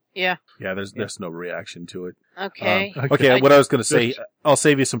was. Yeah. Yeah, there's no reaction to it. Okay. Okay, what I was going to say, I'll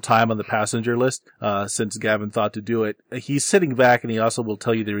save you some time on the passenger list, since Gavin thought to do it. He's sitting back and he also will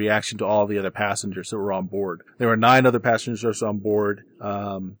tell you the reaction to all the other passengers that were on board. There were 9 other passengers on board,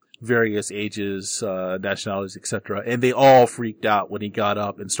 various ages, nationalities, etc. And they all freaked out when he got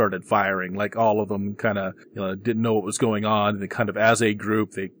up and started firing. Like all of them kind of, didn't know what was going on. And they kind of, as a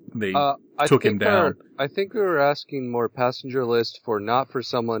group, they took him down. I think we were asking more passenger list not for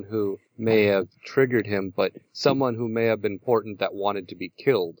someone who may have triggered him, but someone who may have been important that wanted to be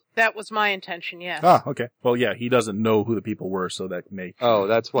killed. That was my intention, yes. Ah, okay. Well, yeah, he doesn't know who the people were, so that may... Oh,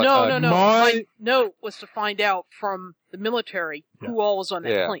 that's what... No. My note was to find out from the military who all was on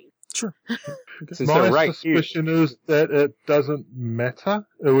that plane. Sure. My suspicion is that it doesn't matter.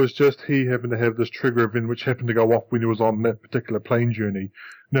 It was just he happened to have this trigger event which happened to go off when he was on that particular plane journey.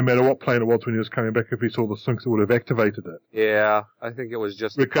 No matter what plane it was when he was coming back, if he saw the Sphinx, it would have activated it. Yeah, I think it was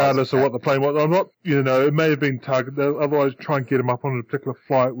just... Regardless of what the plane was. I'm not, it may have been targeted. Otherwise, try and get him up on a particular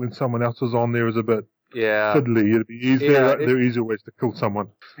flight when someone else is on there is a bit Yeah. Fiddly, it'd be easier. Yeah, There are easier ways to kill someone.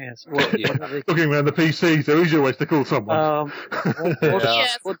 Yes. What, Yeah. what are they- Looking around the PCs, there are easier ways to kill someone. Yeah.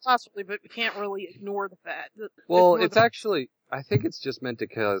 Yes, possibly, but we can't really ignore the fact. Well, ignore it's the- actually, I think it's just meant to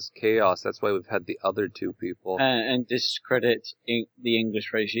cause chaos. That's why we've had the other two people. and discredit the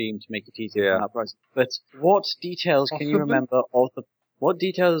English regime to make it easier Yeah. for an uprising. But what details can you Possibly. remember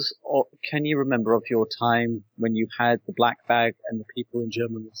can you remember of your time when you had the black bag and the people in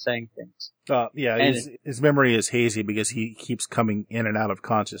Germany were saying things? Yeah, his memory is hazy because he keeps coming in and out of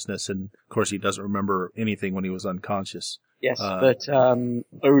consciousness, and of course he doesn't remember anything when he was unconscious. Yes, Uh, but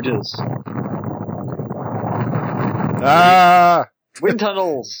odors, Ah! wind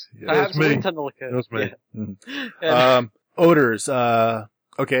tunnels. Yeah, Perhaps that's me. wind tunnel occurred. That's me. Yeah. Odors.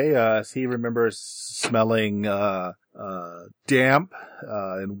 Okay, so he remembers smelling, damp,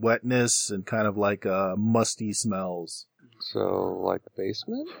 and wetness and kind of like, musty smells. So, like the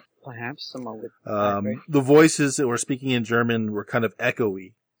basement? Perhaps someone with The voices that were speaking in German were kind of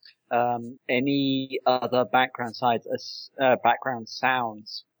echoey. any other background background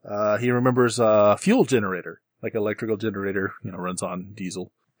sounds. He remembers a fuel generator, like electrical generator, runs on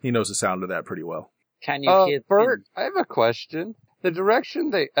diesel. He knows the sound of that pretty well. Can you hear Bert, I have a question. The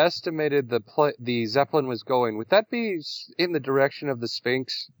direction they estimated the Zeppelin was going, would that be in the direction of the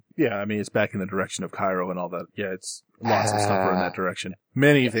Sphinx? Yeah, I mean, it's back in the direction of Cairo and all that. Yeah, it's lots of stuff are in that direction.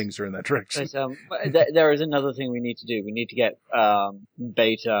 Many things are in that direction. But, there is another thing we need to do. We need to get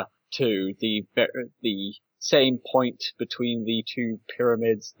Beta to the same point between the two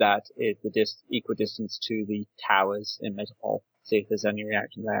pyramids that is the equidistance to the towers in Metapol. See if there's any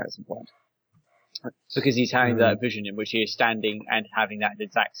reaction there at some point. Because he's having that vision in which he is standing and having that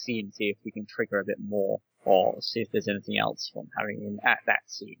exact scene. See if we can trigger a bit more, or see if there's anything else from having him at that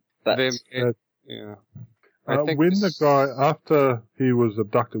scene. But Yeah. I think When the guy, after he was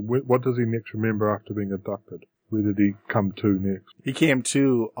abducted, what does he next remember after being abducted? Where did he come to next? He came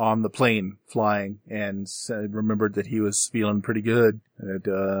to on the plane flying and remembered that he was feeling pretty good. And,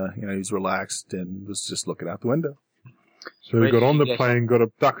 he was relaxed and was just looking out the window. So he Where got did on he the get- plane, got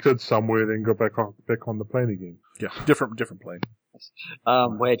abducted somewhere, then got back on the plane again. Yeah, different plane.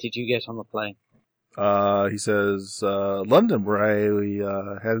 where did you get on the plane? He says, London, where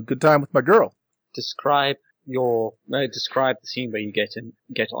I had a good time with my girl. Describe the scene where you get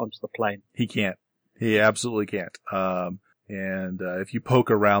onto the plane. He can't. He absolutely can't. And if you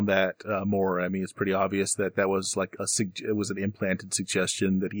poke around that more, I mean, it's pretty obvious that was like it was an implanted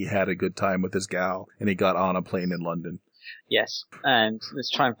suggestion that he had a good time with his gal and he got on a plane in London. Yes, and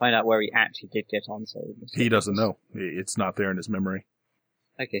let's try and find out where he actually did get on. So He doesn't know. It's not there in his memory.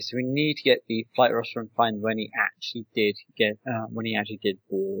 Okay, so we need to get the flight roster and find when he actually did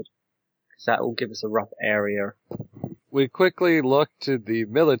board, because that will give us a rough area. we quickly looked to the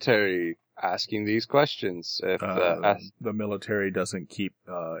military asking these questions. If The military doesn't keep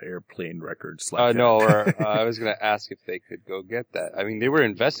airplane records like that. no, or I was going to ask if they could go get that. I mean, they were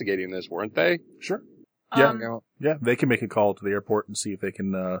investigating this, weren't they? Sure. Yeah. Um, Yeah, they can make a call to the airport and see if they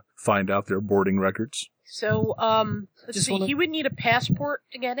can find out their boarding records. So, let's see. He would need a passport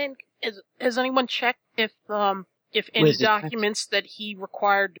to get in. Has anyone checked if any Where's the documents that he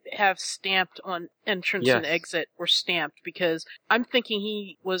required to have stamped on entrance and Yes. exit were stamped? Because I'm thinking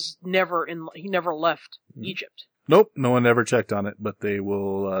he never left Egypt. Nope, no one ever checked on it, but they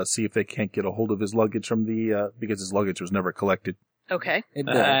will see if they can't get a hold of his luggage from because his luggage was never collected. Okay. It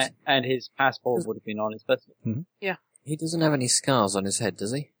does. And his passport would have been on his person. He doesn't have any scars on his head,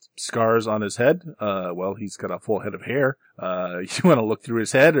 does he? Scars on his head. Well, he's got a full head of hair. You want to look through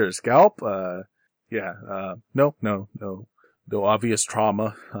his head or his scalp? No obvious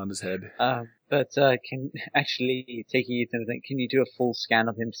trauma on his head. But can actually taking you to anything, can you do a full scan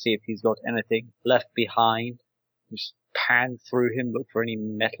of him to see if he's got anything left behind? Just pan through him, look for any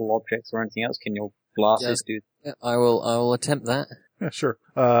metal objects or anything else. Can your glasses do? Yeah, I will attempt that. Yeah, sure.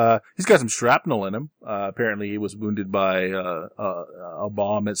 He's got some shrapnel in him. Apparently he was wounded by a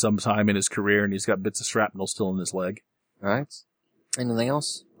bomb at some time in his career, and he's got bits of shrapnel still in his leg. Alright. Anything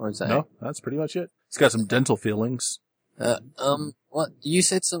else? Or is that No, that's pretty much it. He's got some dental fillings. what? You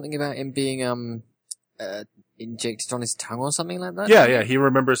said something about him being, injected on his tongue or something like that? Yeah, he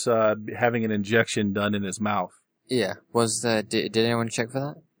remembers, having an injection done in his mouth. Yeah. Was there, did anyone check for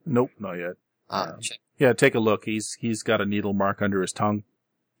that? Nope, not yet. Check. Yeah, take a look. He's got a needle mark under his tongue.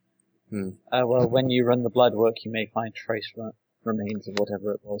 Well, when you run the blood work, you may find trace remains of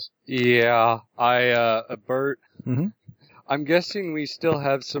whatever it was. Yeah, Bert. Mm-hmm. I'm guessing we still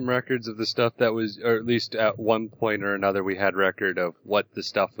have some records of the stuff that was, or at least at one point or another we had record of what the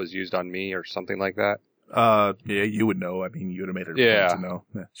stuff was used on me or something like that. Yeah, you would know. I mean, you would have made it a Yeah. point to know.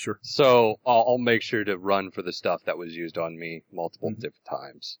 Yeah, sure. So I'll make sure to run for the stuff that was used on me multiple different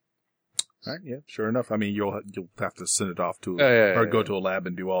times. All right, yeah, sure enough. I mean, you'll have to send it off to Yeah, go to a lab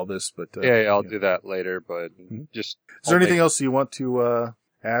and do all this, but I'll do that later. But just Is there anything else you want to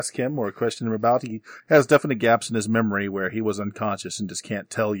ask him or question him about? He has definite gaps in his memory where he was unconscious and just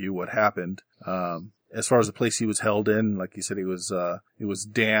can't tell you what happened. As far as the place he was held in, like you said, it was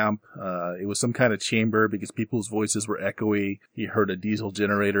damp. It was some kind of chamber because people's voices were echoey. He heard a diesel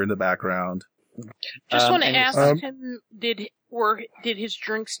generator in the background. Just want to ask him, did his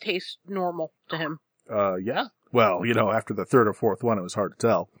drinks taste normal to him? Yeah. Well, after the third or fourth one, it was hard to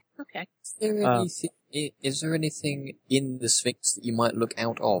tell. Okay. Is there anything in the Sphinx that you might look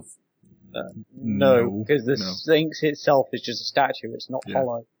out of? No, because the no. Sphinx itself is just a statue. It's not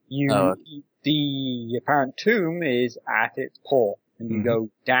hollow. The apparent tomb is at its port, and you go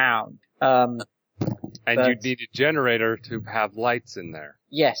down. and you'd need a generator to have lights in there.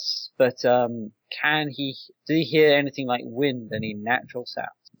 Yes, but did he hear anything like wind, any natural sounds?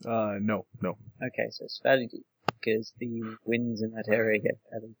 No. Okay, so it's fairly deep, because the winds in that area get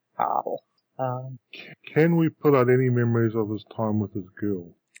fairly powerful. Can we pull out any memories of his time with his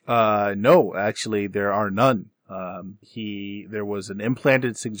girl? No, actually, there are none. There was an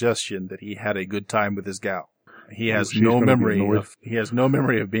implanted suggestion that he had a good time with his gal. He has no memory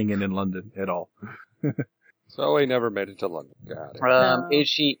of being in London at all. So he never made it to London. Got it. No. Is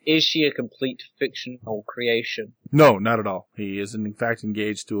she a complete fictional creation? No, not at all. He is in fact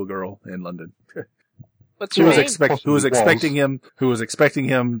engaged to a girl in London. What's Who her was, name? who was expecting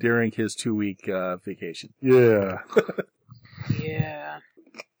him during his 2-week vacation. Yeah. Yeah.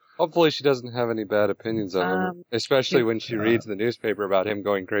 Hopefully she doesn't have any bad opinions of him, especially when she reads the newspaper about him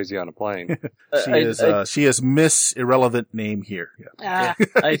going crazy on a plane. She is Miss Irrelevant Name here. Yeah.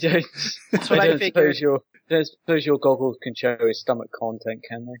 I don't. That's what I don't figured. suppose your goggles can show his stomach content,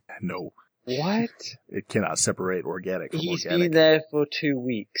 can they? No, What? it cannot separate organic from He's organic. been there for 2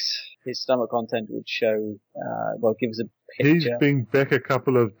 weeks. His stomach content would show. Give us a He's picture. been back a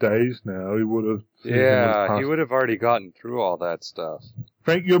couple of days now. He would have. Yeah, he would have already gotten through all that stuff.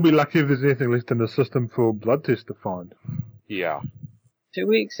 Frank, you'll be lucky if there's anything left in the system for a blood test to find. Yeah. 2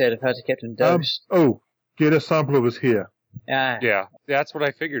 weeks, they'd have had to kept him dosed. Get a sample of his hair. Yeah, that's what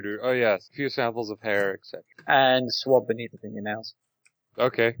I figured. Oh, yes, a few samples of hair, etc. And swab beneath the fingernails.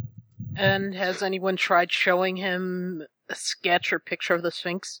 Okay. And has anyone tried showing him a sketch or picture of the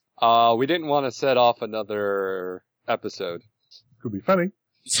Sphinx? We didn't want to set off another episode. Could be funny.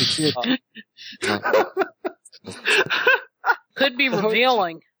 Could be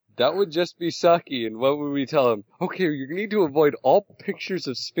revealing. That would just be sucky, and what would we tell him? Okay, you need to avoid all pictures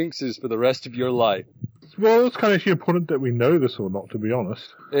of sphinxes for the rest of your life. Well, it's kind of important that we know this or not, to be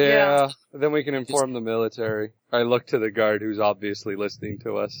honest. Yeah, then we can inform the military. I look to the guard who's obviously listening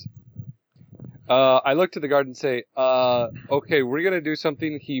to us. I look to the guard and say, okay, we're gonna do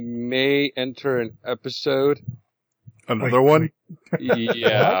something. He may enter an episode. Another one?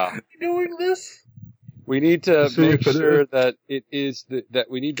 Yeah. Doing this? We need to See make if it sure is. that it is that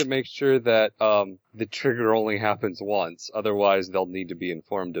we need to make sure that the trigger only happens once. Otherwise, they'll need to be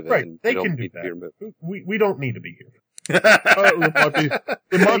informed of it. Right, and they it'll can do need to be that. removed. We don't need to be here.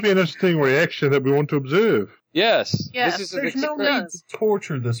 It might be an interesting reaction that we want to observe. Yes. Yes, This is There's an no does. need to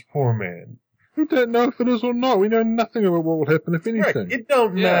torture this poor man. We don't know if it is or not. We know nothing about what will happen if Right, anything. it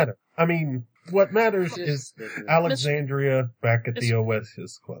don't Yeah. matter. I mean, what matters is Alexandria back at the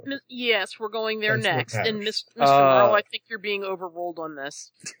Oasis Club. Yes, we're going there That's what next. And matters. Mr. Morrow, I think you're being overruled on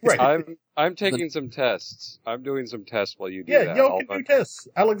this. Right. I'm taking some tests. I'm doing some tests while you do Yeah, that. y'all can do tests.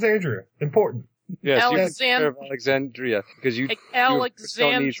 Alexandria, important. Yes, you can take Alexand- care of Alexandria because you don't need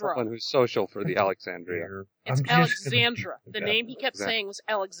Alexandra. someone who's social for the Alexandria. It's I'm just gonna Alexandra. keep The it name he kept Exactly. saying was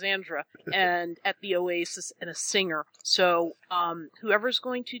Alexandra, and at the Oasis, and a singer. So, whoever's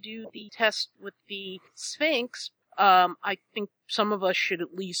going to do the test with the Sphinx, I think some of us should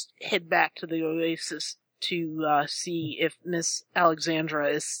at least head back to the Oasis to see if Miss Alexandra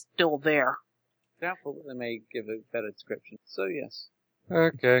is still there. Doubtful that they may give a better description. So yes.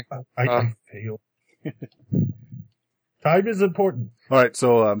 Okay. I fail. Time is important. All right,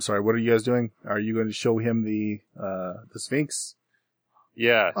 so I'm sorry. What are you guys doing? Are you going to show him the Sphinx?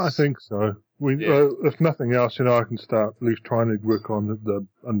 Yes. I think so. Yeah. If nothing else, I can start at least trying to work on the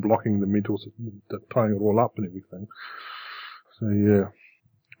unblocking the mental, tying it all up and everything. So yeah,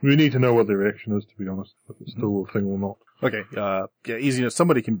 we need to know what the reaction is, to be honest, if it's still a thing or not. Okay, yeah, easy enough.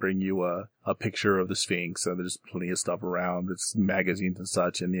 Somebody can bring you a picture of the Sphinx. There's plenty of stuff around. It's magazines and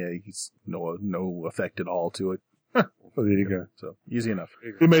such, and yeah, he's no effect at all to it. Well, there you go. So easy enough.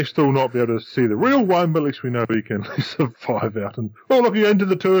 We may still not be able to see the real one, but at least we know we can survive out. And look, you enter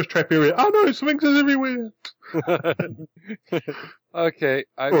the tourist trap area. Oh no, sphinxes everywhere. Okay,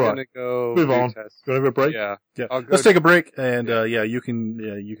 I'm gonna go move on. test. Gonna have a break. Yeah. Let's take a break, and you can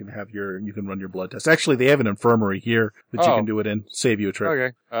run your blood test. Actually, they have an infirmary here that you can do it in. Save you a trip.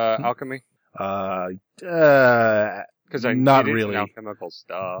 Okay. Alchemy. Because not really alchemical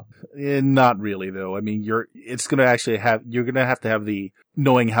stuff. Not really, though. I mean, you're gonna have to have the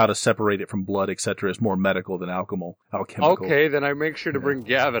knowing how to separate it from blood, etc. is more medical than alchemical. Okay, then I make sure to bring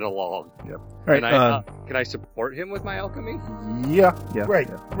Gavin along. Yep. All right. Can I support him with my alchemy? Yeah. Right.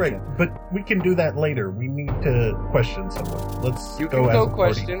 But we can do that later. We need to question someone. You can go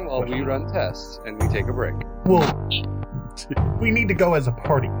question while we run tests and we take a break. Well, we need to go as a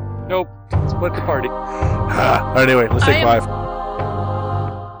party. Nope. Split the party. Anyway, let's take 5.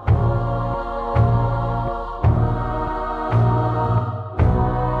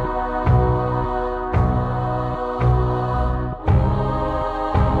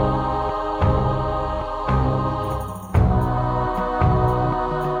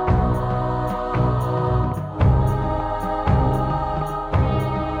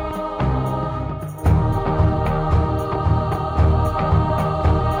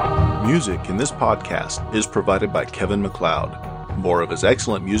 Music in this podcast is provided by Kevin MacLeod. More of his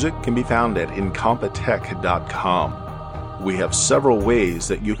excellent music can be found at incompetech.com. We have several ways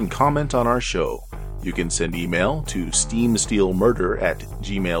that you can comment on our show. You can send email to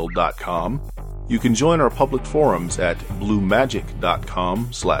steamsteelmurder@gmail.com. You can join our public forums at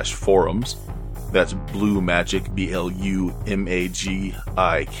bluemagic.com/forums. That's bluemagic,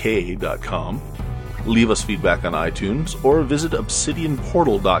 BLUMAGIK.com. Leave us feedback on iTunes or visit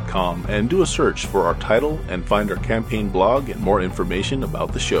obsidianportal.com and do a search for our title and find our campaign blog and more information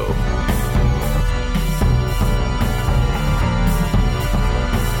about the show.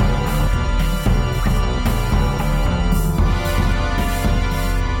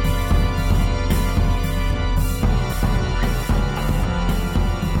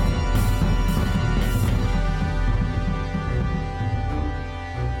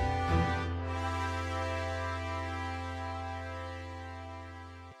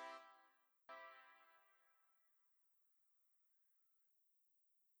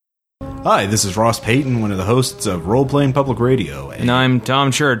 Hi, this is Ross Payton, one of the hosts of Role Playing Public Radio. And I'm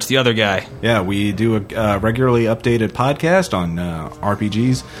Tom Church, the other guy. Yeah, we do a regularly updated podcast on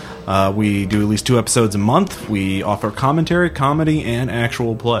RPGs. We do at least 2 episodes a month. We offer commentary, comedy, and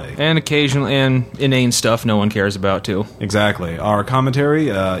actual play. And occasionally, and inane stuff no one cares about, too. Exactly. Our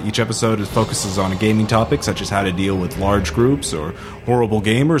commentary, each episode focuses on a gaming topic, such as how to deal with large groups, or horrible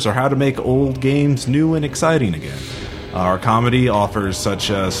gamers, or how to make old games new and exciting again. Our comedy offers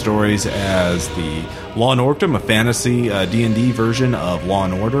such stories as the Law & Order, a fantasy D&D version of Law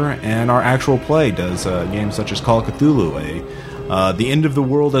 & Order, and our actual play does games such as Call of Cthulhu, the end of the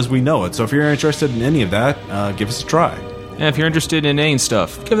world as we know it. So if you're interested in any of that, give us a try. And if you're interested in inane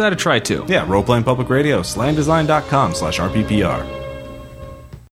stuff, give that a try too. Yeah, Role Playing Public Radio, slamdesign.com/RPPR.